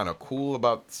that were kind of cool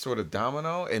about sort of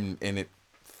Domino, and it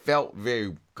felt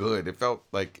very good. It felt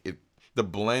like the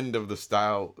blend of the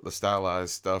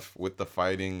stylized stuff with the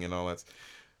fighting and all that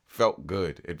felt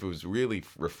good. It was really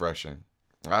refreshing.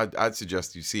 I'd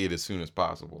suggest you see it as soon as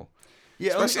possible,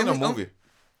 Yeah. especially in a movie.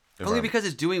 Only because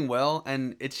it's doing well,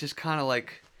 and it's just kind of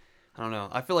like, I don't know.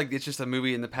 I feel like it's just a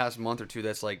movie in the past month or two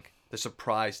that's like the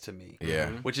surprise to me.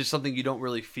 Yeah. Which is something you don't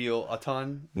really feel a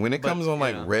ton. When it but, comes on you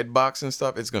like know. Redbox and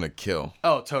stuff, it's gonna kill.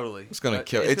 Oh, totally. It's gonna But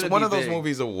kill. It's gonna one be of those big.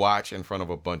 movies to watch in front of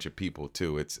a bunch of people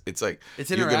too. It's like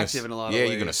It's you're gonna interactive in a lot of Yeah,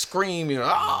 you're gonna ways. scream. You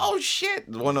know, oh shit!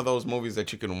 One of those movies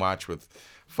that you can watch with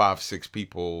 5-6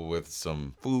 people with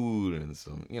some food and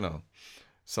some,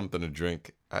 something to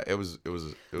drink. It was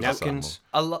Napkins.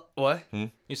 What?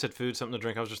 You said food, something to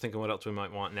drink. I was just thinking what else we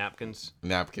might want. Napkins.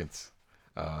 Napkins,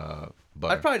 butter,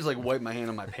 I'd probably just like wipe my hand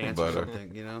on my pants or Butter.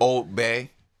 something, you know? Old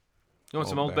Bay. You want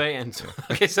some Old Old Bay. Bay? And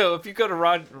okay, so if you go to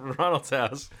Ronald's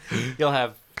house, you'll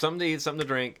have something to eat, something to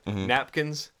drink,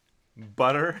 napkins,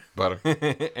 butter,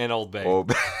 and Old Bay. Old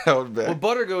Bay. Old Bay. Well,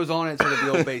 butter goes on it so that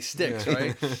the Old Bay sticks,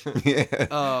 right? Yeah.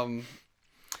 I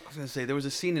was gonna say there was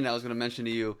a scene in that I was gonna mention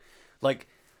to you, like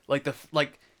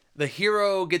the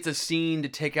hero gets a scene to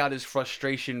take out his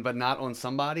frustration, but not on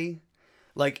somebody.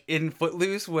 Like in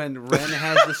Footloose, when Ren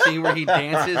has the scene where he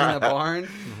dances in the barn.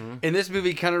 In this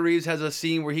movie, Keanu Reeves has a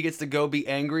scene where he gets to go be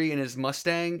angry in his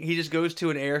Mustang. He just goes to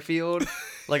an airfield,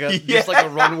 just like a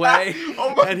runway,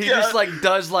 Oh my and he God. just like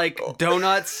does like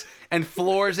donuts and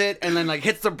floors it, and then like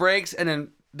hits the brakes and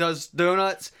then does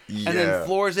donuts and Yeah. then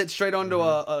floors it straight onto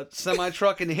a semi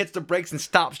truck, and he hits the brakes and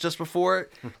stops just before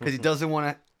it because he doesn't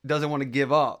want to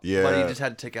give up. But he Yeah. just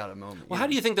had to take out a moment. Well, how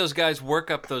do you think those guys work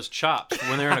up those chops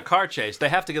when they're in a car chase? They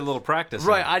have to get a little practice.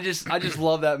 Right, in. I just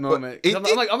love that moment. 'Cause I'm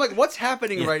like, what's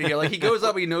happening right here? Like he goes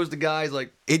up, he knows the guys.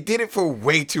 Like It did it for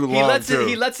way too long.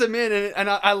 he lets him in, and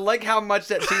I like how much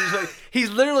that seems like he's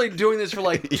literally doing this for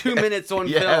like 2 minutes on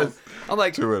Yes. film. I'm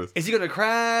like, 2 minutes. is he gonna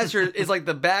crash or is like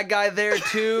the bad guy there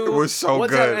too? It was so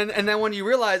What's good. And then when you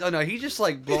realize, oh no, he's just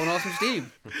like blowing off some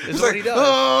steam. This is It's what like, he does.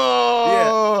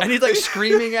 oh, Yeah, and he's like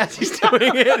screaming as he's doing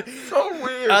it. so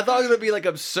weird. I thought it was gonna be like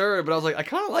absurd, but I was like, I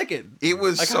kind of like it. It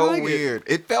was I kinda so like it. weird.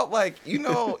 It felt like you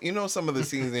know some of the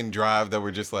scenes in Drive that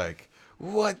were just like,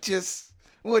 what just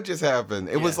happened?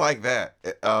 It was like that.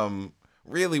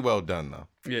 Really well done though.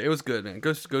 Yeah, it was good, man.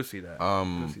 Go see that. Go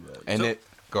see that. And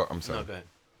go. I'm sorry. No, go ahead.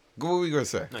 What were you gonna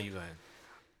say? No, you go ahead.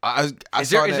 I Is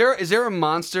saw there, that- is there a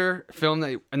monster film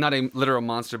that not a literal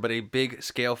monster, but a big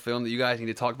scale film that you guys need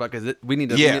to talk about? Because we need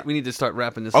to Yeah. we need to start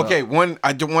wrapping this up. Okay, one.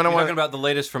 I do want You're talking to. about the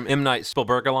latest from M. Night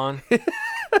Spielbergalon?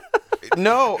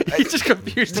 No, He just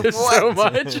confused us so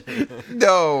What? much.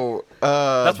 no.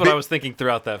 That's what I was thinking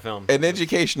throughout that film. An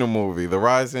educational movie, the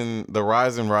rise and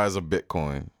rise of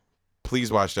Bitcoin.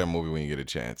 Please watch that movie when you get a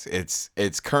chance.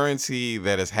 It's currency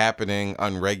that is happening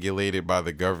unregulated by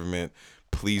the government.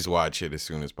 Please watch it as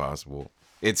soon as possible.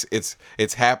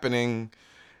 It's happening.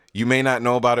 You may not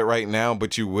know about it right now,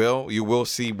 but you will. You will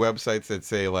see websites that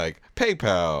say like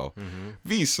PayPal,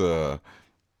 Visa,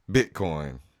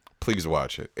 Bitcoin. Please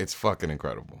watch it. It's fucking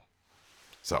incredible.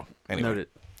 So anyway, Noted.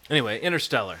 Anyway,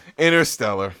 Interstellar.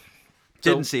 Interstellar.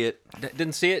 Didn't see it.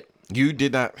 Didn't see it? You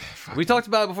did not. We talked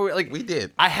about it before. Like We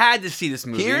did. I had to see this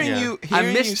movie. Hearing Yeah. you I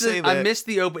hearing missed you say the, that. I missed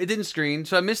the open. It didn't screen,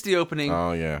 so I missed the opening.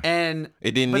 Oh yeah. And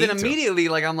It didn't But need then to. immediately,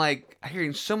 like I'm like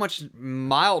hearing so much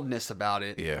mildness about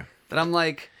it Yeah. that I'm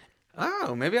like, I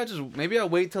don't know. Maybe I'll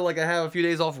wait till like I have a few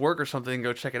days off work or something and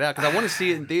go check it out because I want to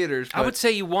see it in theaters. I would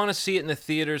say you want to see it in the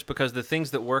theaters because the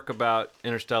things that work about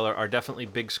Interstellar are definitely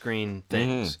big screen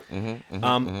things.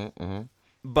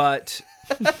 But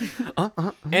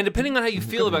and depending on how you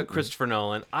feel about Christopher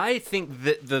Nolan, I think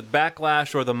that the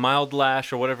backlash or the mild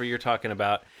lash or whatever you're talking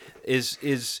about is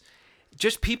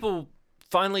just people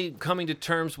finally coming to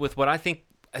terms with what I think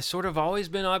has sort of always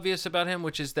been obvious about him,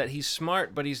 which is that he's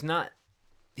smart, but he's not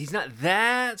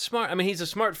that smart. I mean, he's a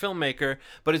smart filmmaker,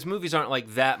 but his movies aren't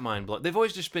like that mind-blowing. They've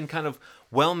always just been kind of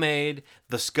well-made.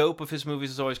 The scope of his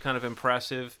movies is always kind of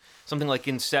impressive. Something like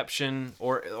Inception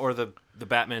or the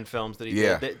Batman films that he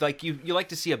did. Like you like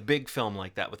to see a big film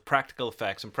like that with practical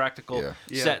effects and practical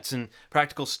sets and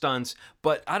practical stunts.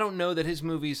 But I don't know that his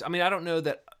movies. I mean, I don't know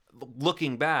that.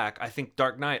 Looking back, I think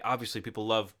Dark Knight. Obviously, people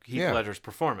love Heath Ledger's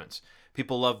performance.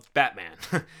 People love Batman.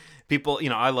 People,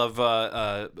 I love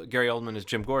Gary Oldman as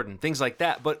Jim Gordon, things like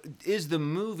that. But is the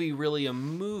movie really a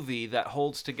movie that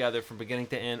holds together from beginning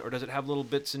to end, or does it have little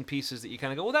bits and pieces that you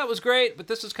kind of go, well, that was great, but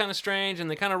this is kind of strange,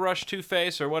 and they kind of rush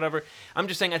Two-Face or whatever? I'm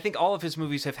just saying, I think all of his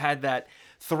movies have had that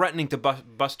threatening to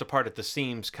bust apart at the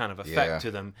seams kind of effect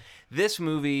to them. This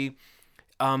movie...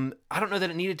 I don't know that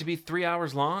it needed to be 3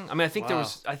 hours long. I mean, I think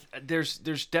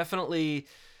there's definitely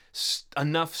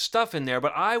enough stuff in there,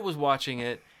 but I was watching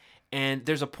it, and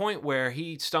there's a point where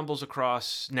he stumbles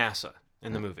across NASA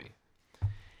in the movie,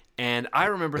 and I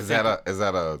remember is that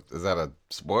a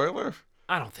spoiler?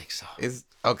 I don't think so.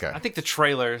 Okay. I think the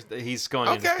trailer he's going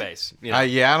into space. I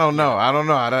don't know.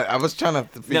 I was trying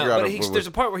to figure out. But there's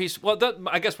a part where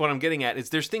I guess what I'm getting at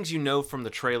is there's things from the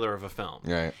trailer of a film.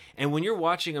 Right. And when you're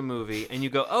watching a movie and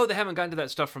you go, oh, they haven't gotten to that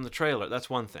stuff from the trailer,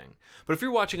 that's one thing. But if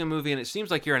you're watching a movie and it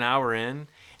seems like you're an hour in,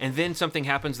 and then something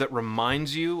happens that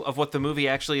reminds you of what the movie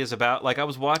actually is about. Like I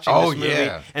was watching this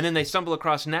movie, and then they stumble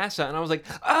across NASA, and I was like,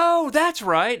 oh, that's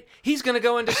right. He's going to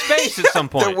go into space at some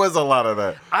point. There was a lot of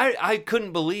that. I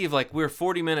couldn't believe, like, we're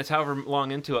 40 minutes, however long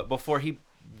into it, before he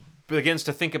begins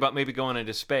to think about maybe going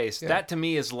into space. Yeah. That, to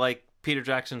me, is like Peter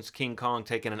Jackson's King Kong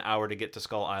taking an hour to get to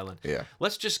Skull Island. Yeah.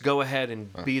 Let's just go ahead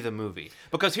and be the movie.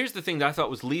 Because here's the thing that I thought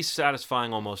was least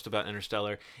satisfying almost about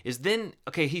Interstellar is then,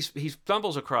 okay, he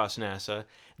stumbles across NASA,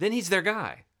 then he's their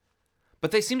guy.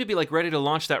 But they seem to be like ready to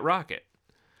launch that rocket.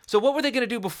 So what were they going to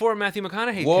do before Matthew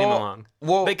McConaughey came along?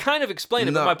 Well, they kind of explained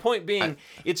it, but my point being,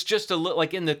 it's just a little,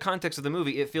 like in the context of the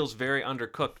movie, it feels very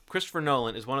undercooked. Christopher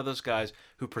Nolan is one of those guys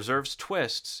who preserves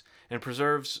twists and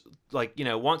preserves, like,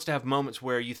 wants to have moments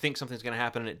where you think something's going to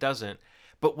happen and it doesn't.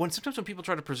 But sometimes when people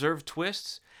try to preserve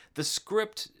twists, the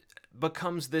script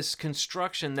becomes this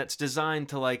construction that's designed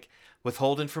to, like,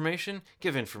 withhold information,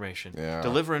 give information,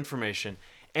 deliver information.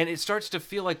 And it starts to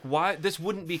feel like why this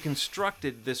wouldn't be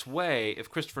constructed this way if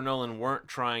Christopher Nolan weren't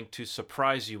trying to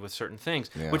surprise you with certain things,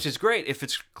 which is great if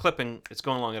it's clipping, it's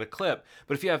going along at a clip.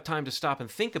 But if you have time to stop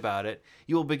and think about it,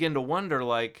 you will begin to wonder,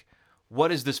 like, what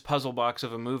is this puzzle box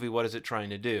of a movie? What is it trying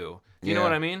to do? You know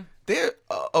what I mean?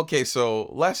 Okay,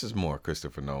 so less is more,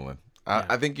 Christopher Nolan.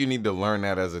 I think you need to learn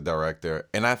that as a director.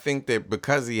 And I think that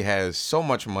because he has so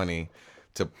much money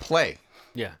to play,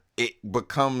 it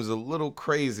becomes a little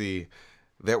crazy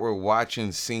that we're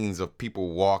watching scenes of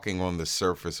people walking on the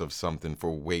surface of something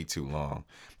for way too long.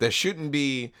 There shouldn't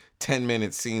be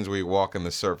 10-minute scenes where you walk on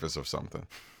the surface of something.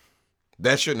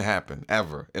 That shouldn't happen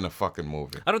ever in a fucking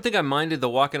movie. I don't think I minded the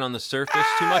walking on the surface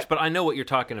too much, but I know what you're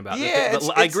talking about. Yeah,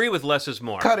 I agree with less is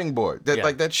more. Cutting board.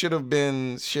 That should have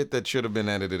been shit that should have been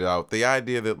edited out. The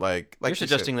idea that like you're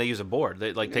suggesting they use a board.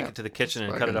 They take it to the kitchen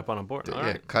and cut it up on a board. All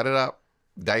right. Cut it up.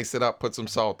 Dice it up, put some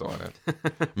salt on it.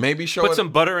 Maybe put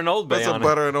some butter and Old Bay on it. Put some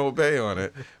butter and Old Bay on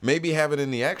it. Maybe have it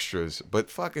in the extras, but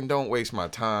fucking don't waste my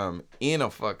time in a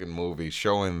fucking movie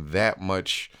showing that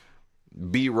much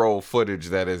B-roll footage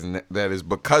that is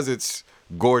because it's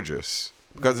gorgeous.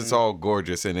 Because it's all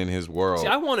gorgeous and in his world. See,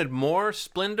 I wanted more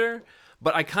splendor,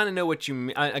 but I kind of know what you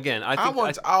mean.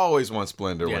 I always want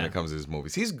splendor when it comes to his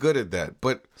movies. He's good at that,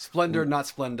 but splendor, not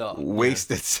splendor.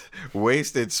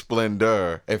 Wasted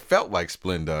splendor. It felt like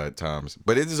splendor at times,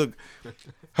 but it is a.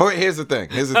 Here's the thing.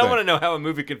 I want to know how a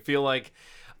movie could feel like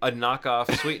a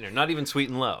knockoff Sweetener, not even Sweet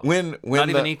and Low. Not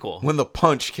even equal. When the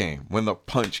punch came,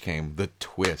 the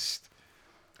twist.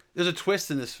 There's a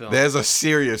twist in this film. There's a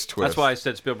serious twist. That's why I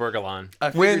said Spielberg alone. I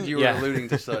figured you were alluding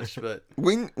to such, but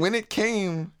when it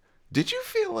came. Did you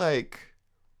feel like,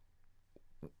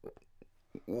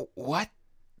 what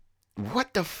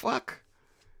the fuck?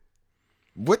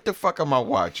 What the fuck am I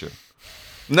watching?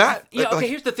 Not Yeah, okay, like,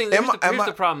 here's the thing. Here's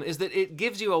the problem is that it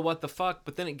gives you a what the fuck,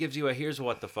 but then it gives you a here's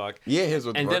what the fuck. Yeah, here's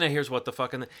what the and fuck. then a here's what the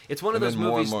fuck. And it's one of And those then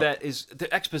more and movies more. that is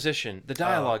the exposition, the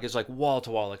dialogue is like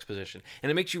wall-to-wall exposition. And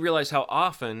it makes you realize how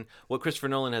often what Christopher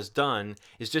Nolan has done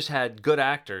is just had good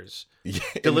actors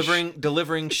delivering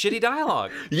shitty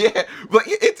dialogue. Yeah, but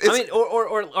it's I mean,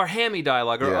 or hammy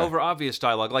dialogue, or Yeah. over obvious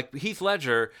dialogue, like Heath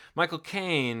Ledger, Michael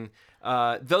Caine.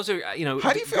 Those are How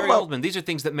do you feel Gary about- Oldman. These are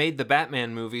things that made the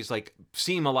Batman movies like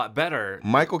seem a lot better.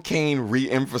 Michael Caine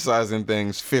re-emphasizing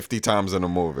things 50 times in a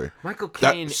movie. Michael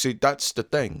Caine. That's the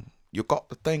thing. You got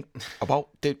to think about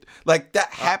it. Like that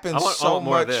happens I so want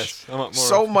more much. of this. I want more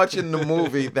so of- much in the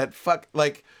movie that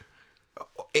like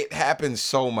it happens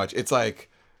so much. It's like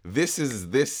this is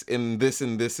this and this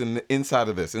and this and inside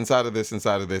of this, inside of this,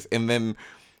 inside of this, and then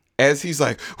as he's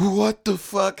like, "What the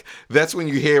fuck?" That's when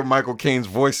you hear Michael Caine's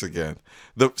voice again.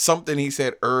 Something he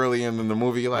said early in the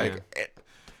movie, like.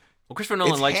 Well, Christopher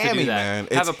Nolan It's likes to hammy, do that. man.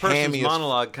 Have It's a person's hammy as-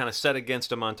 monologue kind of set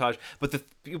against a montage. But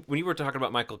when you were talking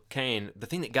about Michael Caine, the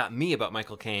thing that got me about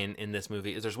Michael Caine in this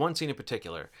movie is there's one scene in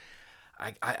particular.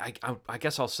 I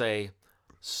guess I'll say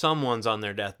someone's on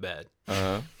their deathbed.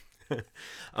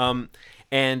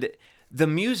 And the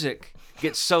music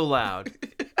gets so loud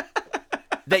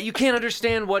that you can't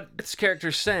understand what this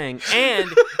character's saying, and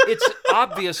it's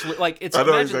obviously like it's I know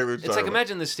imagine, exactly what you're it's talking like about.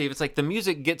 imagine this, Steve. It's like the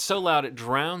music gets so loud it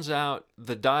drowns out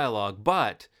the dialogue,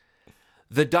 but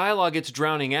the dialogue it's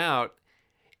drowning out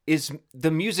is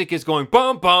the music is going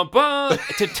bum bum bum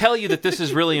to tell you that this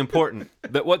is really important.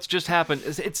 That what's just happened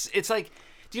is it's like.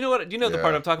 Do you know the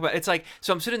part Yeah. I'm talking about? It's like,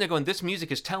 so I'm sitting there going, this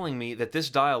music is telling me that this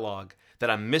dialogue that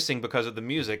I'm missing because of the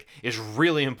music is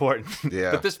really important.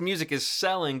 Yeah. That this music is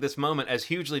selling this moment as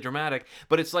hugely dramatic.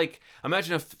 But it's like,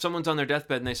 imagine if someone's on their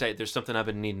deathbed and they say, there's something I've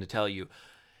been needing to tell you.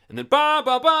 And then ba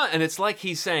ba ba, and it's like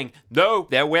he's saying, "No,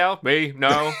 there will be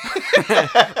no,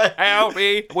 I'll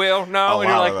be will no," and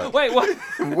you're wow, like, that- "Wait, what?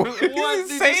 What did is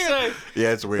you he say?" saying?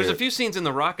 Yeah, it's weird. There's a few scenes in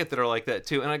The Rocket that are like that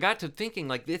too, and I got to thinking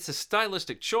like it's a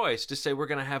stylistic choice to say we're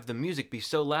going to have the music be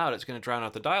so loud it's going to drown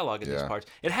out the dialogue in these Yeah. parts.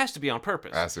 It has to be on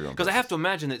purpose. Has to be on Because I have to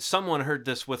imagine that someone heard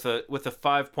this with a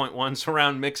 5.1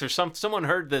 surround mix, or someone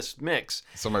heard this mix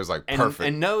Somebody's like, and perfect.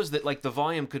 and knows that like the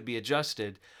volume could be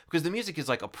adjusted because the music is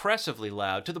like oppressively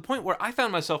loud to the point where I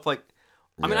found myself like.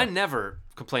 I mean, Yeah. I never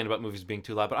complain about movies being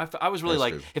too loud, but I was really That's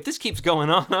like, good. if this keeps going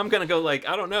on, I'm gonna go like,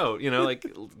 I don't know, like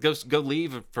go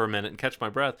leave for a minute and catch my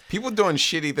breath. People doing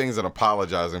shitty things and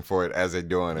apologizing for it as they're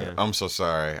doing it. I'm so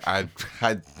sorry.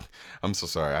 I'm so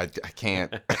sorry. I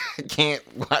can't I can't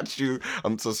watch you.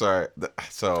 I'm so sorry.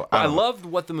 So I don't know. loved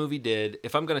what the movie did.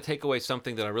 If I'm going to take away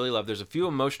something that I really love, there's a few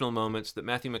emotional moments that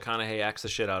Matthew McConaughey acts the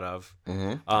shit out of.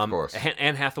 of course.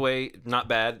 Anne Hathaway, not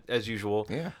bad as usual.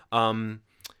 Yeah. Um,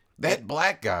 That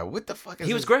black guy. What the fuck is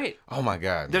he was his- great. Oh my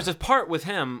god. There's a part with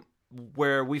him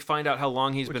where we find out how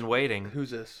long he's been waiting. Who's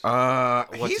this?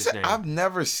 What's he's his name? I've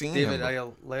never seen David him.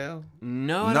 Ayaleo?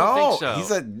 No, I No, don't think so.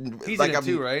 he's He's in it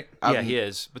too, right? yeah, he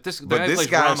is. But the But guy this plays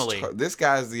guy's Romilly. this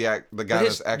guy's the guy But that's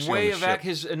his actually way on of the ship.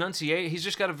 his enunciate, he's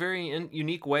just got a very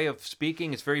unique way of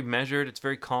speaking. It's very measured. It's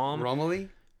very calm. Romilly?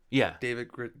 Yeah, David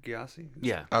Gyasi?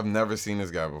 yeah. I've never seen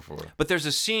this guy before. But there's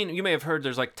a scene you may have heard.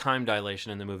 There's like time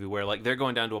dilation in the movie where like they're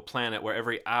going down to a planet where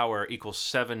every hour equals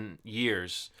 7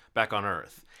 years back on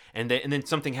Earth, and then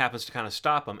something happens to kind of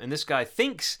stop them. And this guy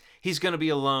thinks he's going to be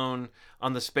alone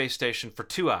on the space station for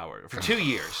 2 hours, for 2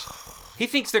 years. He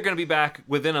thinks they're going to be back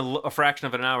within a fraction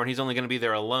of an hour, and he's only going to be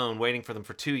there alone, waiting for them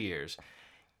for 2 years.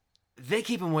 They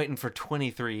keep him waiting for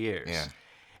 23 years. Yeah.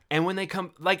 And when they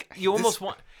come, like you almost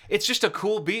want. It's just a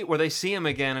cool beat where they see him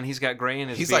again, and he's got gray in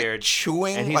his He's beard. like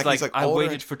chewing, and he's like, I older.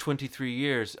 waited for 23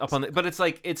 years up on the. But it's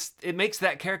like it makes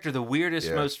that character the weirdest,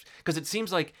 Yeah. most because it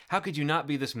seems like how could you not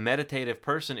be this meditative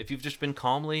person if you've just been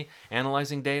calmly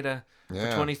analyzing data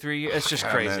Yeah. for 23 years? It's just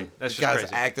God, crazy. man. That's These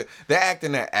just guys crazy. they're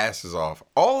acting their asses off.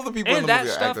 All of the people in And the that movie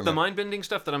are stuff, acting the their- mind bending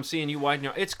stuff that I'm seeing you widen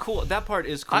your, it's cool. That part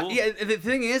is cool. Yeah, the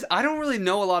thing is, I don't really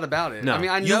know a lot about it. No. I mean,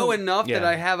 I know enough that yeah.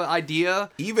 I have an idea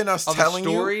even us of telling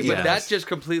the story, you, but Yes. that just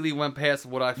completely went past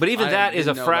what I. But even I that is a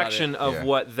didn't know about fraction it. of Yeah.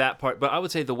 what that part. But I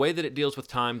would say the way that it deals with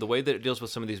time, the way that it deals with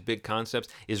some of these big concepts,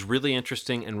 is really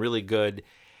interesting and really good.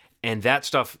 And that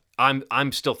stuff,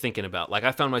 I'm still thinking about. Like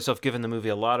I found myself giving the movie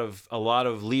a lot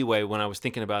of leeway when I was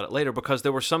thinking about it later because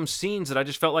there were some scenes that I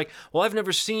just felt like, well, I've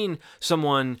never seen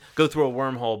someone go through a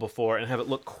wormhole before and have it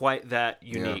look quite that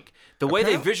unique. The way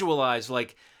they visualize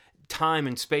like time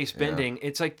and space bending,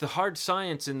 it's like the hard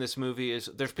science in this movie is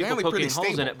there's people Apparently poking pretty holes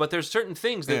in stable. it, but there's certain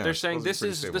things that Yeah, they're saying supposedly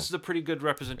pretty stable. this is a pretty good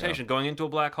representation. Going into a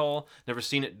black hole, never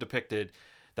seen it depicted.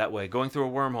 that way, going through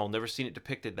a wormhole, never seen it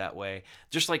depicted that way,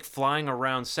 just like flying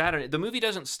around Saturn. The movie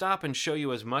doesn't stop and show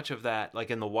you as much of that, like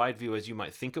in the wide view, as you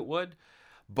might think it would.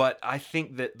 But I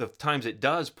think that the times it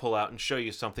does pull out and show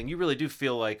you something, you really do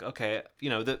feel like, okay,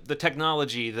 the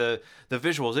technology, the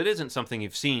visuals, it isn't something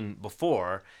you've seen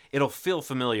before. It'll feel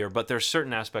familiar, but there's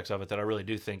certain aspects of it that I really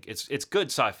do think it's good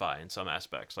sci-fi in some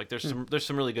aspects. Like there's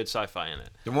some really good sci-fi in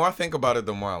it. The more I think about it,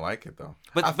 the more I like it, though.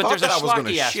 But I thought there's that a I was going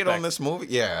to schlocky shit on aspect. this movie.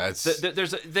 Yeah, it's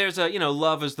There's a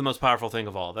love is the most powerful thing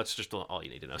of all. That's just all you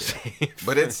need to know.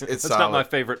 but it's That's solid. not my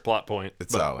favorite plot point.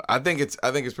 It's but solid. I think it's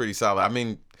pretty solid. I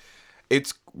mean,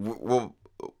 it's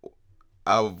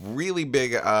a really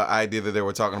big idea that they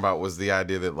were talking about was the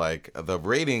idea that like the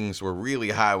ratings were really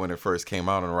high when it first came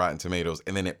out on Rotten Tomatoes,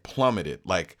 and then it plummeted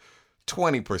like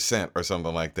 20% or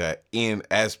something like that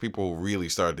as people really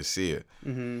started to see it.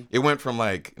 Mm-hmm. It went from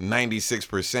like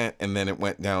 96% and then it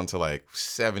went down to like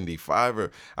 75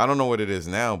 or I don't know what it is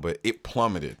now, but it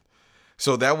plummeted.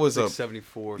 So that was Like a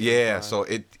 74. yeah. 75. So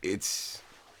it's.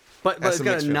 But That's it's a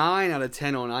got mixture. a 9 out of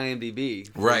 10 on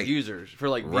IMDb for Right. users, for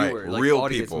like Right, viewers, like real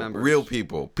audience people, members.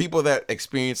 people that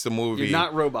experience the movie. You're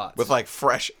not robots. with like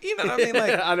fresh, you know what I mean?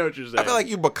 Like I know what you're saying. I feel like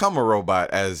you become a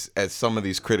robot as some of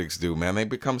these critics do, man. They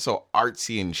become so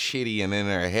artsy and shitty and in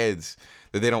their heads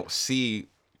that they don't see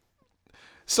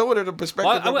somewhat of the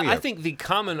perspective that we I have. think the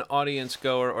common audience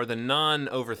goer or the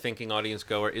non-overthinking audience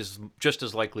goer is just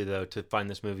as likely, though, to find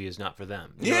this movie is not for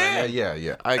them. You know what I mean?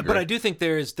 Yeah. I agree. But I do think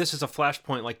this is a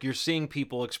flashpoint. Like you're seeing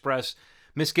people express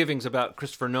misgivings about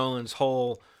Christopher Nolan's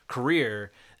whole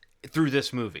career through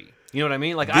this movie. You know what I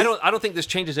mean? Like I don't think this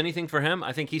changes anything for him.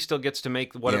 I think he still gets to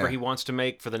make whatever Yeah. he wants to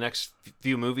make for the next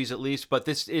few movies at least. But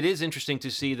it is interesting to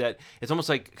see that it's almost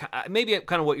like maybe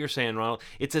kind of what you're saying, Ronald.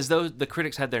 It's as though the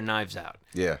critics had their knives out.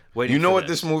 Yeah. waiting You know for what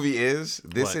this movie is?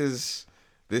 What?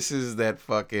 This is that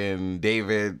fucking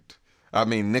Nicholas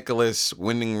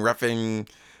Winding Refn.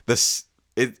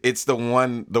 It's the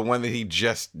one that he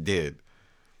just did.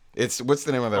 It's what's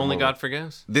the name of that Only movie? God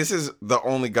Forgives? This is the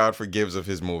Only God Forgives of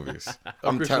his movies.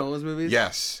 Chris Nolan's movies?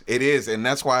 Yes, it is, and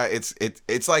that's why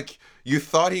it's like you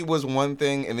thought he was one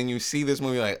thing, and then you see this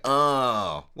movie like,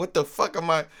 oh, what the fuck am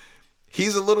I?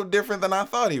 He's a little different than I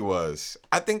thought he was.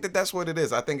 I think that's what it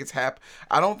is. I think it's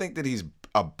I don't think that he's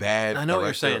a bad. I know what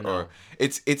you're director saying, or though.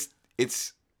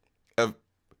 it's a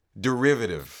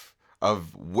derivative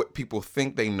of what people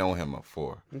think they know him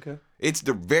for. Okay. It's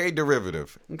very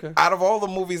derivative. Okay. Out of all the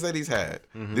movies that he's had,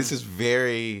 this is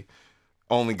very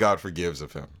Only God Forgives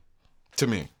of him, to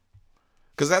me.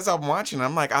 Because as I'm watching,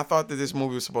 I'm like, I thought that this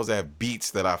movie was supposed to have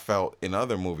beats that I felt in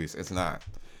other movies. It's not.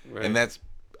 Right. And that's,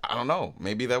 I don't know.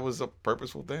 Maybe that was a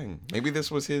purposeful thing. Maybe this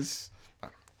was his.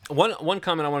 One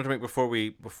comment I wanted to make before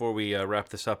we wrap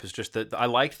this up is just that I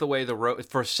liked the way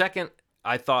for a second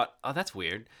I thought, oh, that's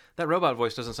weird. That robot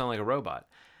voice doesn't sound like a robot.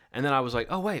 And then I was like,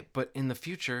 oh wait, but in the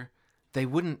future they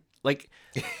wouldn't like.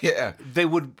 Yeah. They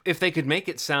would, if they could make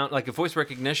it sound like, if voice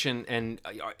recognition and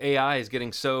AI is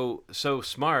getting so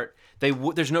smart,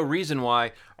 there's no reason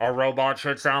why a robot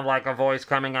should sound like a voice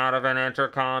coming out of an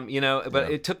intercom,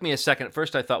 But It took me a second. At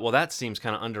first I thought, well, that seems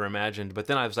kind of underimagined. But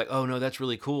then I was like, oh no, that's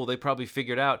really cool. They probably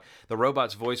figured out the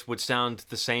robot's voice would sound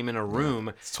the same in a room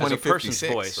as a person's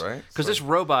 2056, voice. right? Because this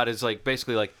robot is like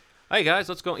basically like, hey guys,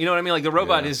 let's go. You know what I mean? Like the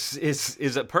robot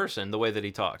is a person, the way that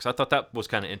he talks. I thought that was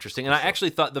kind of interesting. And I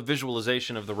actually thought the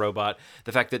visualization of the robot,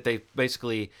 the fact that they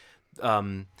basically,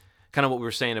 kind of what we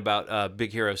were saying about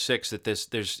Big Hero 6, that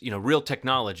there's real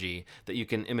technology that you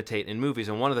can imitate in movies.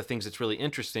 And one of the things that's really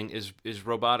interesting is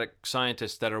robotic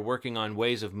scientists that are working on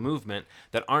ways of movement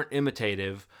that aren't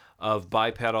imitative of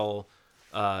bipedal,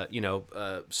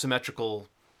 symmetrical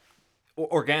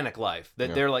organic life,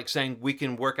 that they're like saying we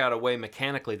can work out a way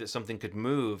mechanically that something could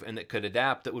move and that could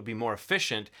adapt that would be more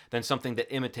efficient than something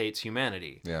that imitates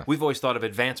humanity. Yeah. We've always thought of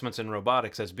advancements in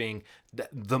robotics as being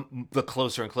the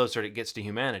closer and closer it gets to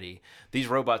humanity. These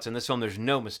robots in this film, there's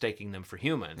no mistaking them for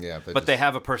human. Yeah, but they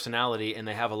have a personality and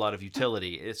they have a lot of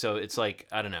utility. So it's like,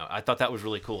 I don't know. I thought that was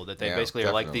really cool that they basically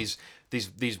are like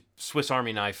definitely. these Swiss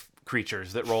Army knife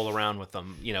creatures that roll around with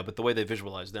them, but the way they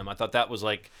visualize them, I thought that was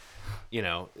like,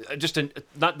 just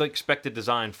not the expected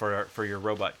design for your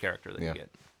robot character that you get.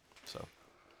 So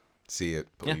See it,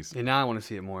 please. Yeah, now I want to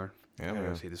see it more. Yeah, I man.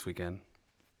 want to see it this weekend.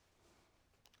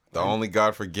 The Only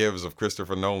God Forgives of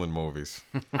Christopher Nolan movies.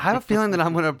 I have a feeling that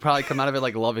I'm gonna probably come out of it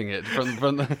like loving it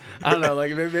from the. I don't know,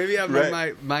 like maybe I'm Right.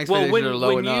 my well, expectations are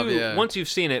low enough. Yeah. once you've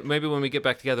seen it, maybe when we get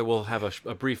back together, we'll have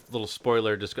a brief little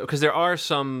spoiler discussion, because there are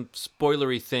some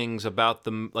spoilery things about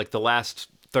the last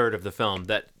third of the film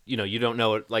that you don't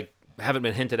know it, like haven't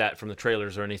been hinted at from the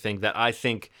trailers or anything that I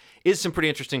think is some pretty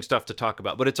interesting stuff to talk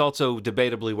about. But it's also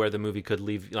debatably where the movie could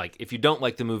leave. Like, if you don't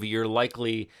like the movie, you're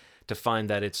likely to find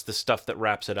that it's the stuff that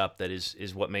wraps it up that is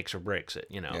what makes or breaks it.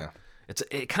 You know, Yeah.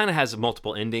 it kind of has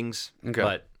multiple endings, Okay.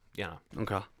 but yeah.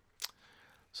 Okay.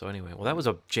 So anyway, well, that was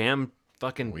a jam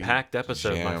fucking packed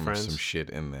episode, my Jam friends. some shit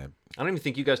in that. I don't even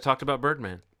think you guys talked about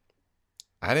Birdman.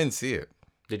 I didn't see it.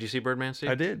 Did you see Birdman, Steve?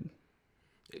 I did.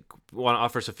 Want to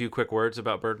offer us a few quick words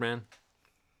about Birdman?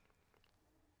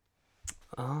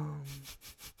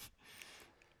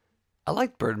 I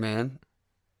liked Birdman.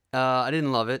 I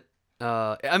didn't love it.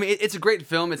 I mean, it's a great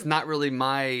film. It's not really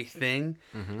my thing.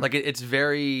 Like it's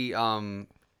very. I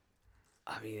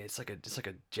mean, it's like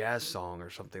a jazz song or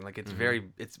something. Like it's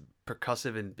it's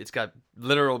percussive and it's got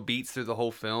literal beats through the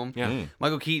whole film. Yeah.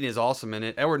 Michael Keaton is awesome in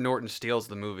it. Edward Norton steals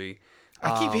the movie.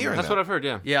 I keep hearing That's that. what I've heard,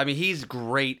 yeah. Yeah, I mean he's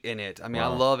great in it. I mean I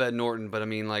Wow. love Ed Norton, but I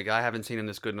mean like I haven't seen him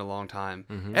this good in a long time.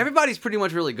 Everybody's pretty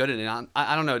much really good in it.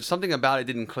 I don't know, something about it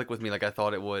didn't click with me like I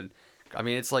thought it would. I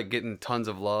mean it's like getting tons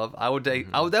of love. I would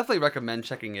definitely recommend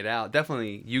checking it out.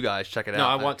 Definitely you guys check it No,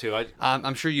 out. I want to.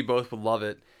 I'm sure you both would love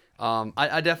it.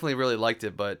 I definitely really liked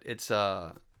it, but it's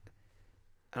I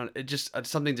don't, it just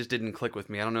something just didn't click with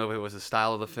me. I don't know if it was the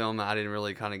style of the film that I didn't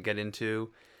really kind of get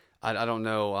into. I don't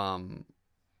know.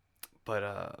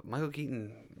 But Michael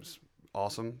Keaton was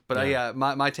awesome. But yeah,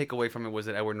 my takeaway from it was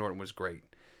that Edward Norton was great.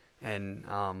 And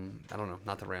I don't know,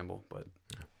 not to ramble, but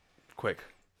quick,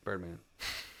 Birdman.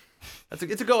 It's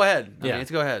a go ahead. I Yeah. mean,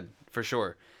 it's a go ahead for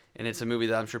sure. And it's a movie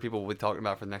that I'm sure people will be talking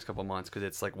about for the next couple of months because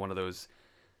it's like one of those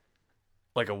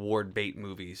like award bait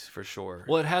movies for sure.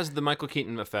 Well, it has the Michael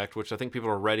Keaton effect, which I think people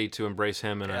are ready to embrace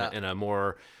him in a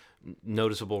more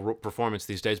noticeable performance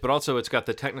these days. But also, it's got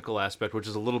the technical aspect, which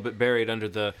is a little bit buried under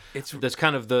the. That's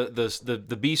kind of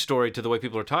the B story to the way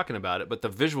people are talking about it. But the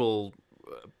visual,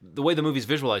 the way the movie's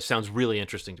visualized, sounds really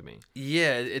interesting to me.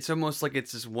 Yeah, it's almost like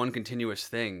it's just one continuous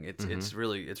thing. It's it's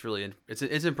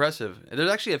impressive.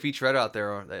 There's actually a featurette out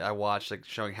there that I watched, like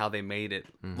showing how they made it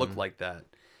look like that.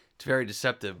 It's very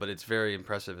deceptive, but it's very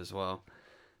impressive as well.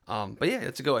 But yeah,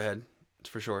 it's a go ahead,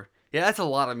 for sure. Yeah, that's a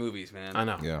lot of movies, man. I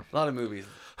know. Yeah. A lot of movies.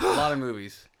 A lot of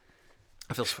movies.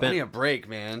 I feel I need spent. a break,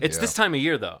 man. It's this time of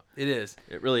year, though. It is.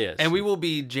 It really is. And we will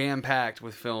be jam packed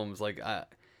with films. And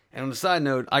on the side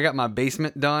note, I got my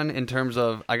basement done in terms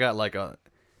of I got my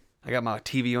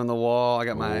TV on the wall. I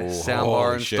got my sound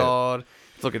bar holy shit. installed.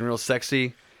 It's looking real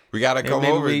sexy. We gotta And come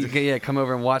maybe over. come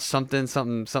over and watch something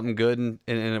good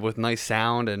and with nice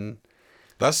sound and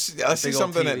I see big old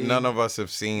something that TV. none of us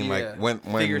have seen. Yeah. Like when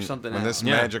Figure something when out. this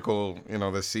Yeah. magical,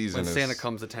 this season when is Santa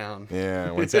comes to town.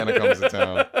 Yeah, when Santa comes to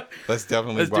town, let's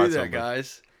definitely Let's watch do that, something.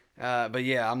 guys. But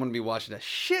yeah, I'm gonna be watching a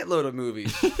shitload of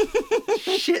movies.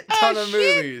 Shit ton of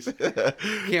movies.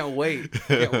 Can't wait.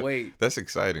 Can't wait. That's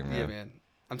exciting, man. Yeah, man.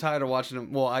 I'm tired of watching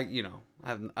them. Well, I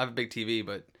have a big TV,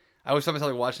 but I always sometimes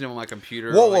like watching them on my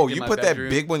computer. Whoa, or, like, whoa! in You my put bedroom.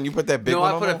 that big one. You put that big No,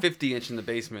 one. I put on a there? 50-inch in the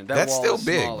basement. That That's wall still is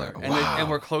big. smaller, Wow. and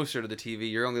we're closer to the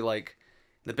TV. You're only like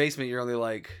in the basement. You're only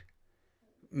like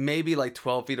maybe like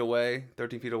 12 feet away,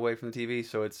 13 feet away from the TV.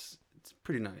 So it's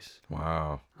pretty nice.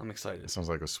 Wow, I'm excited. it sounds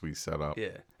like a sweet setup.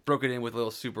 Yeah, broke it in with a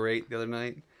little Super 8 the other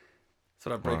night. That's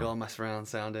what I break all my surround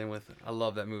sound in with. I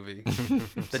love that movie.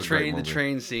 The great movie.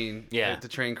 train scene. Yeah. the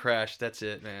train crash. That's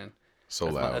it, man. So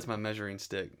That's loud. that's my measuring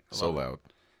stick. I So love it. loud.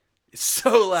 It's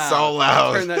so loud. So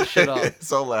loud. Turn that shit off.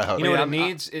 So loud. You know Yeah, what I'm- it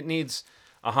needs? It needs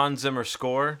a Hans Zimmer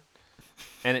score,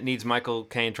 and it needs Michael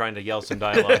Caine trying to yell some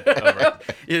dialogue over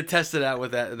it. You test it out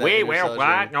with that. We inner will sausage.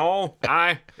 what? No,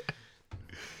 I.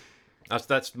 That's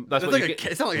That's what like you get.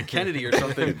 it's not like a Kennedy or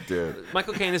something. Dude.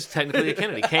 Michael Caine is technically a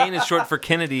Kennedy. Caine is short for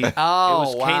Kennedy. Oh, it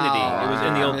was wow. Kennedy. It was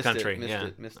in the old Missed it, country. missed yeah.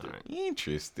 it, missed it. All right.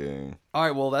 Interesting. All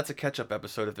right, well, that's a catch-up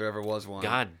episode if there ever was one.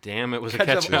 God damn, it was a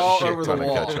Ketchup catch all Shit over the ton of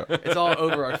wall. ketchup. It's all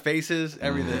over our faces,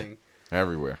 everything.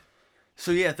 Everywhere.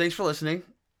 So yeah, thanks for listening.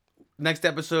 Next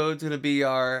episode's gonna be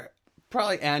our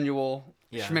probably annual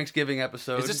Yeah. Schmanksgiving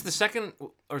episode. Is this the second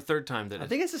or third time that I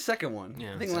think it's the second one. Yeah,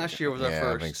 I think second. last year was our Yeah,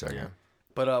 first. I think so. Yeah.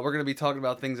 But we're gonna be talking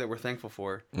about things that we're thankful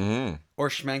for Mm-hmm. or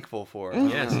schmankful for.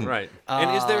 Yes, right.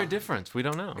 And is there a difference? We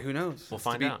don't know. Who knows? We'll It's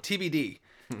find out. TBD.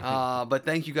 But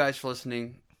thank you guys for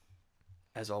listening.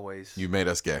 As always, You made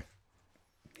us gay.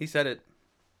 he said it.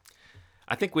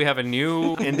 I think we have a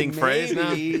new ending phrase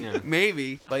now. Maybe, Yeah.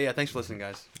 maybe. But yeah, thanks for listening,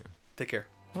 guys. Take care.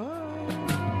 Bye.